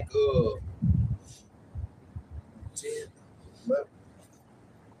at like 10, 11.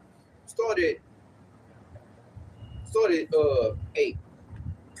 Start at 8.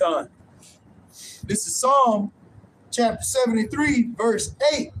 Con. This is Psalm chapter 73, verse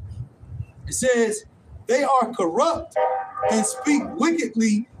 8. It says, they are corrupt and speak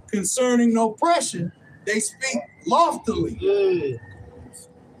wickedly concerning oppression. They speak loftily.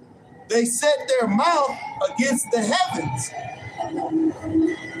 They set their mouth against the heavens.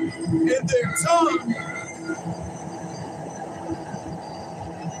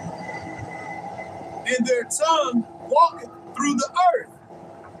 And their tongue walketh through the earth.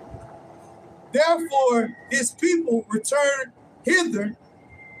 Therefore his people return hither,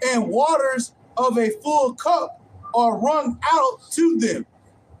 and waters of a full cup are wrung out to them.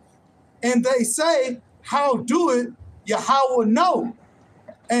 And they say, how doeth Yahweh know?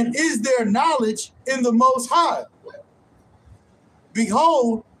 And is there knowledge in the Most High?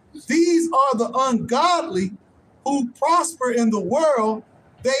 Behold, these are the ungodly who prosper in the world,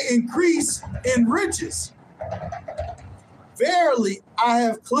 they increase in riches. Verily, I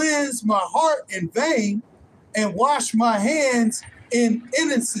have cleansed my heart in vain and washed my hands in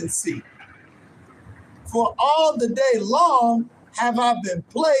innocency. For all the day long have I been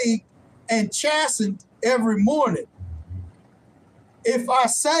plagued and chastened every morning. If I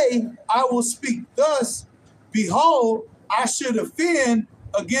say I will speak thus, behold, I should offend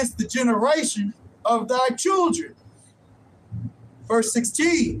against the generation of thy children. Verse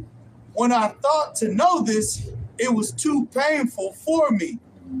 16, when I thought to know this, it was too painful for me.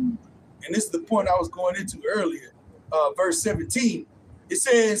 And this is the point I was going into earlier, verse 17. It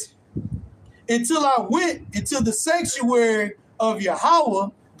says, until I went into the sanctuary of Yahweh,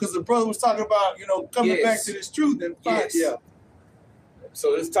 because the brother was talking about, coming back to this truth. And yeah.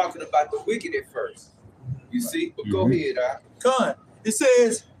 So it's talking about the wicked at first. You see? But go ahead, Con. It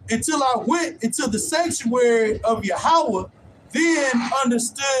says, until I went into the sanctuary of Yahweh, then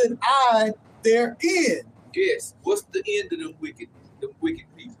understood I their end. Yes. What's the end of the wicked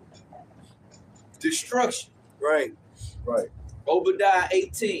people? Destruction. Right. Obadiah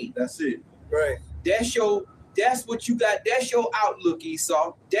 18. That's it. Right. That's what you got. That's your outlook,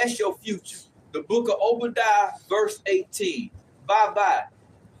 Esau. That's your future. The book of Obadiah, verse 18. Bye-bye.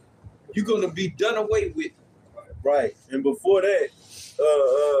 You're going to be done away with. Right. And before that,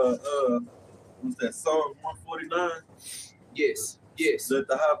 what's that, Psalm 149? Yes. Let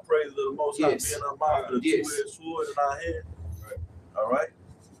the high praise of the Most High be in our mouth, the two-edged sword in our hand. Right. All right.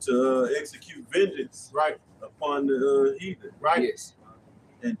 To execute vengeance upon the heathen. Right. Yes.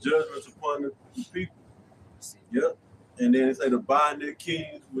 And judgments upon the people. Yep. And then it say to bind their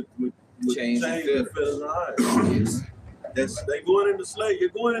kings with chains and fetters and irons. Yes. They going into slavery.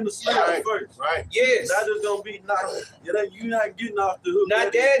 You're going into slavery first. Right. Yes. Not just gonna be you're not getting off the hook.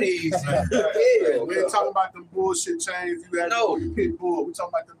 Not that easy. Yeah. We ain't talking about them bullshit chains. You had the pit bull. We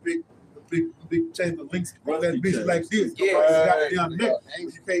talking about the big chain of links. Run that bitch like this. Goddamn neck.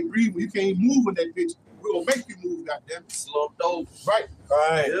 You can't breathe. You can't move in that bitch. We're gonna make you move, goddamn. Slumped over. Right.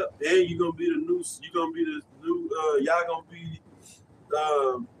 Yep. And you're gonna be the new. Y'all gonna be.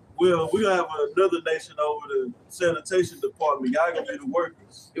 Well, we're gonna have another nation over the sanitation department. Y'all gonna be the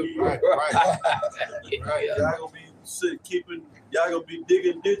workers. Right. Y'all gonna be y'all gonna be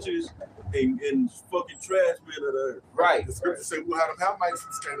digging ditches and fucking trash men of the earth. Right. The scripture said we'll have them mics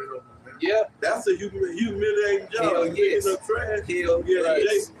standing over, man. Yeah. That's a humiliating job. Hell yes. Picking up trash. Hell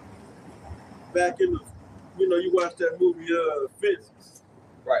yes. Jake, back in the, you watched that movie, Fences.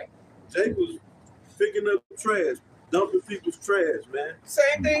 Right. Jake was picking up trash, dumping people's trash, man.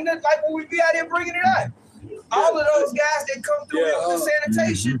 Same thing that like when we be out here bringing it out. All of those guys that come through here with the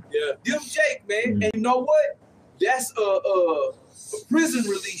sanitation, them Jake, man. And you know what? That's a prison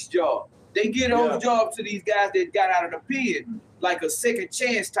release job. They get on the job to these guys that got out of the pen, like a second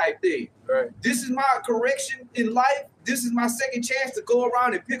chance type thing. Right. This is my correction in life. This is my second chance to go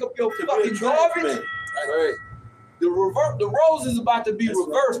around and pick up your fucking garbage. Right. The roles is about to be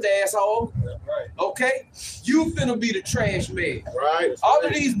reversed, asshole. Right. Okay? You finna be the trash man. Right. All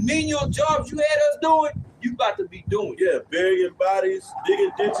of these menial jobs you had us doing, you about to be doing. Yeah, burying bodies,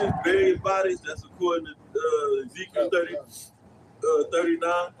 digging ditches, burying bodies. That's according to Ezekiel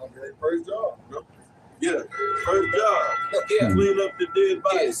 39. Okay, first job. No? Yeah, first job. Yeah. Clean up the dead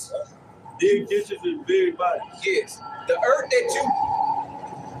bodies. Yes. Dig ditches and bury bodies. Yes. The earth that you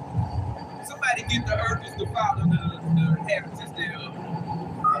somebody get the earth is the father of the inhabitants thereof.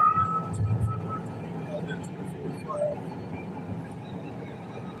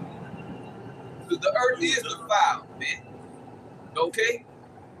 Because the earth is the file, man. Okay?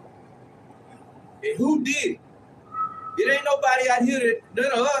 And who did it? It ain't nobody out here that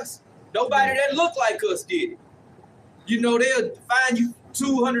none of us. Nobody that look like us did it. You know, they'll fine you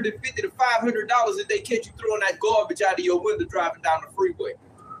 $250 to $500 if they catch you throwing that garbage out of your window driving down the freeway.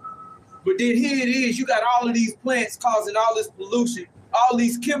 But then here it is, you got all of these plants causing all this pollution, all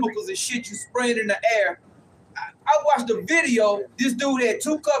these chemicals and shit you spraying in the air. I watched a video, this dude had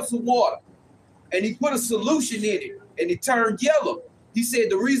 2 cups of water and he put a solution in it and it turned yellow. He said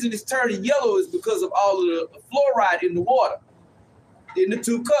the reason it's turning yellow is because of all of the fluoride in the water, in the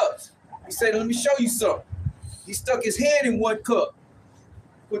 2 cups. He said, let me show you something. He stuck his hand in 1 cup,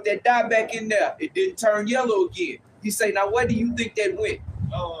 put that dye back in there. It didn't turn yellow again. He said, now where do you think that went?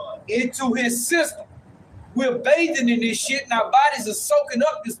 Into his system. We're bathing in this shit and our bodies are soaking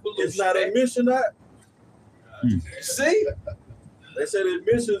up this pollution. It's not emission that. See? They said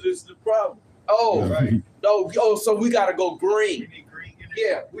emissions is the problem. Oh, right. Oh, so we gotta go green.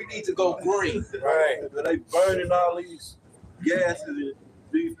 Yeah, we need to go green. Right. But they burning all these gases and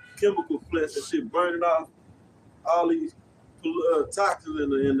these chemical plants and shit, burning off all these toxins in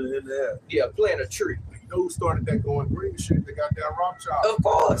the air. Yeah, plant a tree. You know who started that going green shit? They got that Rothschild. Of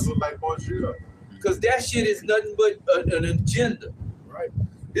course. Look like Bonjour. Because that shit is nothing but an agenda. Right.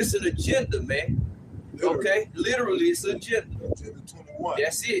 It's an agenda, man. Literally. Okay? Literally, it's an agenda. Agenda 21.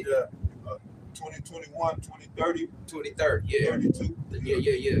 That's it. Yeah. 2021, 2030. 2030, yeah. 32.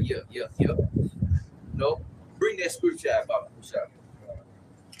 Yeah. No. Bring that scripture out, Baba.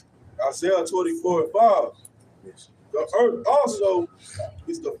 Isaiah 24:5. The earth also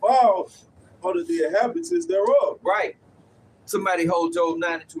is defiled under the inhabitants thereof. Right. Somebody hold Job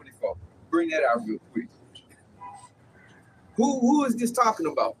 9:24. Bring that out real quick. Who is this talking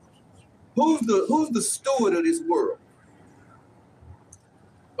about? Who's the steward of this world?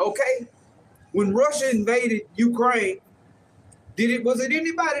 Okay? When Russia invaded Ukraine, was it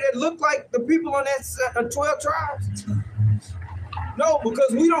anybody that looked like the people on that 12 tribes? No,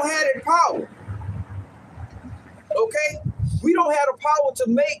 because we don't have that power. Okay? We don't have the power to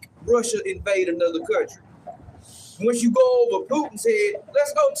make Russia invade another country. Once you go over Putin's head,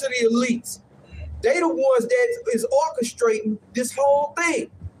 let's go to the elites. They the ones that is orchestrating this whole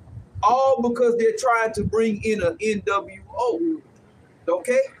thing. All because they're trying to bring in an NWO.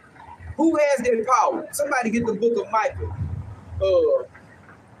 Okay? Who has that power? Somebody get the book of Micah.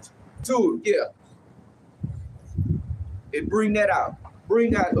 Yeah. And bring that out.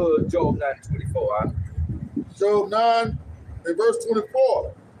 Bring out Job 9:24. Job 9 and verse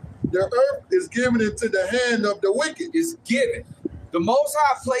 24. The earth is given into the hand of the wicked. It's given. The Most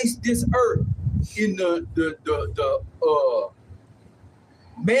High placed this earth in the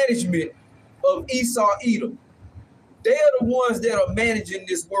management of Esau, Edom. They are the ones that are managing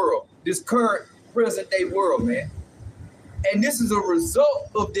this world, this current present day world, man. And this is a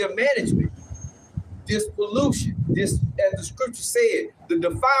result of their management. This pollution, this, as the scripture said, the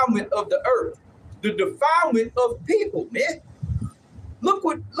defilement of the earth, the defilement of people, man. Look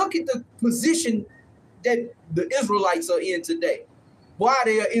at the position that the Israelites are in today. Why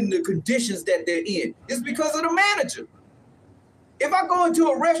they are in the conditions that they're in. It's because of the manager. If I go into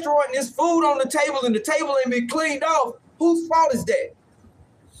a restaurant and there's food on the table and the table ain't been cleaned off, whose fault is that?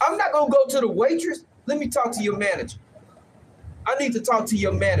 I'm not gonna go to the waitress. Let me talk to your manager. I need to talk to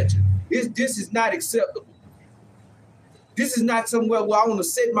your manager. This is not acceptable. This is not somewhere where I want to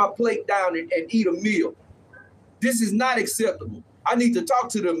set my plate down and eat a meal. This is not acceptable. I need to talk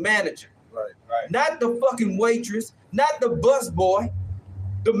to the manager. Right. Not the fucking waitress, not the bus boy.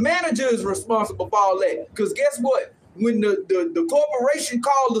 The manager is responsible for all that. Because guess what? When the corporation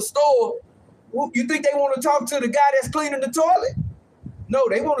called the store, you think they want to talk to the guy that's cleaning the toilet? No,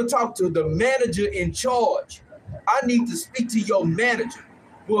 they want to talk to the manager in charge. I need to speak to your manager.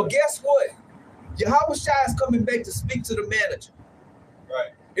 Well, guess what? Yahweh Shai is coming back to speak to the manager.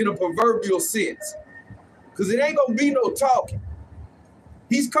 Right. In a proverbial sense. Because it ain't going to be no talking.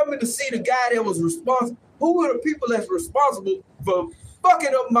 He's coming to see the guy that was responsible. Who are the people that's responsible for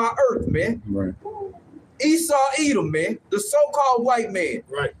fucking up my earth, man? Right. Esau, Edom, man. The so-called white man.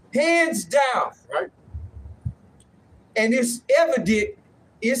 Right. Hands down. Right. And it's evident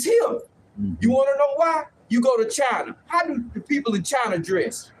it's him. Mm-hmm. You want to know why? You go to China. How do the people in China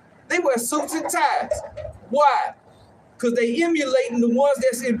dress? They wear suits and ties. Why? because they emulating the ones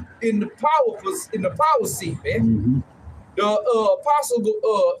that's in the power seat, man. The Apostle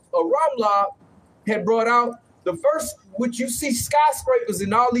Ramla had brought out the first, which you see skyscrapers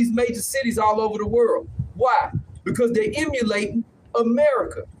in all these major cities all over the world. Why? Because they're emulating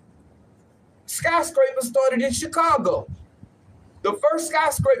America. Skyscrapers started in Chicago. The first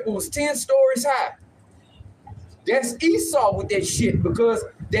skyscraper was 10 stories high. That's Esau with that shit, because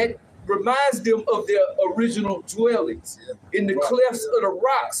that reminds them of their original dwellings in the clefts of the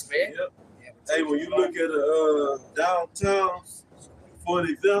rocks, man. Hey, when you look at downtown, for an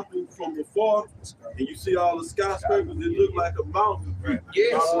example, from afar, and you see all the skyscrapers, it look like a mountain.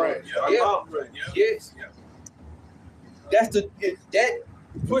 Yes. Yes. That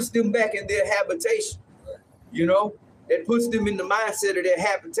puts them back in their habitation. You know, that puts them in the mindset of their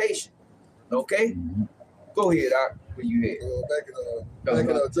habitation. Okay? Go ahead, where you at? Back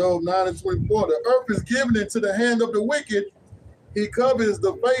in Job 9 and 24, the earth is given into the hand of the wicked. He covers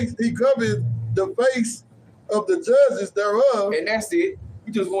the face. He covers the face of the judges thereof. And that's it.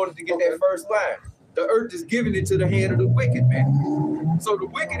 We just wanted to get that first line. The earth is given into the hand of the wicked, man. So the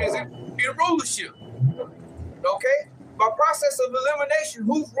wicked is in rulership. Okay? By process of elimination,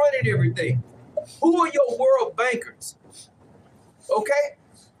 who's running everything? Who are your world bankers? Okay?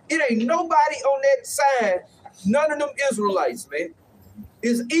 It ain't nobody on that side, none of them Israelites, man.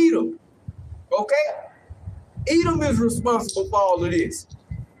 It's Edom. Okay? Edom is responsible for all of this.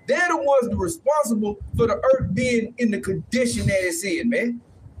 They're the ones responsible for the earth being in the condition that it's in, man.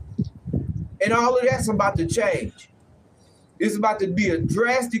 And all of that's about to change. It's about to be a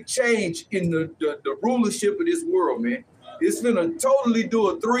drastic change in the rulership of this world, man. It's gonna totally do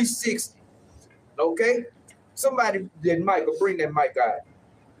a 360. Okay? Somebody, that mic, or bring that mic out.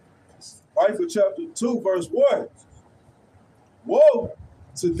 Micah chapter 2, verse 1. Woe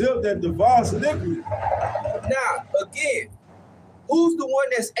to them that devise iniquity. Now, again, who's the one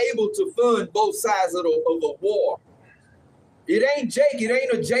that's able to fund both sides of a war? It ain't Jake, it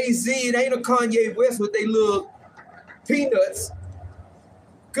ain't a Jay-Z, it ain't a Kanye West with they little peanuts.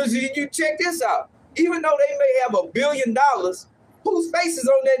 Because you check this out. Even though they may have $1 billion, whose face is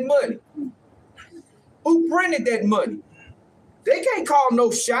on that money? Who printed that money? They can't call no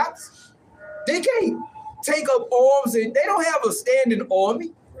shots. They can't take up arms, and they don't have a standing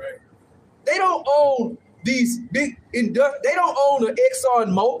army. Right. They don't own these big they don't own an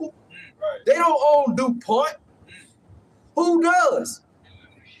Exxon Mobil. Right. They don't own DuPont. Who does?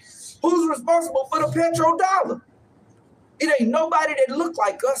 Who's responsible for the petrodollar? It ain't nobody that look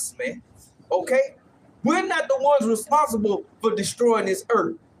like us, man. Okay? We're not the ones responsible for destroying this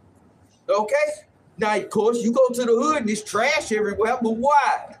earth. Okay? Now, of course, you go to the hood and there's trash everywhere, but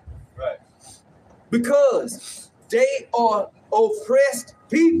why? Right. Because they are oppressed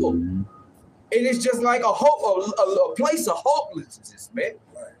people. And it's just like a place of hopelessness, man.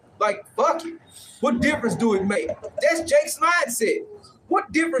 Right. Like, fuck it. What difference do it make? That's Jake's mindset.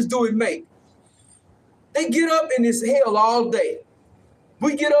 What difference do it make? They get up in this hell all day.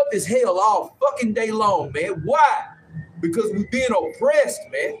 We get up this hell all fucking day long, man. Why? Because we're being oppressed,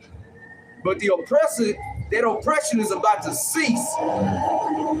 man. But the oppressor, that oppression is about to cease.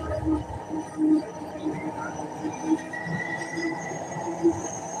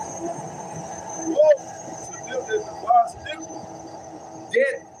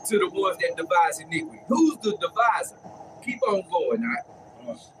 Dead to the ones that devise iniquity. Who's the deviser? Keep on going,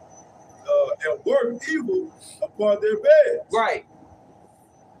 now. And work evil upon their beds. Right.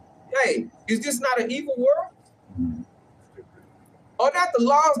 Hey, is this not an evil world? Are not the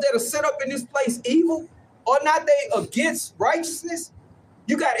laws that are set up in this place evil? Are not they against righteousness?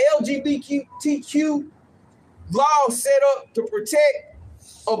 You got LGBTQ laws set up to protect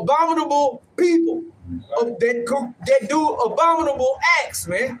abominable people that do abominable acts,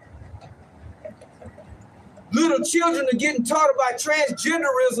 man. Little children are getting taught about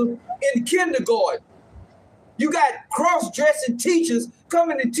transgenderism in kindergarten. You got cross-dressing teachers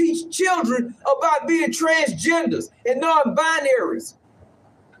coming to teach children about being transgenders and non-binaries.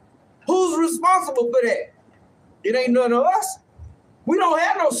 Who's responsible for that? It ain't none of us. We don't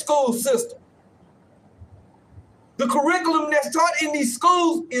have no school system. The curriculum that's taught in these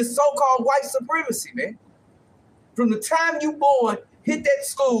schools is so-called white supremacy, man. From the time you born, hit that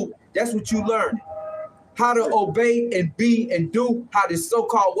school, that's what you learn. How to obey and be and do how this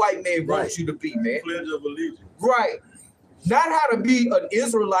so-called white man wants you to be, man. Pledge of allegiance. Right. Not how to be an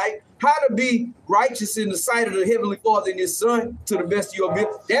Israelite, how to be righteous in the sight of the Heavenly Father and His Son to the best of your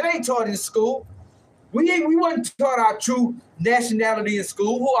ability. That ain't taught in school. We wasn't taught our true nationality in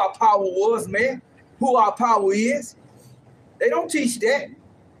school, who our power was, man, who our power is. They don't teach that.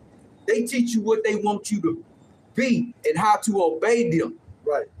 They teach you what they want you be and how to obey them.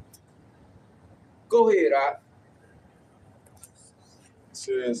 Right. Go ahead, It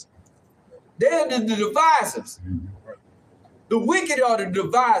says they're the devisers. The wicked are the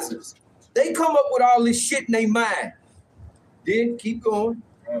devisers. They come up with all this shit in their mind. Then keep going.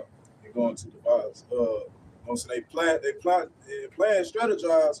 They're going to devise. So they plan,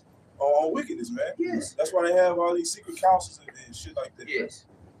 strategize on wickedness, man. Yes. That's why they have all these secret councils and shit like that. Yes.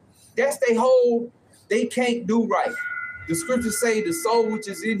 That's their whole, they can't do right. The scriptures say the soul which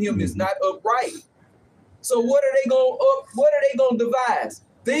is in him is not upright. So what are they gonna devise?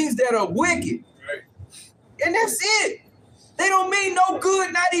 Things that are wicked. Right. And that's it. They don't mean no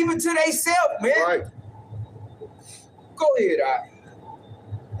good, not even to themselves, man. right. Go ahead,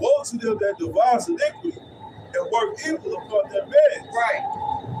 Woe to them that devise iniquity and work evil upon their beds. Right.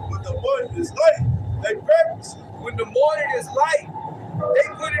 When the morning is light, they practice it. When the morning is light, they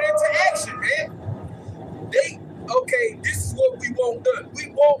put it into action, man. Okay, this is what we want done. We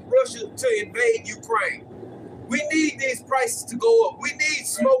want Russia to invade Ukraine. We need these prices to go up. We need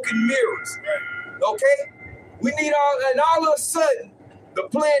smoke and mirrors. Okay? We need all of a sudden, the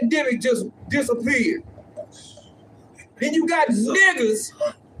pandemic just disappeared. Then you got niggas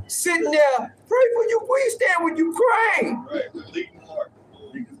sitting there, pray for you, we stand with Ukraine.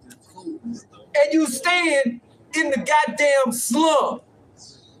 And you stand in the goddamn slum.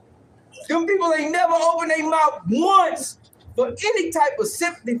 Them people ain't never opened their mouth once for any type of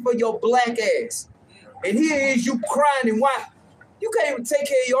sympathy for your black ass. And here is you crying and why? You can't even take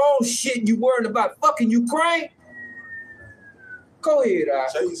care of your own shit and you worrying about fucking Ukraine? Go ahead,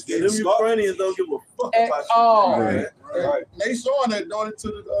 Them Ukrainians don't give a fuck about all. you. Right. They showing that doing it to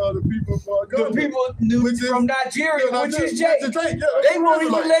the people for The people from Nigeria, which is Jake. They won't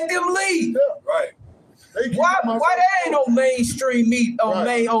even let them leave. Right. Why there ain't no mainstream meat on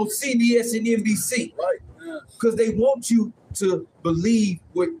on CBS and NBC? Right. Because they want you to believe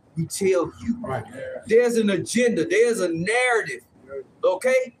what we tell you. Right. There's an agenda. There's a narrative.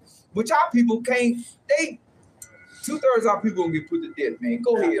 Okay? Which our people can't. 2/3 of our people gonna get put to death, man.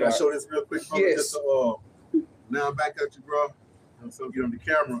 Go ahead. Can I show this real quick, bro? Yes. Just, now I'm back at you, bro. So get on the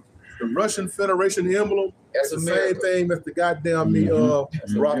camera. The Russian Federation emblem. That's the America. same thing as the goddamn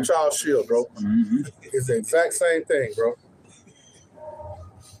Rothschild shield, bro. It's the exact same thing, bro.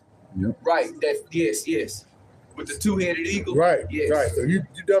 Right. Yes. With the two-headed eagle. Right. Yes. Right. So you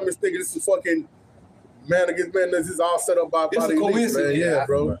dumb as thinking this is fucking man against man. This is all set up by This the is elites, man. coincidence. Yeah,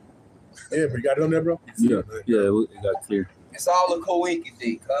 bro. Yeah, but you got it on there, bro? Yeah, it got clear. It's all a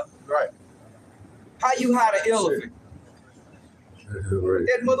coincidence, huh? Right. How you hide an elephant? Right.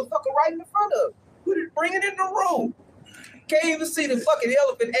 That motherfucker right in the front of it. Bring it in the room. Can't even see the fucking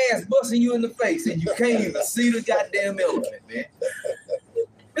elephant ass busting you in the face, and you can't even see the goddamn elephant, man.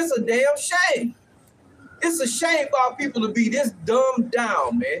 It's a damn shame. It's a shame for our people to be this dumbed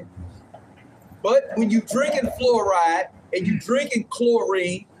down, man. But when you drinking fluoride and you drinking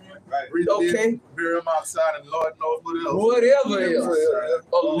chlorine, okay, barium oxide and Lord knows what else. whatever else,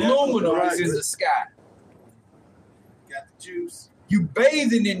 aluminum is in the sky. Got the juice. You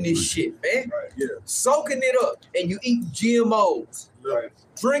bathing in this shit, man. Right. Yeah. Soaking it up, and you eat GMOs. Right.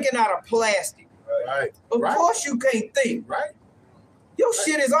 Drinking out of plastic. Right. Of course you can't think. Right. Your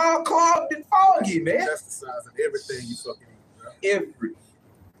shit is all clogged and foggy, man. Pesticides and everything you fucking eat, bro. Every.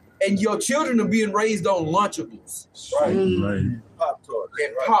 And your children are being raised on Lunchables. Right. Pop-Tarts.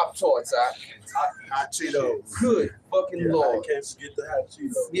 And Pop-Tarts, Hot Cheetos. Good fucking Lord. I can't forget the hot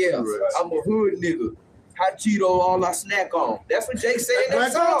Cheetos. Yeah, I'm a hood nigga. Hot Cheeto, all I snack on. That's what Jake said in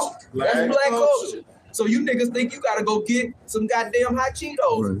that song. That's black culture. So you niggas think you gotta go get some goddamn hot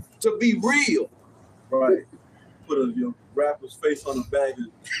Cheetos to be real. Right. Put your rapper's face on the bag of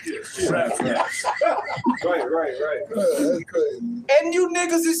rap. Right. That's crazy. And you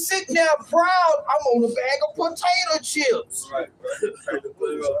niggas is sitting there proud. I'm on a bag of potato chips. Right.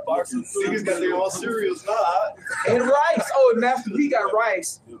 Niggas got their own cereals now. And rice. Oh, and Master P got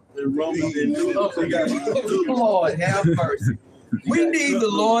rice. And Roman and noodles. They got Lord have mercy. We need the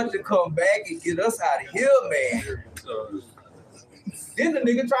Lord to come back and get us out of here, man. Then the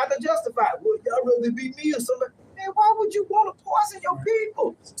nigga tried to justify, well, y'all rather be me or something. Man, why would you want to poison your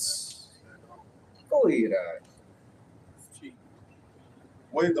people? Go ahead,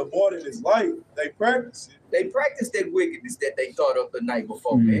 When the morning is light, they practice it. They practice that wickedness that they thought of the night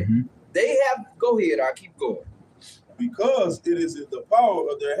before, man. They have, go ahead, I'll keep going. Because it is in the power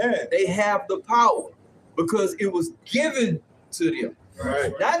of their hand. They have the power because it was given to them.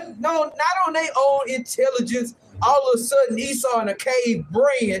 Right. Not on their own intelligence. All of a sudden, Esau in a cave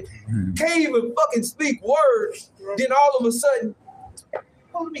brain can't even fucking speak words. Then all of a sudden,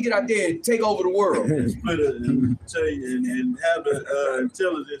 Oh, let me get out there and take over the world. Split it and tell you and have the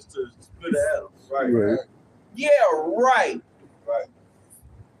intelligence to split the atoms. Right. Yeah, right. Right.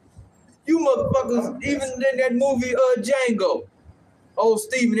 You motherfuckers, even in that movie Django, old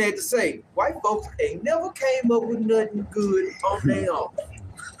Steven had to say, white folks ain't never came up with nothing good on their own.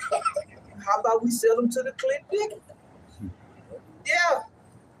 How about we sell them to the Clint Dick? Yeah.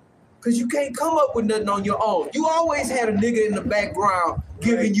 Because you can't come up with nothing on your own. You always had a nigga in the background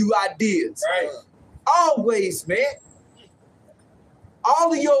giving you ideas. Right. Always, man.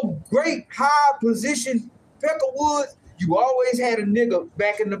 All of your great high position Peckerwoods, you always had a nigga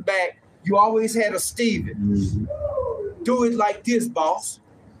back in the back. You always had a Steven. Mm-hmm. Do it like this, boss.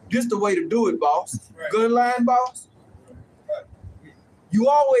 This the way to do it, boss. Right. Gun line, boss. Right. You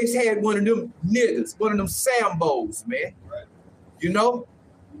always had one of them niggas, one of them Sambos, man. Right. You know?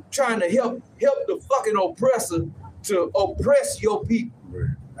 Trying to help the fucking oppressor to oppress your people.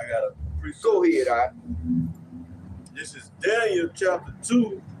 I got a preach. Go ahead, all right. This is Daniel chapter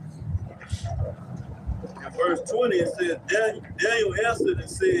 2. In verse 20, it says, Daniel answered and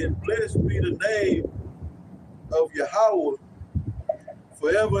said, blessed be the name of Yahweh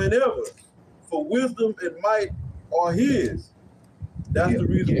forever and ever, for wisdom and might are his. That's the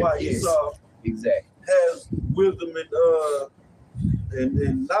reason why Esau has wisdom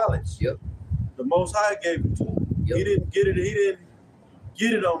and knowledge. Yep. The Most High gave it to him. Yep. He didn't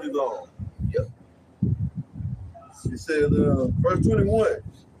get it on his own. Yep. It says, verse 21,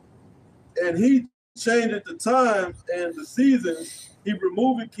 and he changed the times and the seasons. He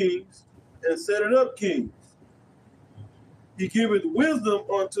removed kings and set it up kings. He giveth wisdom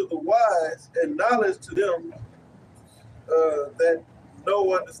unto the wise and knowledge to them that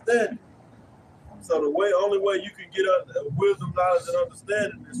know understanding. So the only way you can get wisdom, knowledge, and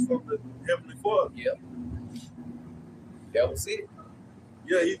understanding is from the Heavenly Father. Yep. That was it.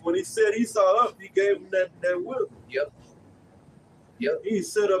 Yeah, when he set Esau up, he gave him that wisdom. Yep. Yep. He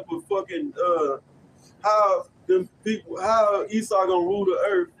set up a fucking how Esau gonna rule the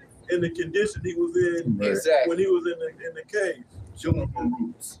earth in the condition he was in when he was in the cave. Jungle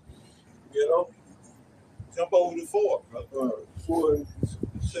roots. You know? Jump over to 4. 4 and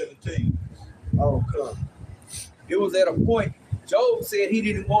 17. Oh, come. It was at a point, Job said he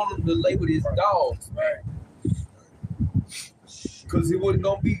didn't want him to lay with his dogs, man. Because it wasn't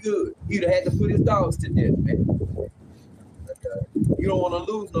going to be good. He'd have had to put his dogs to death, man. You don't want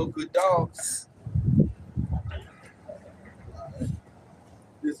to lose no good dogs.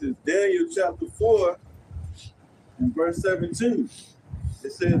 This is Daniel chapter 4 and verse 17.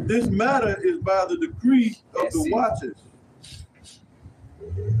 It says, this matter is by the decree of the watchers.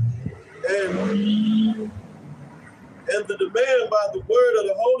 And the demand by the word of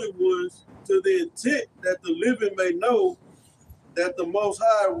the holy ones, to the intent that the living may know that the Most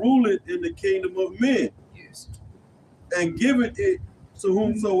High ruleth in the kingdom of men. Yes. And giveth it to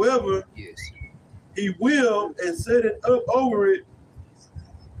whomsoever he will, and set it up over it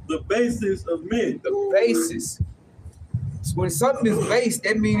the basis of men. The basis. So when something is base,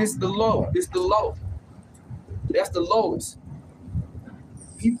 that means it's the low. It's the low. That's the lowest.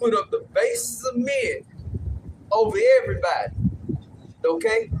 He put up the basis of men over everybody.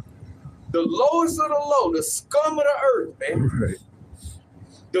 Okay? The lowest of the low, the scum of the earth, man. Right.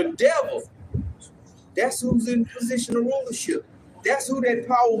 The devil. That's who's in position of rulership. That's who that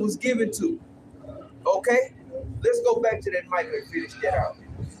power was given to. Okay? Let's go back to that mic and finish that out.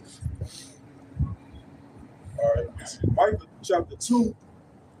 All right. Micah chapter 2,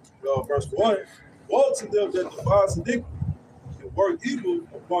 verse 1. Woe to them that devise iniquity and work evil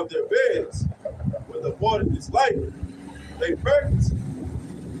upon their beds, when the morning is light. They practice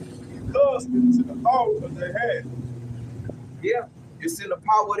because it is in the power of their hand. Yeah, it's in the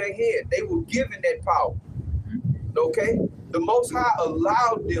power of their head. They were given that power. Okay? The Most High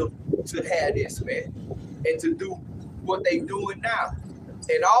allowed them to have this, man, and to do what they doing now.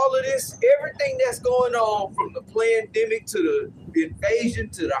 And all of this, everything that's going on, from the pandemic to the invasion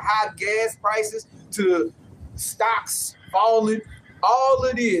to the high gas prices to the stocks falling, all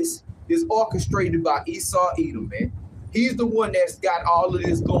of this is orchestrated by Esau Edom, man. He's the one that's got all of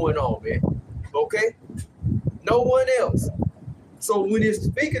this going on, man. Okay? No one else. So when it's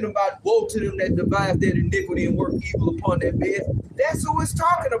speaking about woe to them that devise their iniquity and work evil upon their beds, that's who it's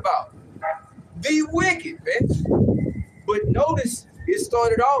talking about. The wicked, man. But notice, it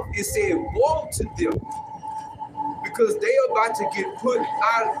started off, it said, woe to them, because they are about to get put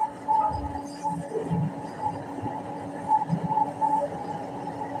out.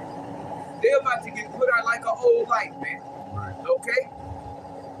 They're about to get put out like an old light, man. Okay?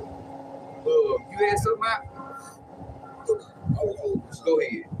 You had something out? Go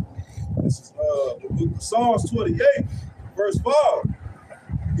ahead. This is the book of Psalms 28, verse 5.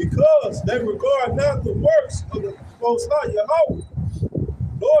 Because they regard not the works of the Most High Yahweh,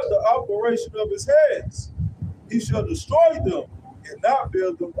 nor the operation of his hands. He shall destroy them and not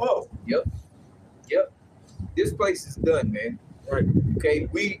build them up. Yep. This place is done, man. Right. Okay,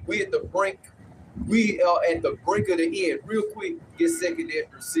 we at the brink. We are at the brink of the end. Real quick, get 2nd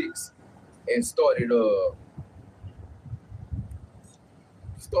Ezra 6 and started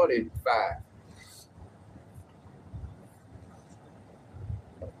 5.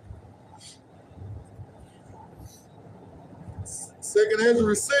 Second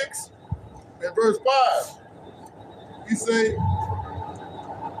Ezra 6 and verse 5. He say,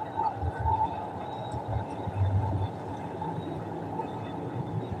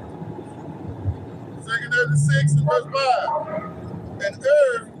 Second Ezra 6 and verse 5. And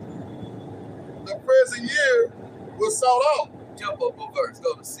the present year was sought out. Jump up a verse.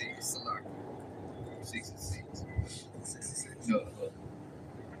 Go to 6. 6 and 6. 6 and 6. No.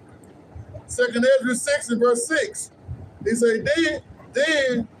 Second Ezra 6 and verse 6. He said,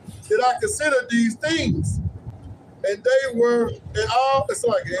 then did I consider these things, and they were and they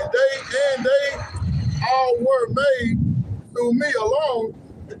all were made through me alone,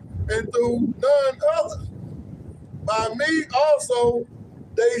 and through none other. By me also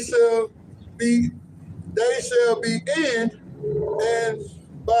they shall be end, and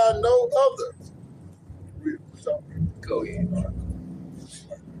by no other. Go ahead.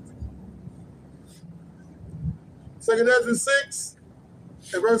 Second Ezra 6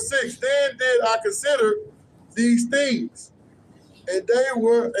 and verse 6. Then did I consider these things, and they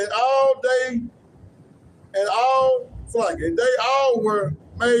were were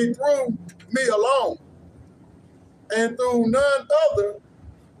made through me alone, and through none other.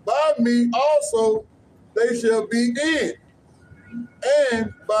 By me also they shall be in,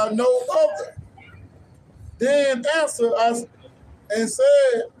 and by no other. Then answered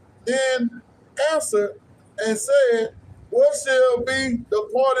and said, what shall be the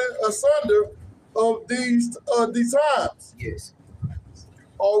parting asunder of these times? Yes.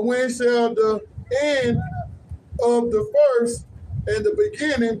 Or when shall the end of the first and the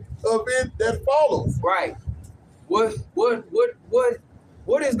beginning of it that follows? Right. What is going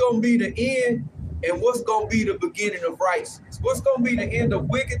to be the end, and what's going to be the beginning of righteousness? What's going to be the end of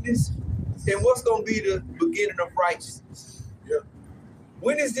wickedness, and what's going to be the beginning of righteousness? Yeah.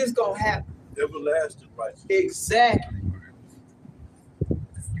 When is this going to happen? Everlasting righteousness. Exactly.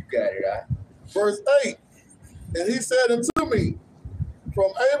 You got it, right? Verse 8, and he said unto me,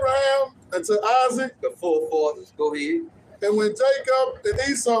 from Abraham unto Isaac, the forefathers. Go ahead. And when Jacob and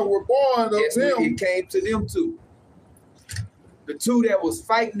Esau were born of him, it came to them too. The two that was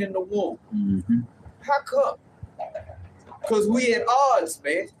fighting in the womb. Mm-hmm. How come? Because we at odds,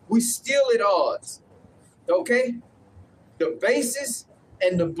 man. We still at odds. Okay? The basis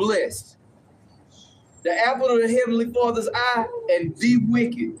and the blessed. The apple of the Heavenly Father's eye and the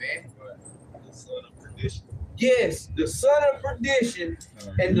wicked, man. The son of perdition. Yes, the son of perdition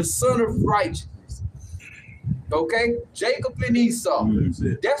and the son of righteousness. Okay? Jacob and Esau.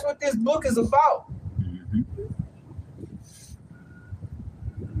 Mm-hmm. That's what this book is about. Mm-hmm.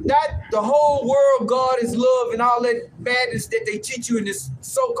 Not the whole world, God is love and all that madness that they teach you in this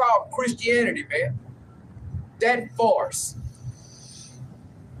so-called Christianity, man. That farce.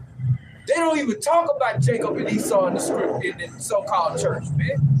 They don't even talk about Jacob and Esau in the script in the so-called church,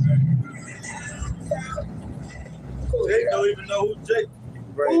 man. They don't even know who Jacob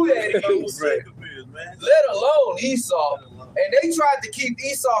is. Man. Let alone Esau. And they tried to keep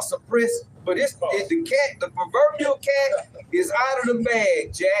Esau suppressed, but the proverbial cat is out of the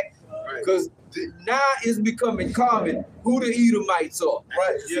bag, Jack. Because now it's becoming common who the Edomites are.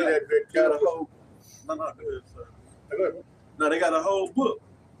 Right. Yeah. They got a whole. No, they got a whole book.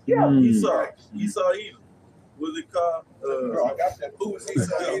 Yeah. Esau Edom. What's it called? I got that. Who is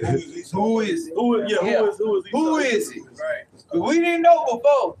Esau Edom? Who is it? Who is Esau? Who is it? Right. We didn't know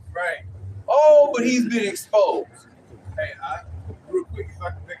before. Right. Oh, but he's been exposed. Hey, real quick, if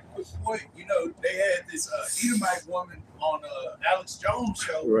I can make a quick point, they had this Edomite woman on Alex Jones'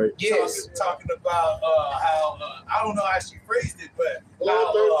 show, Right. Yes. talking about how I don't know how she phrased it, but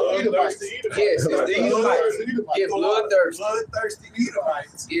bloodthirsty Edomites. Yes, it's the Edomites. Yeah, bloodthirsty. bloodthirsty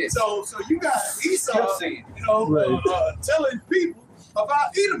Edomites. Yes. So you got Esau, telling people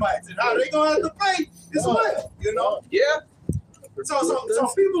about Edomites and how they gonna have to pay as well. Yeah. So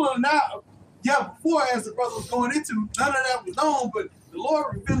people are not. Yeah, before, as the brother was going into, none of that was known, but the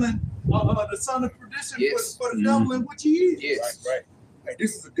Lord revealing the son of perdition for the devil and what he is. Yes. Right. Hey,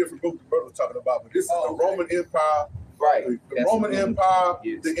 this is a different book the brother was talking about, but this is the Roman Empire Right. The Roman Empire,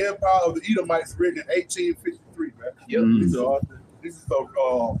 the Empire of the Edomites, written in 1853, man. Yep. This is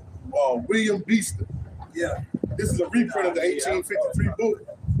William Beeston. Yeah. This is a reprint of the 1853 book,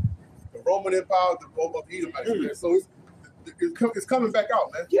 The Roman Empire of the Edomites. Man. So it's coming back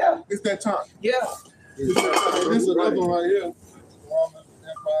out, man. Yeah. It's that time. Yeah. This is another one right here. Roman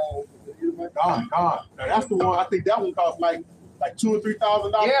Empire of the Edomites. God. Now, that's the one. I think that one cost like $2,000 or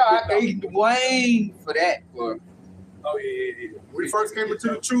 $3,000. Yeah, I paid Dwayne for that. Oh, yeah. When we first came into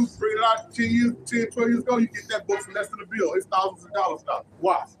the truth, bring it out 10, 12 years ago, you get that book for less than $1 bill. It's thousands of dollars now.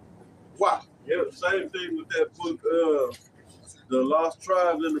 Why? Yeah, same thing with that book, The Lost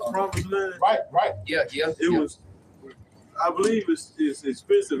Tribes in the Promised Land. Right. Yeah. It was, I believe it's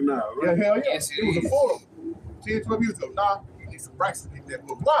expensive now, right? Yeah, hell yeah. Yes, it was affordable 10, 12 years ago. Nah, you need some prices to get that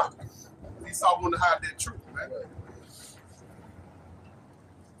book. Why? Esau wanted to hide that truth, man.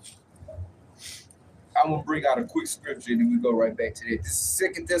 I'm going to bring out a quick scripture and then we go right back to that. This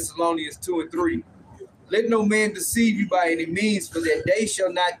is 2 Thessalonians 2 and 3. Let no man deceive you by any means, for that day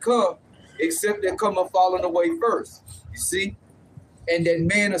shall not come, except there come a falling away first. You see? And that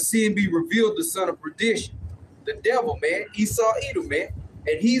man of sin be revealed, the son of perdition. The devil, man, Esau, Edom, man.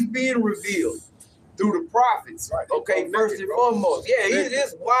 And he's being revealed through the prophets. Right. Okay, first and foremost. Yeah, it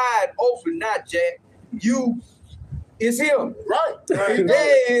is wide open, not Jack. It's him. Right.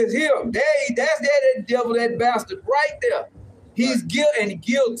 That is him. That's that devil, that bastard right there. He's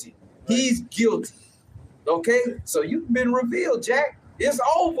guilty. He's guilty. Okay? So you've been revealed, Jack. It's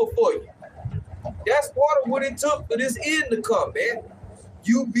over for you. That's part of what it took for this end to come, man.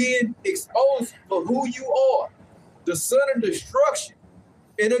 You being exposed for who you are. The son of destruction.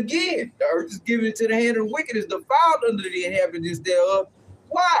 And again, the earth is given into the hand of the wicked, is defiled under the inhabitants thereof.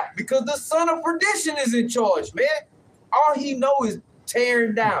 Why? Because the son of perdition is in charge, man. All he know is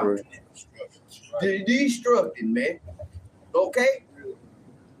tearing down. Destructing, man. Okay?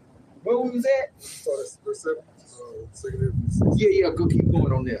 Where we was at? So that's verse 7. Yeah, go keep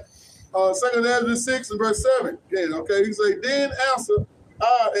going on there. 2 Ezra 6 and verse 7. Again, okay, he said, then answered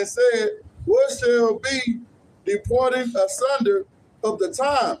I and said, what shall be the parting asunder of the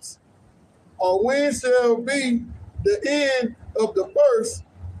times? Or when shall be the end of the first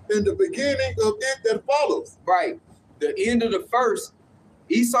and the beginning of it that follows? Right. The end of the first,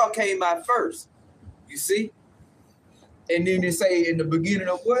 Esau came out first. You see? And then they say in the beginning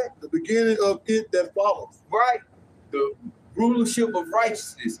of what? The beginning of it that follows. Right. The rulership of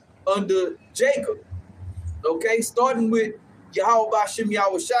righteousness under Jacob. Okay? Starting with Yahweh Bashem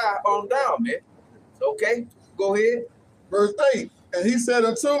Yahushai on down, man. Okay? Go ahead. Verse 8. And he said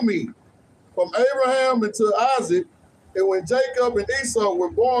unto me, from Abraham unto Isaac, and when Jacob and Esau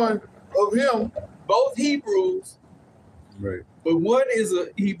were born of him, both Hebrews. Right. But one is a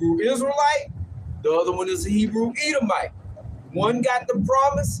Hebrew Israelite, the other one is a Hebrew Edomite. One got the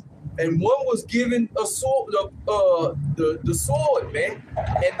promise, and one was given a sword, the sword, man,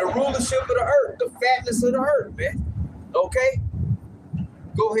 and the rulership of the earth, the fatness of the earth, man. Okay?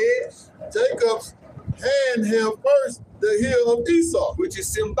 Go ahead. Jacob's hand held first the heel of Esau, which is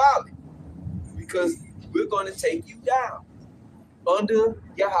symbolic, because we're going to take you down under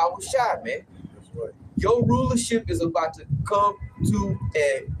Yahweh Shai, man. Your rulership is about to come to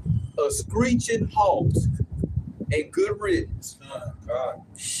a screeching halt and good riddance.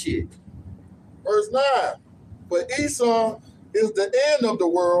 Shit. Verse 9. But Esau is the end of the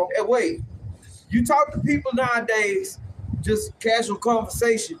world. And wait, you talk to people nowadays, just casual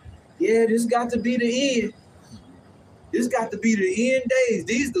conversation. Yeah, this got to be the end. This got to be the end days.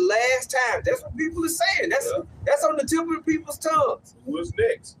 These the last times. That's what people are saying. That's on the tip of people's tongues. What's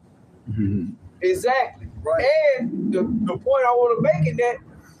next? Exactly. Right. And the point I want to make is that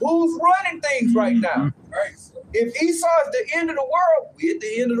who's running things right now? Right. If Esau is the end of the world, we're at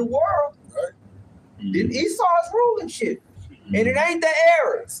the end of the world. Right. Then Esau is ruling shit. And it ain't the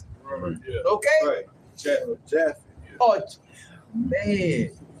Arabs. Right. Yeah. Okay? Right. Jaffe. Oh, man.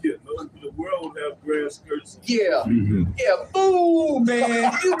 Yeah, the world will have grand skirts. Yeah. Yeah, boo,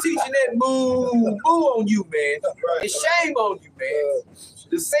 man. You teaching that boo on you, man. Right. It's shame on you, man.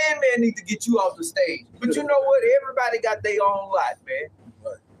 The Sandman need to get you off the stage. But you know what? Everybody got their own lot, man.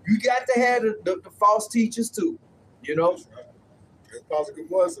 Right. You got to have the false teachers too. You know? They're positive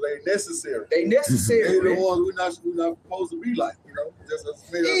ones, so they necessary. They necessary. They're the ones we're not supposed to be like, you know. Just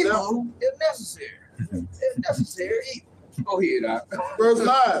as evil, they're necessary. They're necessary evil. Go ahead, Doc. Verse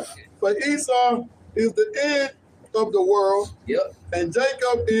 9. But Esau is the end of the world. Yep. And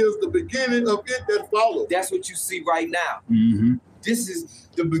Jacob is the beginning of it that follows. That's what you see right now. This is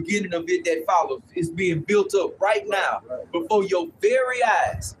the beginning of it that follows. It's being built up right now before your very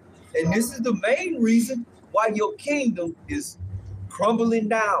eyes. And this is the main reason why your kingdom is crumbling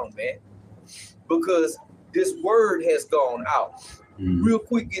down, man. Because this word has gone out. Real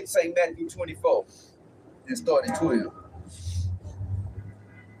quick, get St. Matthew 24 and start at 12.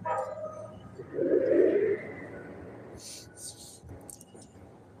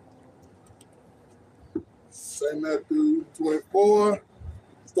 St. Matthew 24,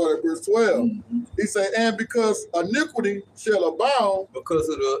 start at verse 12. He said, and because iniquity shall abound. Because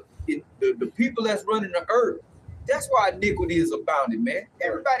of the people that's running the earth, that's why iniquity is abounding, man.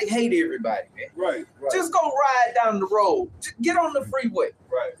 Everybody hate everybody, man. Right. Just go ride down the road. Just get on the freeway.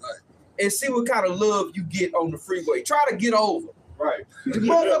 Right. And see what kind of love you get on the freeway. Try to get over. Right. The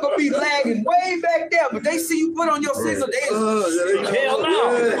motherfucker be lagging way back there, but they see you put on your signal, hell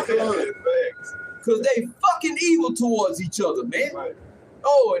no. Because they fucking evil towards each other, man. Right.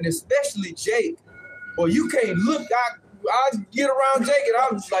 Oh, and especially Jake. Well, you can't look. I get around Jake and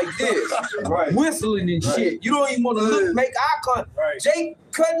I'm like this, whistling and shit. You don't even want to look, make eye contact. Jake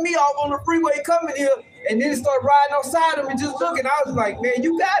cut me off on the freeway coming here, and then start riding outside him and just looking. I was like, man,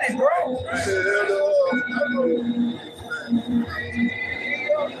 you got it, bro.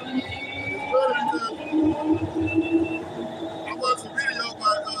 I watched a video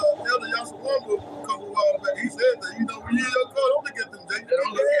by Elder Yasawamba a couple of while back. He said that, when you're in your car, don't look at them, Jake.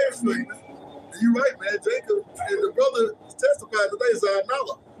 Don't look at straight. You're right, man. Jacob and the brother testified today,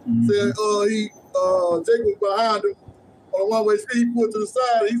 Zaynala. Said Jacob was behind him on a one-way street. He pulled to the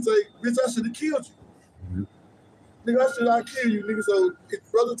side. He said, bitch, I should have killed you. Nigga, I should not kill you, nigga. So his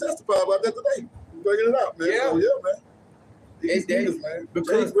brother testified about that today. Bringing it out, man. Yeah. So, yeah, man. It's niggas, man.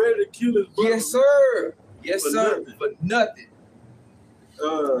 Because Jake's ready to kill his brother. yes, sir. Yes, For sir. nothing. For nothing.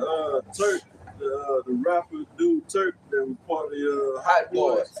 Turk, the rapper dude Turk that was part of the Hot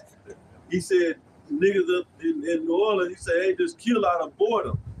Boys. He said niggas up in New Orleans, he said, hey, just kill out of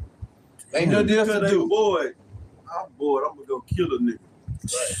boredom. Ain't nothing else to do. Bored. I'm bored. I'm gonna go kill a nigga.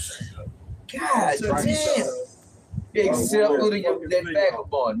 God damn. Except for that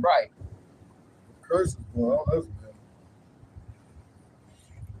vagabond, right? Curses, boy. That's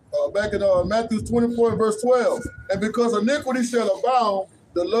back in Matthew 24 verse 12. And because iniquity shall abound,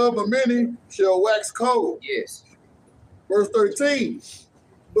 the love of many shall wax cold. Yes. Verse 13.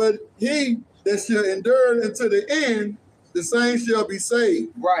 But he that shall endure unto the end, the same shall be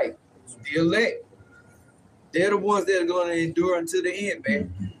saved. Right. The elect. They're the ones that are going to endure until the end,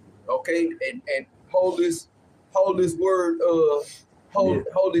 man. Okay? And hold this word,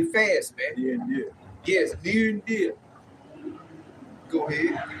 hold it fast, man. Yeah. Yes, near and dear. Go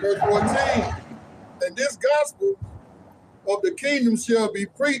ahead. Verse 14. And this gospel of the kingdom shall be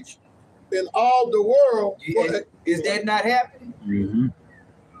preached in all the world. Yeah, is that not happening?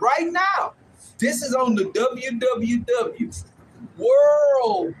 Right now. This is on the www.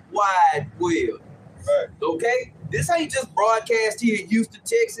 World Wide Web. Right. Okay? This ain't just broadcast here in Houston,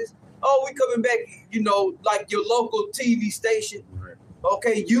 Texas. Oh, we coming back, like your local TV station.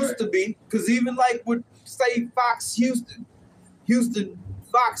 Okay, used to be. Because even like with, say, Fox Houston,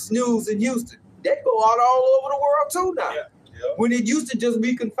 Fox News in Houston, they go out all over the world too now. Yeah. When it used to just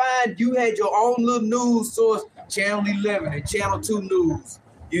be confined, you had your own little news source, Channel 11 and Channel 2 News.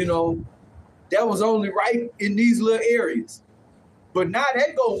 That was only right in these little areas. But now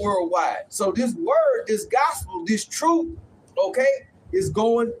they go worldwide. So this word, this gospel, this truth, okay, is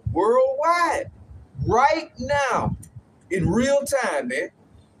going worldwide right now in real time, man.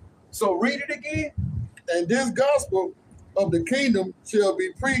 So read it again. And this gospel of the kingdom shall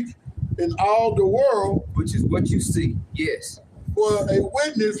be preached in all the world. Which is what you see. Yes. For a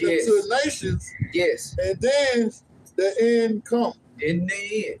witness unto nations. Yes. And then the end come. In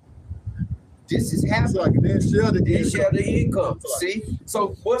the end. This is happening. Like then shall the end come. See?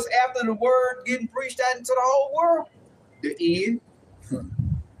 So what's after the word getting preached out into the whole world? The end.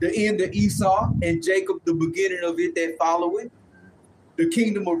 The end of Esau and Jacob, the beginning of it that follow it. The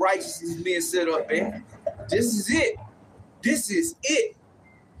kingdom of righteousness being set up, man. This is it. This is it.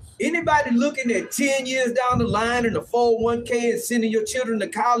 Anybody looking at 10 years down the line in a 401k and sending your children to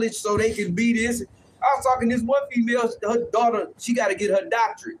college so they can be this. I was talking to this one female, her daughter, she got to get her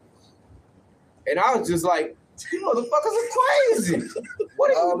doctorate. And I was just like, you motherfuckers are crazy.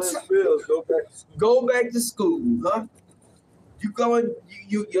 What are you Go back to school, huh?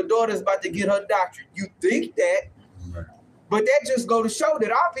 Your daughter's about to get her doctorate. You think that, but that just go to show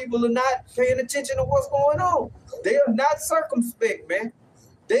that our people are not paying attention to what's going on. They are not circumspect, man.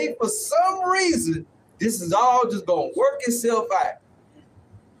 They, for some reason, this is all just gonna work itself out.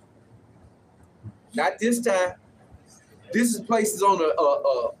 Not this time. This is places on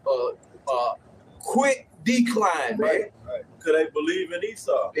a quick decline, man. Right. Because they believe in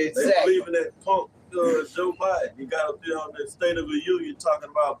Esau. Exactly. They believe in that punk Joe Biden. He got up there on the State of the Union talking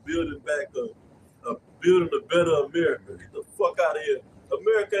about building back building a better America. Get the fuck out of here.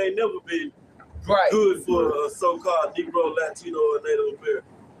 America ain't never been good for a so-called Negro, Latino, or Native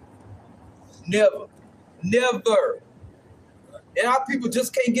American. Never. And our people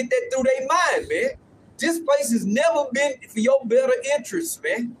just can't get that through their mind, man. This place has never been for your better interests,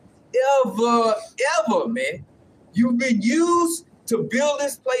 man. Ever, man. You've been used to build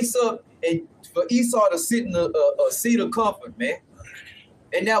this place up and for Esau to sit in a seat of comfort, man.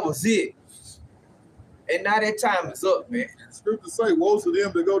 And that was it. And now that time is up, man. Scripture say, woe to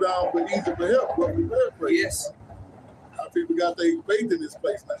them that go down with Egypt to help. But we paraphrase. Yes. Our people got their faith in this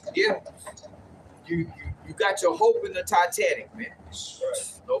place now. Yeah. You got your hope in the Titanic, man.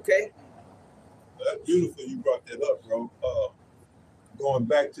 Right. Okay? That's beautiful you brought that up, bro. Going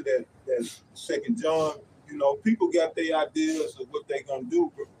back to that 2 John, you know, people got their ideas of what they gonna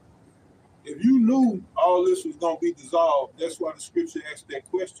do, bro. If you knew all this was gonna be dissolved, that's why the scripture asked that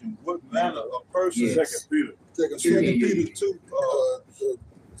question. What manner of person? Yes. 2 Peter 2,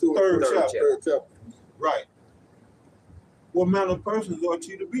 third chapter. Right. What manner of persons ought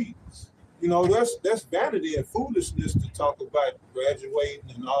you to be? You know, that's vanity and foolishness to talk about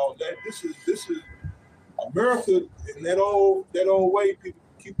graduating and all that. This is America in that old way. People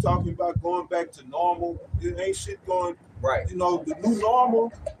keep talking about going back to normal. It ain't shit going right. You know, the new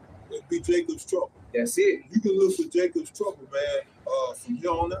normal would be Jacob's trouble. That's it. You can look for Jacob's trouble, man, from here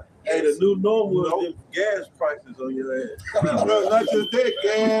on out. Hey, the new normal is gas prices on your ass. Well, not just that,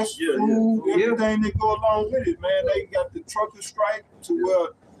 gas, food, everything that go along with it, man. They got the trucker strike to where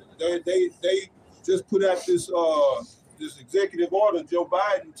they just put out this executive order, Joe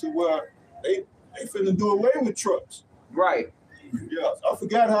Biden, to where they finna do away with trucks. Right. Yeah, I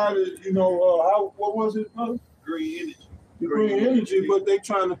forgot how to, you know, what was it? Green energy. Green energy, but they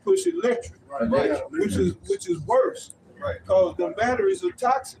trying to push electric, Right. which is worse, right? Because the batteries are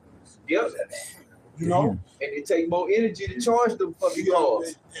toxic. Yep. You know, and it take more energy to charge them fucking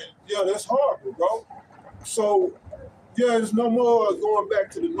cars. Yeah, that's horrible, bro. So, yeah, there's no more going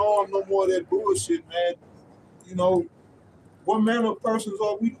back to the norm, no more of that bullshit, man. You know, what manner of persons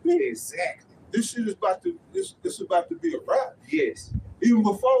are we to be? Exactly. This shit is about to be a wrap. Yes. Even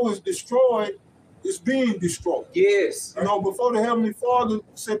before it's destroyed, it's being destroyed. Yes. You know, before the Heavenly Father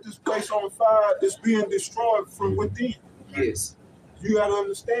set this place on fire, it's being destroyed from within. Yes. You got to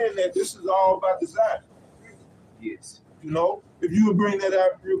understand that this is all about design. Yes. You know, if you would bring that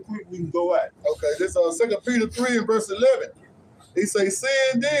out real quick, we can go at it. Okay, this is 2 Peter 3 and verse 11. He says,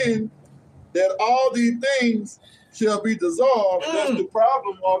 "Saying then that all these things shall be dissolved." That's the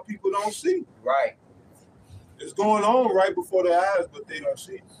problem our people don't see. Right. It's going on right before their eyes, but they don't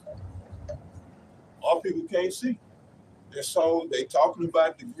see it. Our people can't see. And so they talking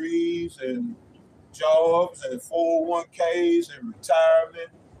about degrees and jobs and 401ks and retirement.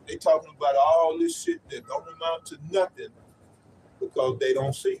 They talking about all this shit that don't amount to nothing because they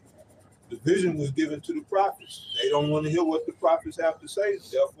don't see. The vision was given to the prophets. They don't want to hear what the prophets have to say,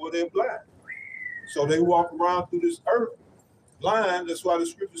 therefore they're blind. So they walk around through this earth blind. That's why the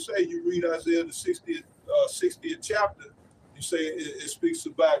scriptures say, you read Isaiah the 60th chapter, you say it speaks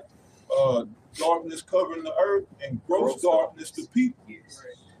about darkness covering the earth and gross darkness to people. Yes.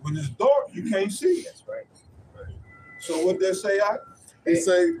 When it's dark, you can't see. That's right. So what they say, They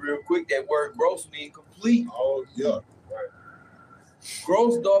say real quick, that word gross means complete. Oh, yeah. Right.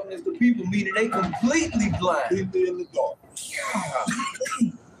 Gross darkness to people, meaning they completely blind. Completely in the dark.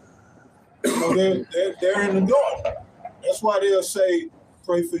 So they're in the dark. That's why they'll say,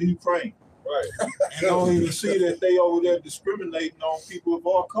 pray for Ukraine. Right. And don't even see that they over there discriminating on people of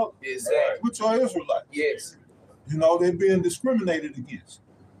all colors. Exactly. Which are Israelites. Yes. You know, they're being discriminated against.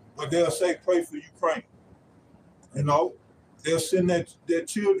 But they'll say, pray for Ukraine. You know, they'll send their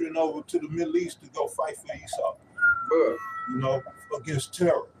children over to the Middle East to go fight for Esau. Bruh. You know, against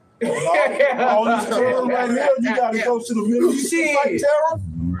terror. All this terror right here, you got to go to the Middle East to fight terror.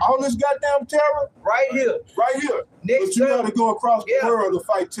 All this goddamn terror. Right here. Right here. Next but you got to go across the world to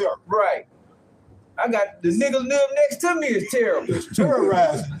fight terror. Right. I got the nigga live next to me is terrible. It's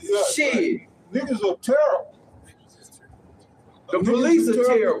terrorizing. Yeah, shit. Right. Niggas are terrible. The police are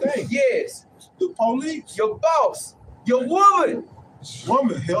terrible. Thing. Yes. The police. Your boss. Your woman.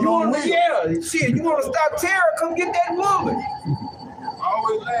 Woman, hell on with. Yeah, shit. You want to stop terror? Come get that woman. I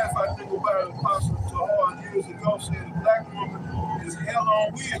always laugh. I think about an apostle to years ago said a black woman is hell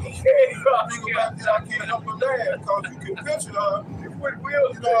on wheels. I think about that. I can't help but laugh because you can picture her with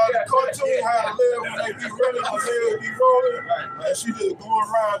wheels. You know, the cartoon how the leg when they be running, the leg be rolling, and she just going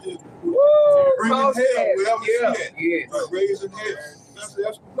around just bringing hell wherever she at. Yes. Raising hell. That's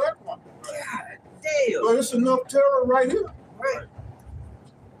the black woman. God hell. But it's enough terror right here. Right.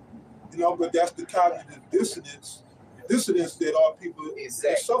 You know, but that's the cognitive dissonance that our people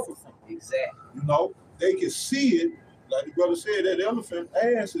suffer from. Exactly. You know, they can see it, like the brother said, that elephant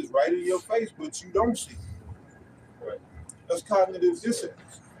ass is right in your face, but you don't see it. Right. That's cognitive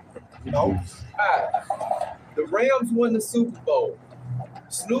dissonance. You know? The Rams won the Super Bowl.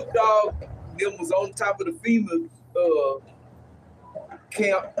 Snoop Dogg them was on top of the FEMA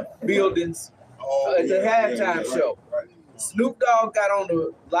camp buildings at the halftime show. Right. Snoop Dogg got on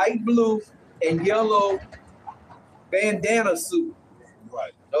the light blue and yellow bandana suit.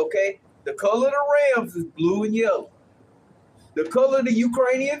 Right. Okay? The color of the Rams is blue and yellow. The color of the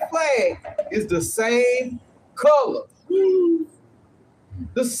Ukrainian flag is the same color.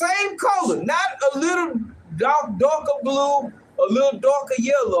 The same color, not a little darker blue, a little darker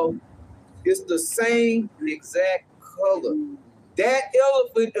yellow. It's the same exact color. That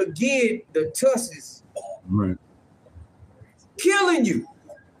elephant, again, the tusks, Right. killing you.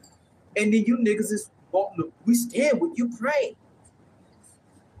 And then you niggas is wanting to, we stand with Ukraine.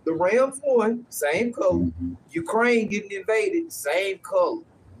 The Rams won, same color. Ukraine getting invaded, same color.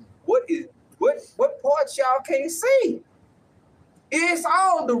 What parts y'all can't see? It's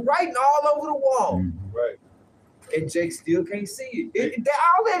all the writing all over the wall. Right. And Jake still can't see it.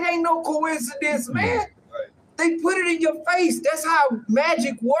 All that ain't no coincidence, man. Right. They put it in your face. That's how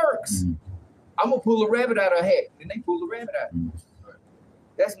magic works. I'm gonna pull a rabbit out of a hat. Then they pull a rabbit out.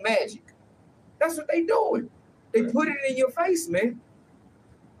 That's magic. That's what they doing. They put it in your face, man.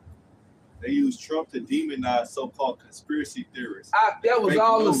 They use Trump to demonize so-called conspiracy theorists. That was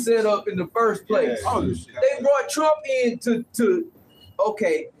all the setup in the first place. Yeah. They brought Trump in to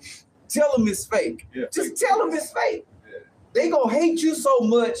okay, tell him it's fake. Yeah, Just tell him it's fake. Yeah. They gonna hate you so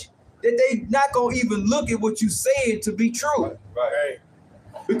much that they not gonna even look at what you saying to be true. Right.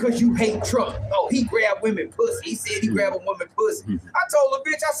 Because you hate Trump. Oh, he grabbed women pussy. He said he grabbed a woman pussy. I told the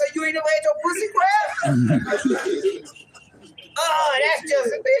bitch, I said, you ain't never had your pussy grabbed? Oh, that's just,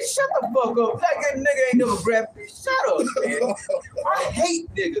 bitch, shut the fuck up. Like a nigga ain't never grabbed. Shut up, man. I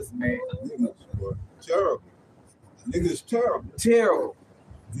hate niggas, man. Niggas terrible. Niggas terrible. Terrible.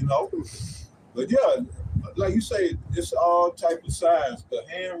 You know? But yeah, like you say, it's all type of signs. The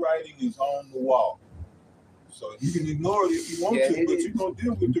handwriting is on the wall. So you can ignore it if you want to, but you're going to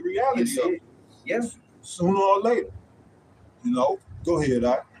deal with the reality of it. Yes. Sooner or later. You know? Go ahead,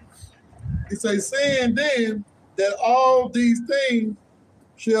 Doc. He say, saying then that all these things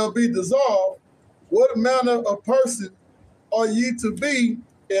shall be dissolved, what manner of person are ye to be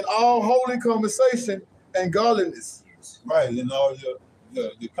in all holy conversation and godliness? Right, and all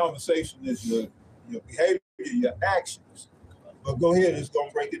the conversation is your behavior, your actions. But go ahead, it's going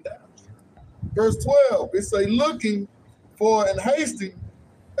to break it down. Verse 12, it say, looking for and hasting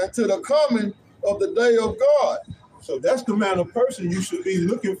unto the coming of the day of God. So that's the manner of person you should be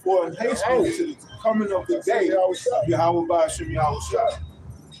looking for and hastening to the coming of the day. Yahweh Ba'ashem Yahushua.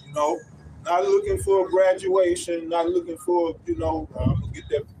 You know, not looking for graduation, not looking for, I'm going to get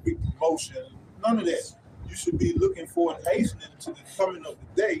that big promotion. None of that. You should be looking for and hastening to the coming of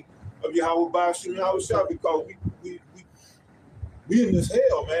the day of Yahweh Ba'ashem Yahushua, because we in this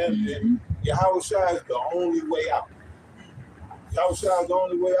hell, man. And Yahushua is the only way out. Yahushua is the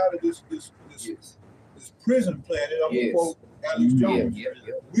only way out of this prison planet. I'm going to quote Alex Jones.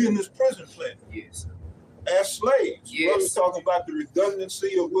 We're in this prison planet. As slaves. Brothers talking about the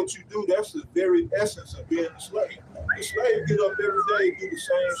redundancy of what you do. That's the very essence of being a slave. The slave get up every day and do the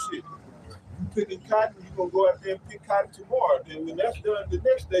same shit. You picking cotton, you're going to go out there and pick cotton tomorrow. Then when that's done, the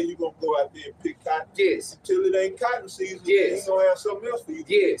next day you're going to go out there and pick cotton. Until it ain't cotton season, then he's going to have something else for you.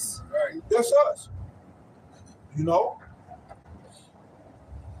 Right? That's us. You know?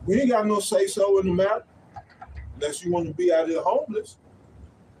 We ain't got no say-so in the matter. Unless you want to be out there homeless.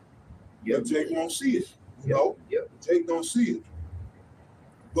 But Jake won't see it. You know? Jake don't see it.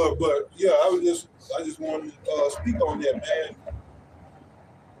 But yeah, I just wanted to speak on that, man.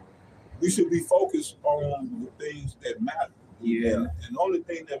 We should be focused on the things that matter. And the only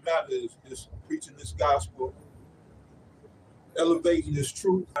thing that matters is preaching this gospel, elevating this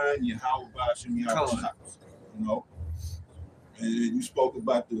truth, and Yahweh Ba'ashem Yahushua. You know? And you spoke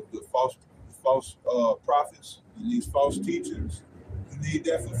about the false prophets and these false teachers. You need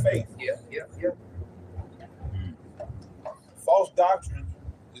that for faith. False doctrine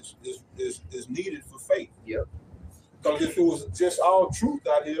is needed for faith. Because if it was just all truth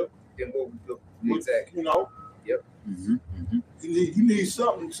out here, exactly. You know, you need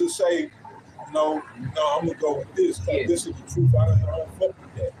something to say, no, I'm gonna go with this because this is the truth. I don't fuck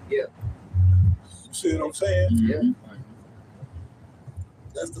with that. You see what I'm saying?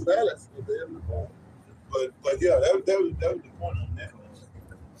 That's the balance of the But yeah, that was the point on that.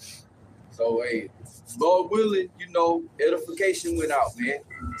 So hey, Lord willing, edification went out, man.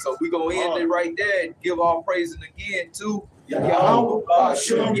 So we gonna end it right there and give all praising again to Yahweh,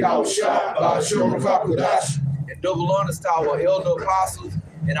 Ba'ashem, Yahushua, Ba'ashem, Rakakadash, and double honors to our elder apostles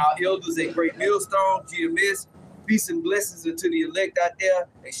and our elders at Great Millstone, GMS. Peace and blessings unto the elect out there,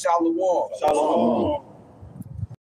 and shalom. Shalom.